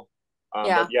economical.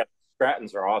 But yeah,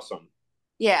 Stratons are awesome.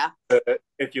 Yeah.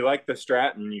 If you like the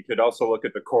Stratton, you could also look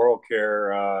at the Coral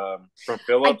Care from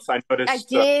Philips. I noticed. I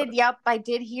did. Yep, I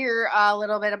did hear a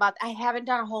little bit about. I haven't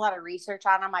done a whole lot of research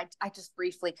on them. I just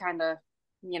briefly kind of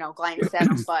glanced at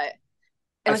them, but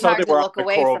it was hard to look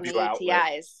away from the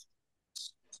ATIs.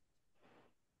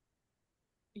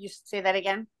 You say that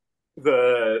again?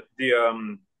 The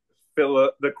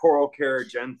Coral Care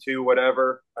Gen 2,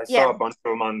 whatever. I saw a bunch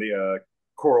of them on the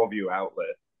Coral View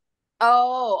outlet.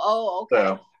 Oh, okay.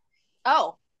 So.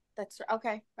 Oh, that's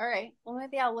okay. All right. Well,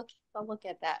 maybe I'll look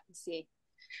at that and see.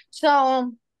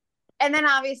 So, and then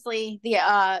obviously the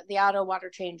auto water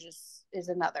change is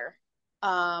another.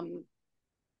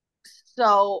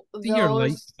 So your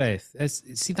lights, Beth, is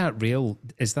that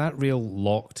rail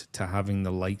locked to having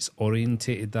the lights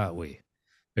orientated that way?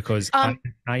 Because I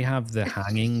have the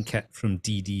hanging kit from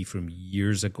DD from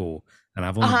years ago, and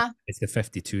I've only it's the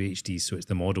 52 HD, so it's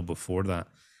the model before that,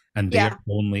 and they're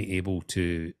only able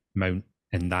to mount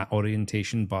in that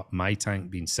orientation. But my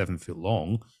tank being 7 foot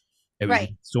long, it would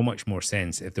make so much more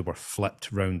sense if they were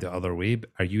flipped round the other way.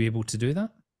 Are you able to do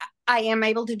that? I am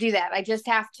able to do that. I just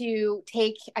have to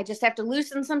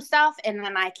loosen some stuff, and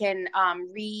then I can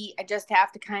I just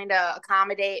have to kind of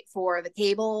accommodate for the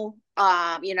cable.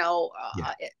 I'll need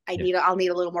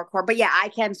a little more core, but yeah, I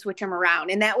can switch them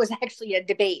around. And that was actually a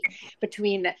debate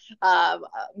between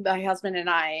my husband and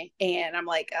I, and I'm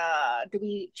like,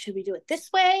 should we do it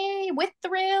this way with the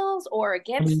rails or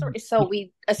against? So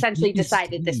we essentially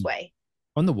decided this way.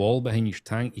 On the wall behind your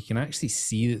tank, you can actually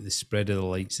see that the spread of the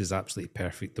lights is absolutely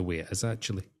perfect the way it is,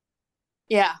 actually.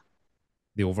 Yeah.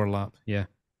 The overlap, yeah.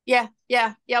 Yeah,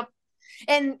 yep.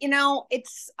 And,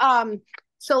 it's,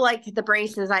 so like the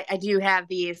braces, I do have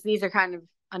these. These are kind of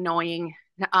annoying.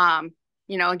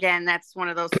 Again, that's one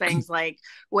of those things like,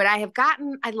 would I have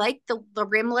gotten, I like the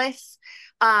rimless,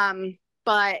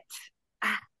 but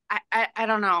I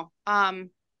don't know.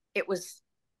 It was,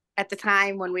 at the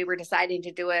time when we were deciding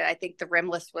to do it, I think the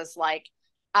rimless was like,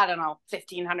 I don't know,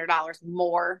 $1,500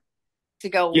 more to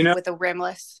go with a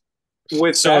rimless.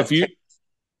 Without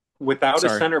a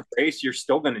center brace, you're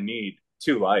still going to need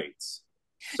 2 lights.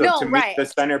 So to me, the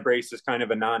center brace is kind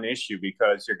of a non-issue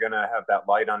because you're going to have that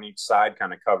light on each side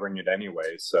kind of covering it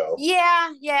anyway. So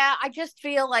yeah. I just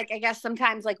feel like, I guess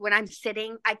sometimes like when I'm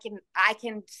sitting, I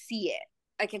can see it.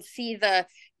 I can see the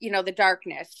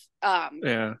darkness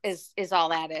is all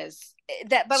that is.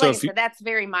 But so like I said, that's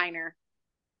very minor.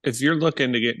 If you're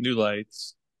looking to get new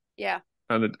lights,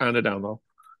 on the down low,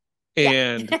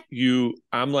 and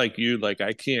I'm like you, like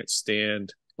I can't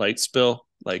stand light spill.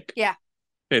 Like I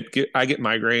get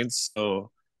migraines, so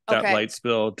that light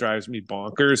spill drives me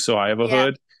bonkers. So I have a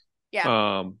hood.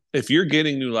 Yeah. If you're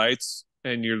getting new lights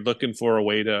and you're looking for a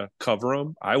way to cover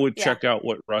them, I would check out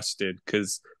what Russ did,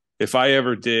 because if I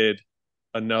ever did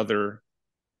another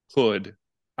hood,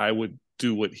 I would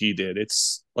do what he did.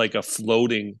 It's like a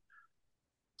floating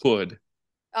hood.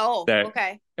 Oh,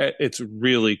 okay. It's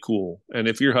really cool. And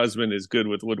if your husband is good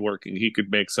with woodworking, he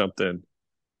could make something.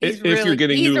 If you're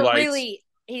getting new lights.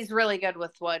 He's really good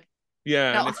with wood.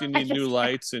 Yeah, and if you need new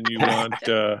lights and you want...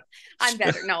 I'm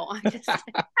better. No,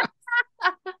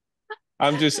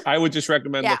 I'm just... I would just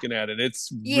recommend looking at it.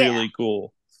 It's really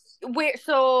cool.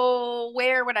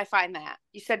 Where would I find that?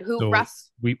 You said who,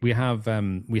 Russ? We have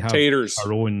Taters.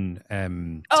 Our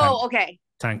own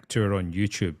tank tour on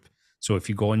YouTube. So if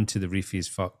you go into the Reef is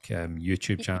Fuck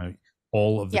YouTube channel,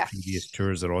 all of the previous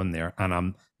tours are on there. And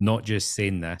I'm not just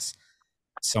saying this,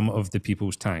 some of the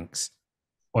people's tanks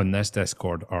on this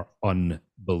Discord are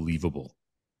unbelievable.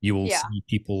 You will see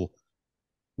people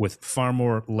with far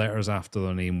more letters after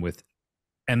their name with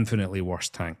infinitely worse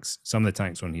tanks. Some of the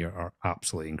tanks on here are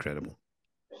absolutely incredible.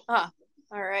 All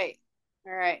right.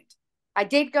 I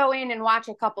did go in and watch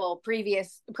a couple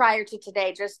prior to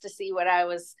today just to see what I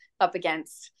was up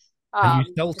against. And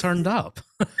you still turned up.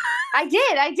 I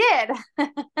did.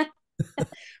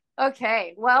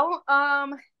 Okay. Well,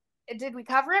 did we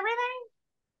cover everything?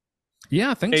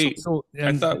 Yeah, I think 8. so.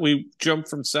 I thought we jumped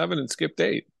from 7 and skipped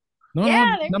 8. No,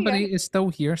 number 8 is still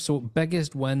here. So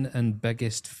biggest win and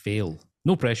biggest fail.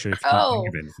 No pressure if you can't think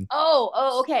of anything.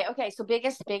 Okay. So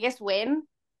biggest win,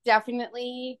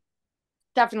 definitely.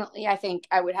 I think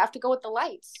I would have to go with the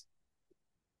lights.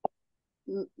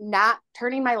 Not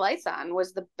turning my lights on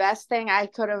was the best thing I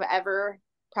could have ever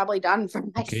probably done for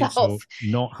myself. Okay, so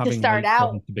not having to start lights out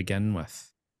on to begin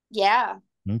with. Yeah.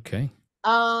 Okay.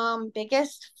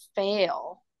 Biggest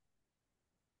fail.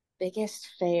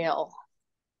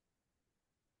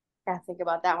 Gotta think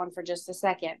about that one for just a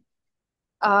second.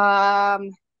 Not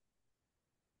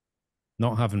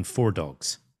having 4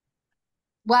 dogs.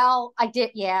 Well, I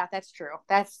did. Yeah, that's true.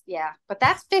 But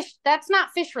that's fish. That's not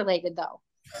fish related though.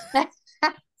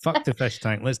 Fuck the fish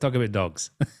tank. Let's talk about dogs.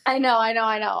 I know.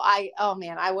 Oh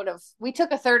man, we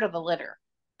took a third of the litter.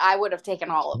 I would have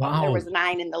taken all of them. There was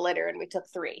 9 in the litter and we took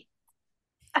 3.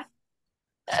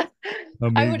 I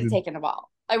would have taken them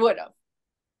all. I would have.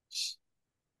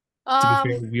 To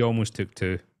be fair, we almost took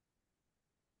 2.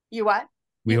 You what?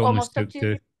 We almost took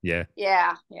 2. Yeah.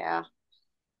 Yeah.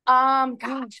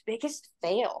 Gosh, biggest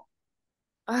fail.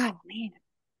 Oh man.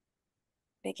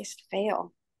 Biggest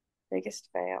fail.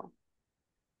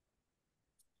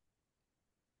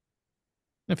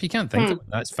 If you can't think of it,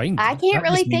 that's fine. I can't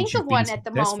really think of one at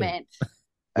the moment.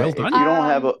 Well done. If you don't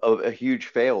have a huge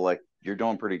fail, like, you're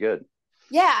doing pretty good.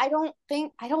 Yeah, I don't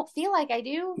feel like I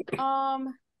do.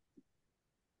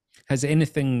 Has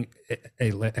anything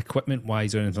equipment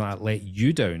wise or anything like that let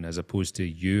you down as opposed to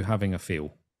you having a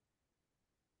fail?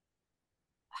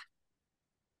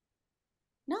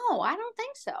 No, I don't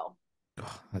think so.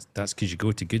 Oh, that's because you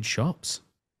go to good shops.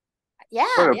 Yeah.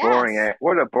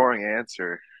 What a boring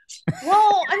answer.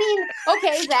 Well, I mean,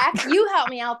 okay, Zach, you help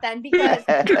me out then, because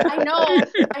I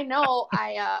know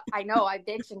I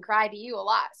bitch and cry to you a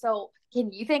lot. So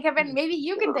can you think of it? Maybe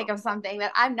you can think of something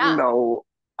that I'm not. No,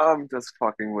 I'm just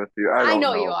fucking with you. I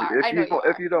know you are.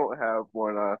 If you don't have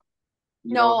one,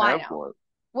 you no, don't have I know. one.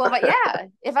 Well, but yeah,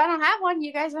 if I don't have one,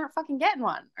 you guys aren't fucking getting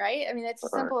one, right? I mean, it's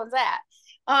as simple as that.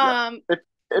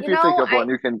 If you think of one,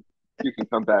 you can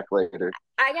come back later.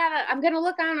 I'm gonna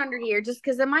look on under here just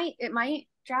because it might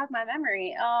jog my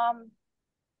memory.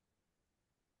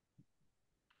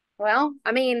 Well,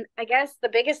 I mean, I guess the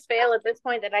biggest fail at this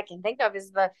point that I can think of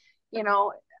is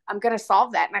I'm gonna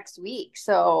solve that next week.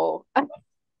 So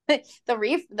the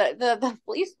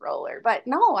fleece roller, but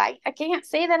no, I can't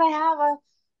say that I have a.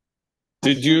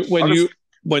 Did you when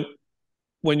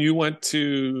you went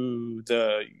to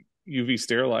the UV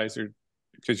sterilizer,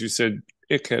 because you said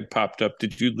ick had popped up,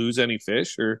 did you lose any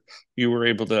fish, or you were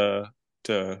able to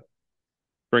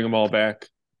bring them all back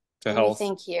to health? Let me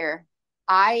think here.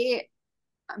 I'm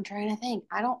trying to think.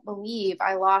 I don't believe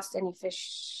I lost any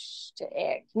fish to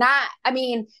ick. Not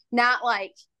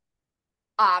like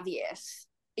obvious.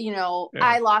 Yeah.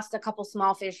 I lost a couple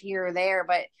small fish here or there,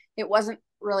 but it wasn't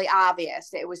really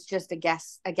obvious. It was just a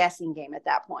guessing game at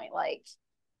that point. Like,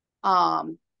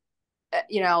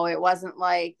 it wasn't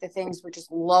like the things were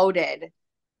just loaded.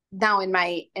 Now in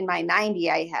my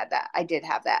 90, I did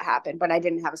have that happen, but I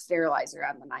didn't have a sterilizer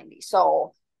on the 90.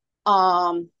 So,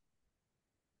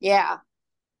 yeah,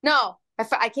 no,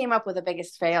 I came up with the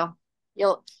biggest fail.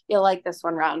 You'll like this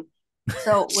one, Ron.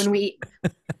 So when we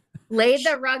laid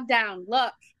the rug down,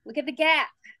 look at the gap.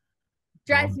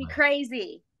 Drives me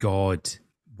crazy. God.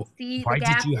 See, why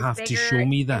did you have to show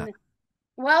me that?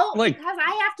 Well, because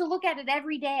I have to look at it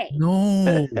every day.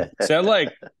 No. Is that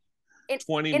like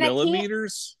 20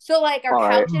 millimeters? So like our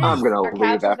couches, I'm gonna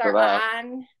leave after that.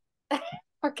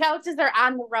 Our couches are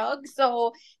on the rug,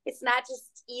 so it's not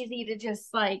just easy to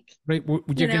just like. Right,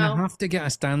 you're gonna have to get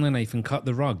a Stanley knife and cut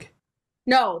the rug.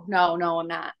 No, I'm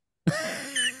not.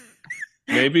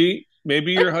 Maybe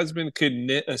your husband could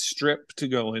knit a strip to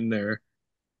go in there.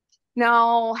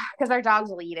 No, because our dogs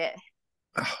will eat it.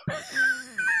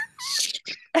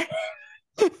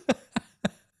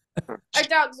 Our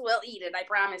dogs will eat it, I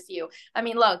promise you. I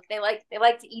mean, look, they like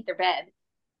to eat their bed.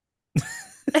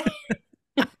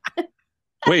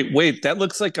 Wait, that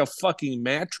looks like a fucking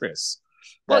mattress.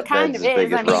 Well, it kind of is.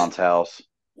 Big as Ron's house.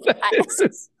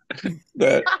 That's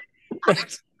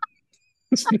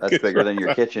bigger than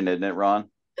your kitchen, isn't it, Ron?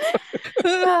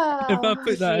 If I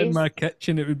put that in my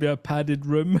kitchen, it would be a padded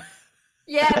room.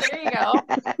 Yeah, there you go.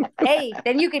 Hey,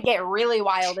 then you could get really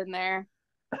wild in there.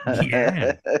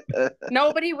 Yeah.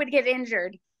 Nobody would get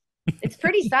injured. It's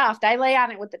pretty soft. I lay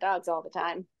on it with the dogs all the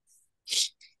time.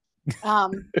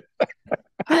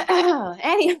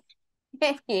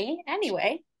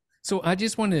 Anyway. So I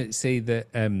just want to say that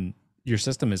your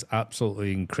system is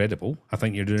absolutely incredible. I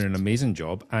think you're doing an amazing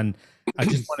job. And I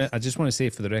just want to say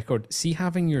for the record, see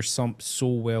having your sump so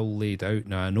well laid out.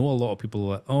 Now, I know a lot of people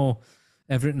are like, oh,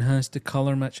 everything has to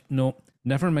color match. No,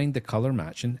 never mind the color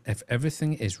matching. If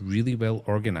everything is really well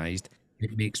organized,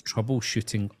 it makes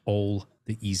troubleshooting all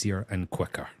the easier and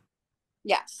quicker.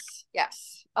 Yes. If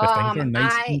things are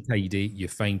nice and tidy, you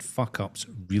find fuck ups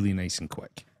really nice and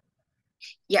quick.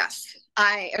 Yes,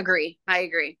 I agree.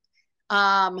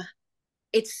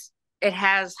 It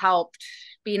has helped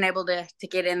being able to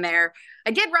get in there.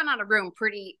 I did run out of room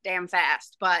pretty damn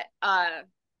fast, but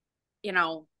you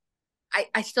know,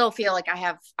 I still feel like I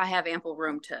have ample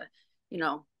room to, you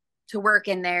know, to work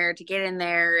in there, to get in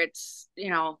there. It's,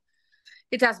 you know,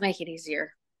 it does make it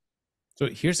easier. So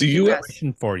here's a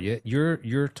question for you.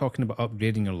 You're talking about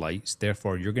upgrading your lights,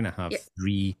 therefore you're going to have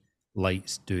 3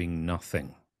 lights doing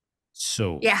nothing.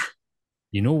 So yeah,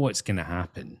 you know what's going to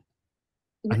happen?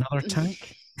 Another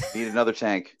tank? Need another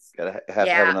tank. Gotta have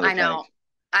to have another tank.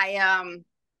 I know.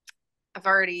 I've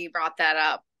already brought that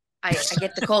up. I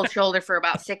get the cold shoulder for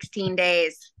about 16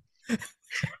 days.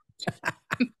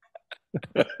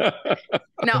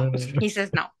 No, he says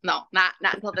no, not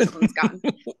until this one's gone.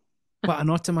 But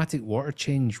an automatic water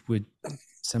change would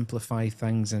simplify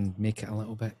things and make it a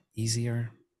little bit easier.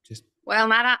 Well,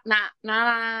 not enough.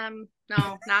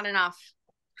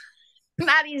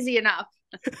 Not easy enough.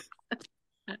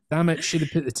 Damn it, should have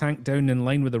put the tank down in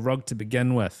line with the rug to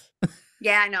begin with.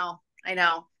 Yeah, I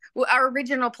know. Well, our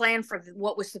original plan for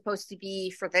what was supposed to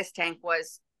be for this tank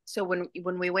was, so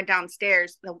when we went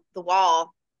downstairs, the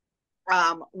wall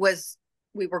was,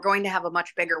 we were going to have a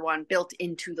much bigger one built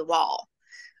into the wall.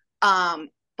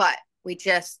 But we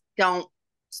just don't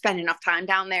spend enough time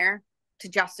down there to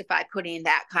justify putting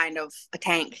that kind of a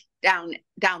tank down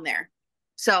there.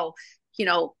 So, you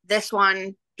know, this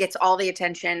one gets all the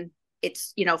attention.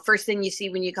 It's, you know, first thing you see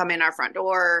when you come in our front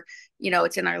door, you know,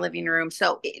 it's in our living room.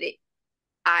 So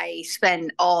I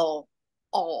spend all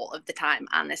of the time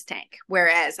on this tank.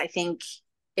 Whereas I think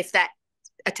if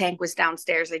a tank was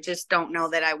downstairs, I just don't know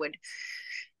that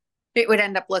it would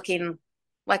end up looking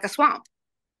like a swamp.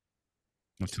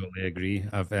 I totally agree.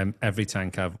 I've every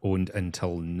tank I've owned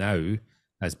until now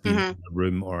has been in a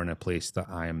room or in a place that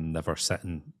I am never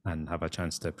sitting and have a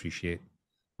chance to appreciate,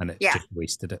 and it just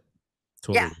wasted it.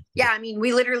 Totally. Yeah. I mean,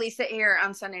 we literally sit here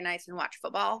on Sunday nights and watch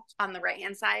football on the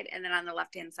right-hand side, and then on the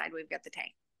left-hand side we've got the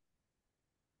tank.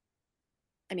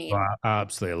 I mean, I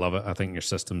absolutely love it. I think your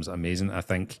system's amazing. I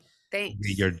think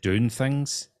thanks. You're doing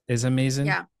things is amazing.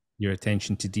 Yeah. Your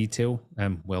attention to detail,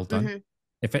 well done. Mm-hmm.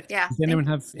 Does anyone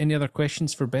have any other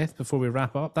questions for Beth before we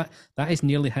wrap up? That is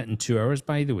nearly hitting 2 hours,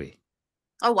 by the way.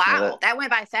 Oh wow, that went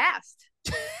by fast.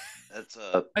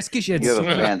 That's because you have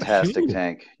a fantastic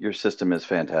tank. Your system is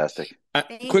fantastic.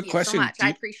 Quick question: so much. I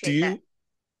appreciate that.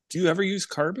 Do you ever use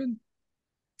carbon?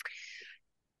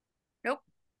 Nope.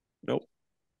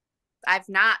 I've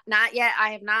not yet.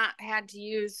 I have not had to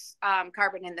use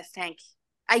carbon in this tank.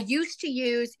 I used to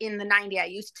use in the 90. I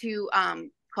used to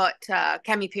put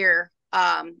ChemiPure.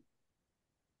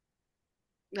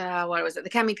 What was it? The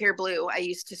ChemiPure Blue. I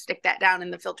used to stick that down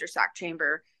in the filter sock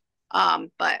chamber,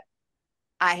 but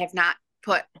I have not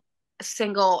put a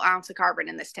single ounce of carbon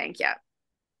in this tank yet.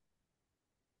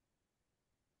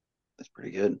 That's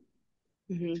pretty good.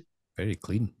 Mm-hmm. Very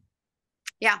clean.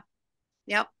 Yeah.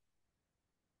 Yep.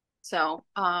 So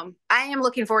I am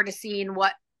looking forward to seeing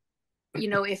what, you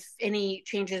know, if any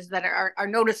changes that are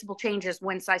noticeable changes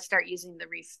once I start using the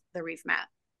reef mat.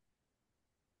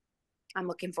 I'm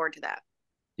looking forward to that.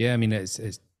 Yeah, I mean, it's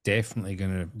definitely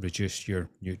going to reduce your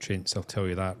nutrients. I'll tell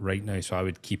you that right now. So I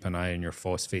would keep an eye on your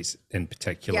phosphates in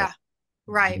particular. Yeah.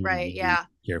 Right. Yeah.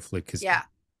 Carefully, because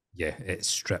it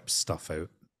strips stuff out.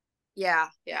 Yeah.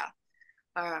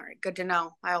 All right, good to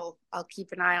know. I'll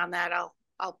keep an eye on that. I'll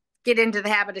get into the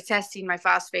habit of testing my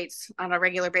phosphates on a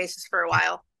regular basis for a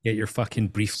while. Get your fucking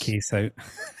briefcase out.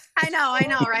 I know,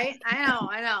 right?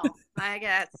 I know. I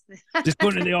guess. Just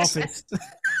go to the office.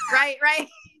 Right.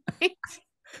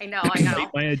 I know.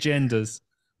 My agendas.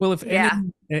 Well,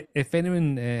 if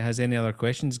anyone has any other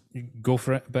questions, go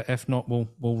for it. But if not,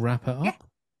 we'll wrap it up.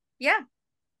 Yeah.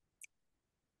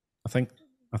 I think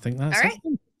that's all right.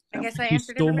 it. I guess I Thank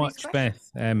answered you so everybody's much,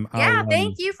 question. Beth.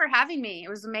 Thank you for having me. It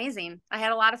was amazing. I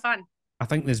had a lot of fun. I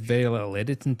think there's very little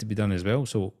editing to be done as well,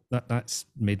 so that's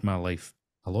made my life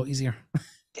a lot easier.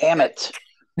 Damn it!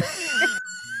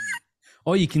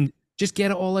 Oh, you can just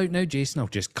get it all out now, Jason. I'll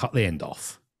just cut the end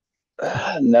off.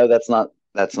 No, that's not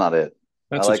it.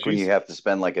 I like when you have to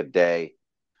spend like a day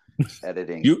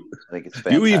editing. I think it's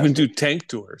fantastic. You even do tank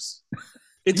tours.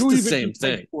 It's the same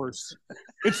thing.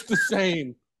 It's the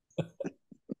same.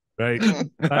 Right.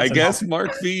 I guess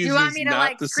Mark Fees you want me is to not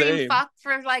like the scream same. fuck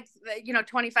for like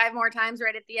 25 more times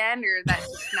right at the end, or that's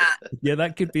just not? Yeah,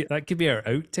 that could be our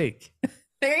outtake.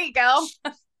 There you go.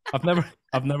 I've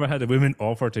never had a woman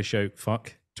offer to shout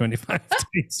fuck 25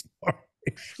 times more.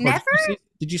 Never?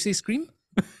 Did you say scream?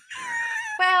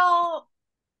 Well,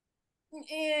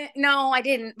 no, I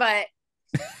didn't, but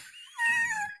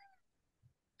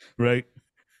right.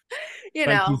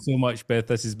 Thank you so much, Beth.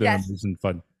 This has been amazing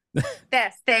fun.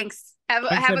 Yes, thanks. Have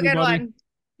Thanks, a good one.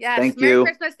 Yes. Thank Merry you.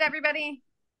 Christmas to everybody.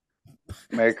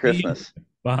 Merry Christmas.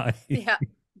 Bye. Yeah.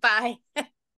 Bye.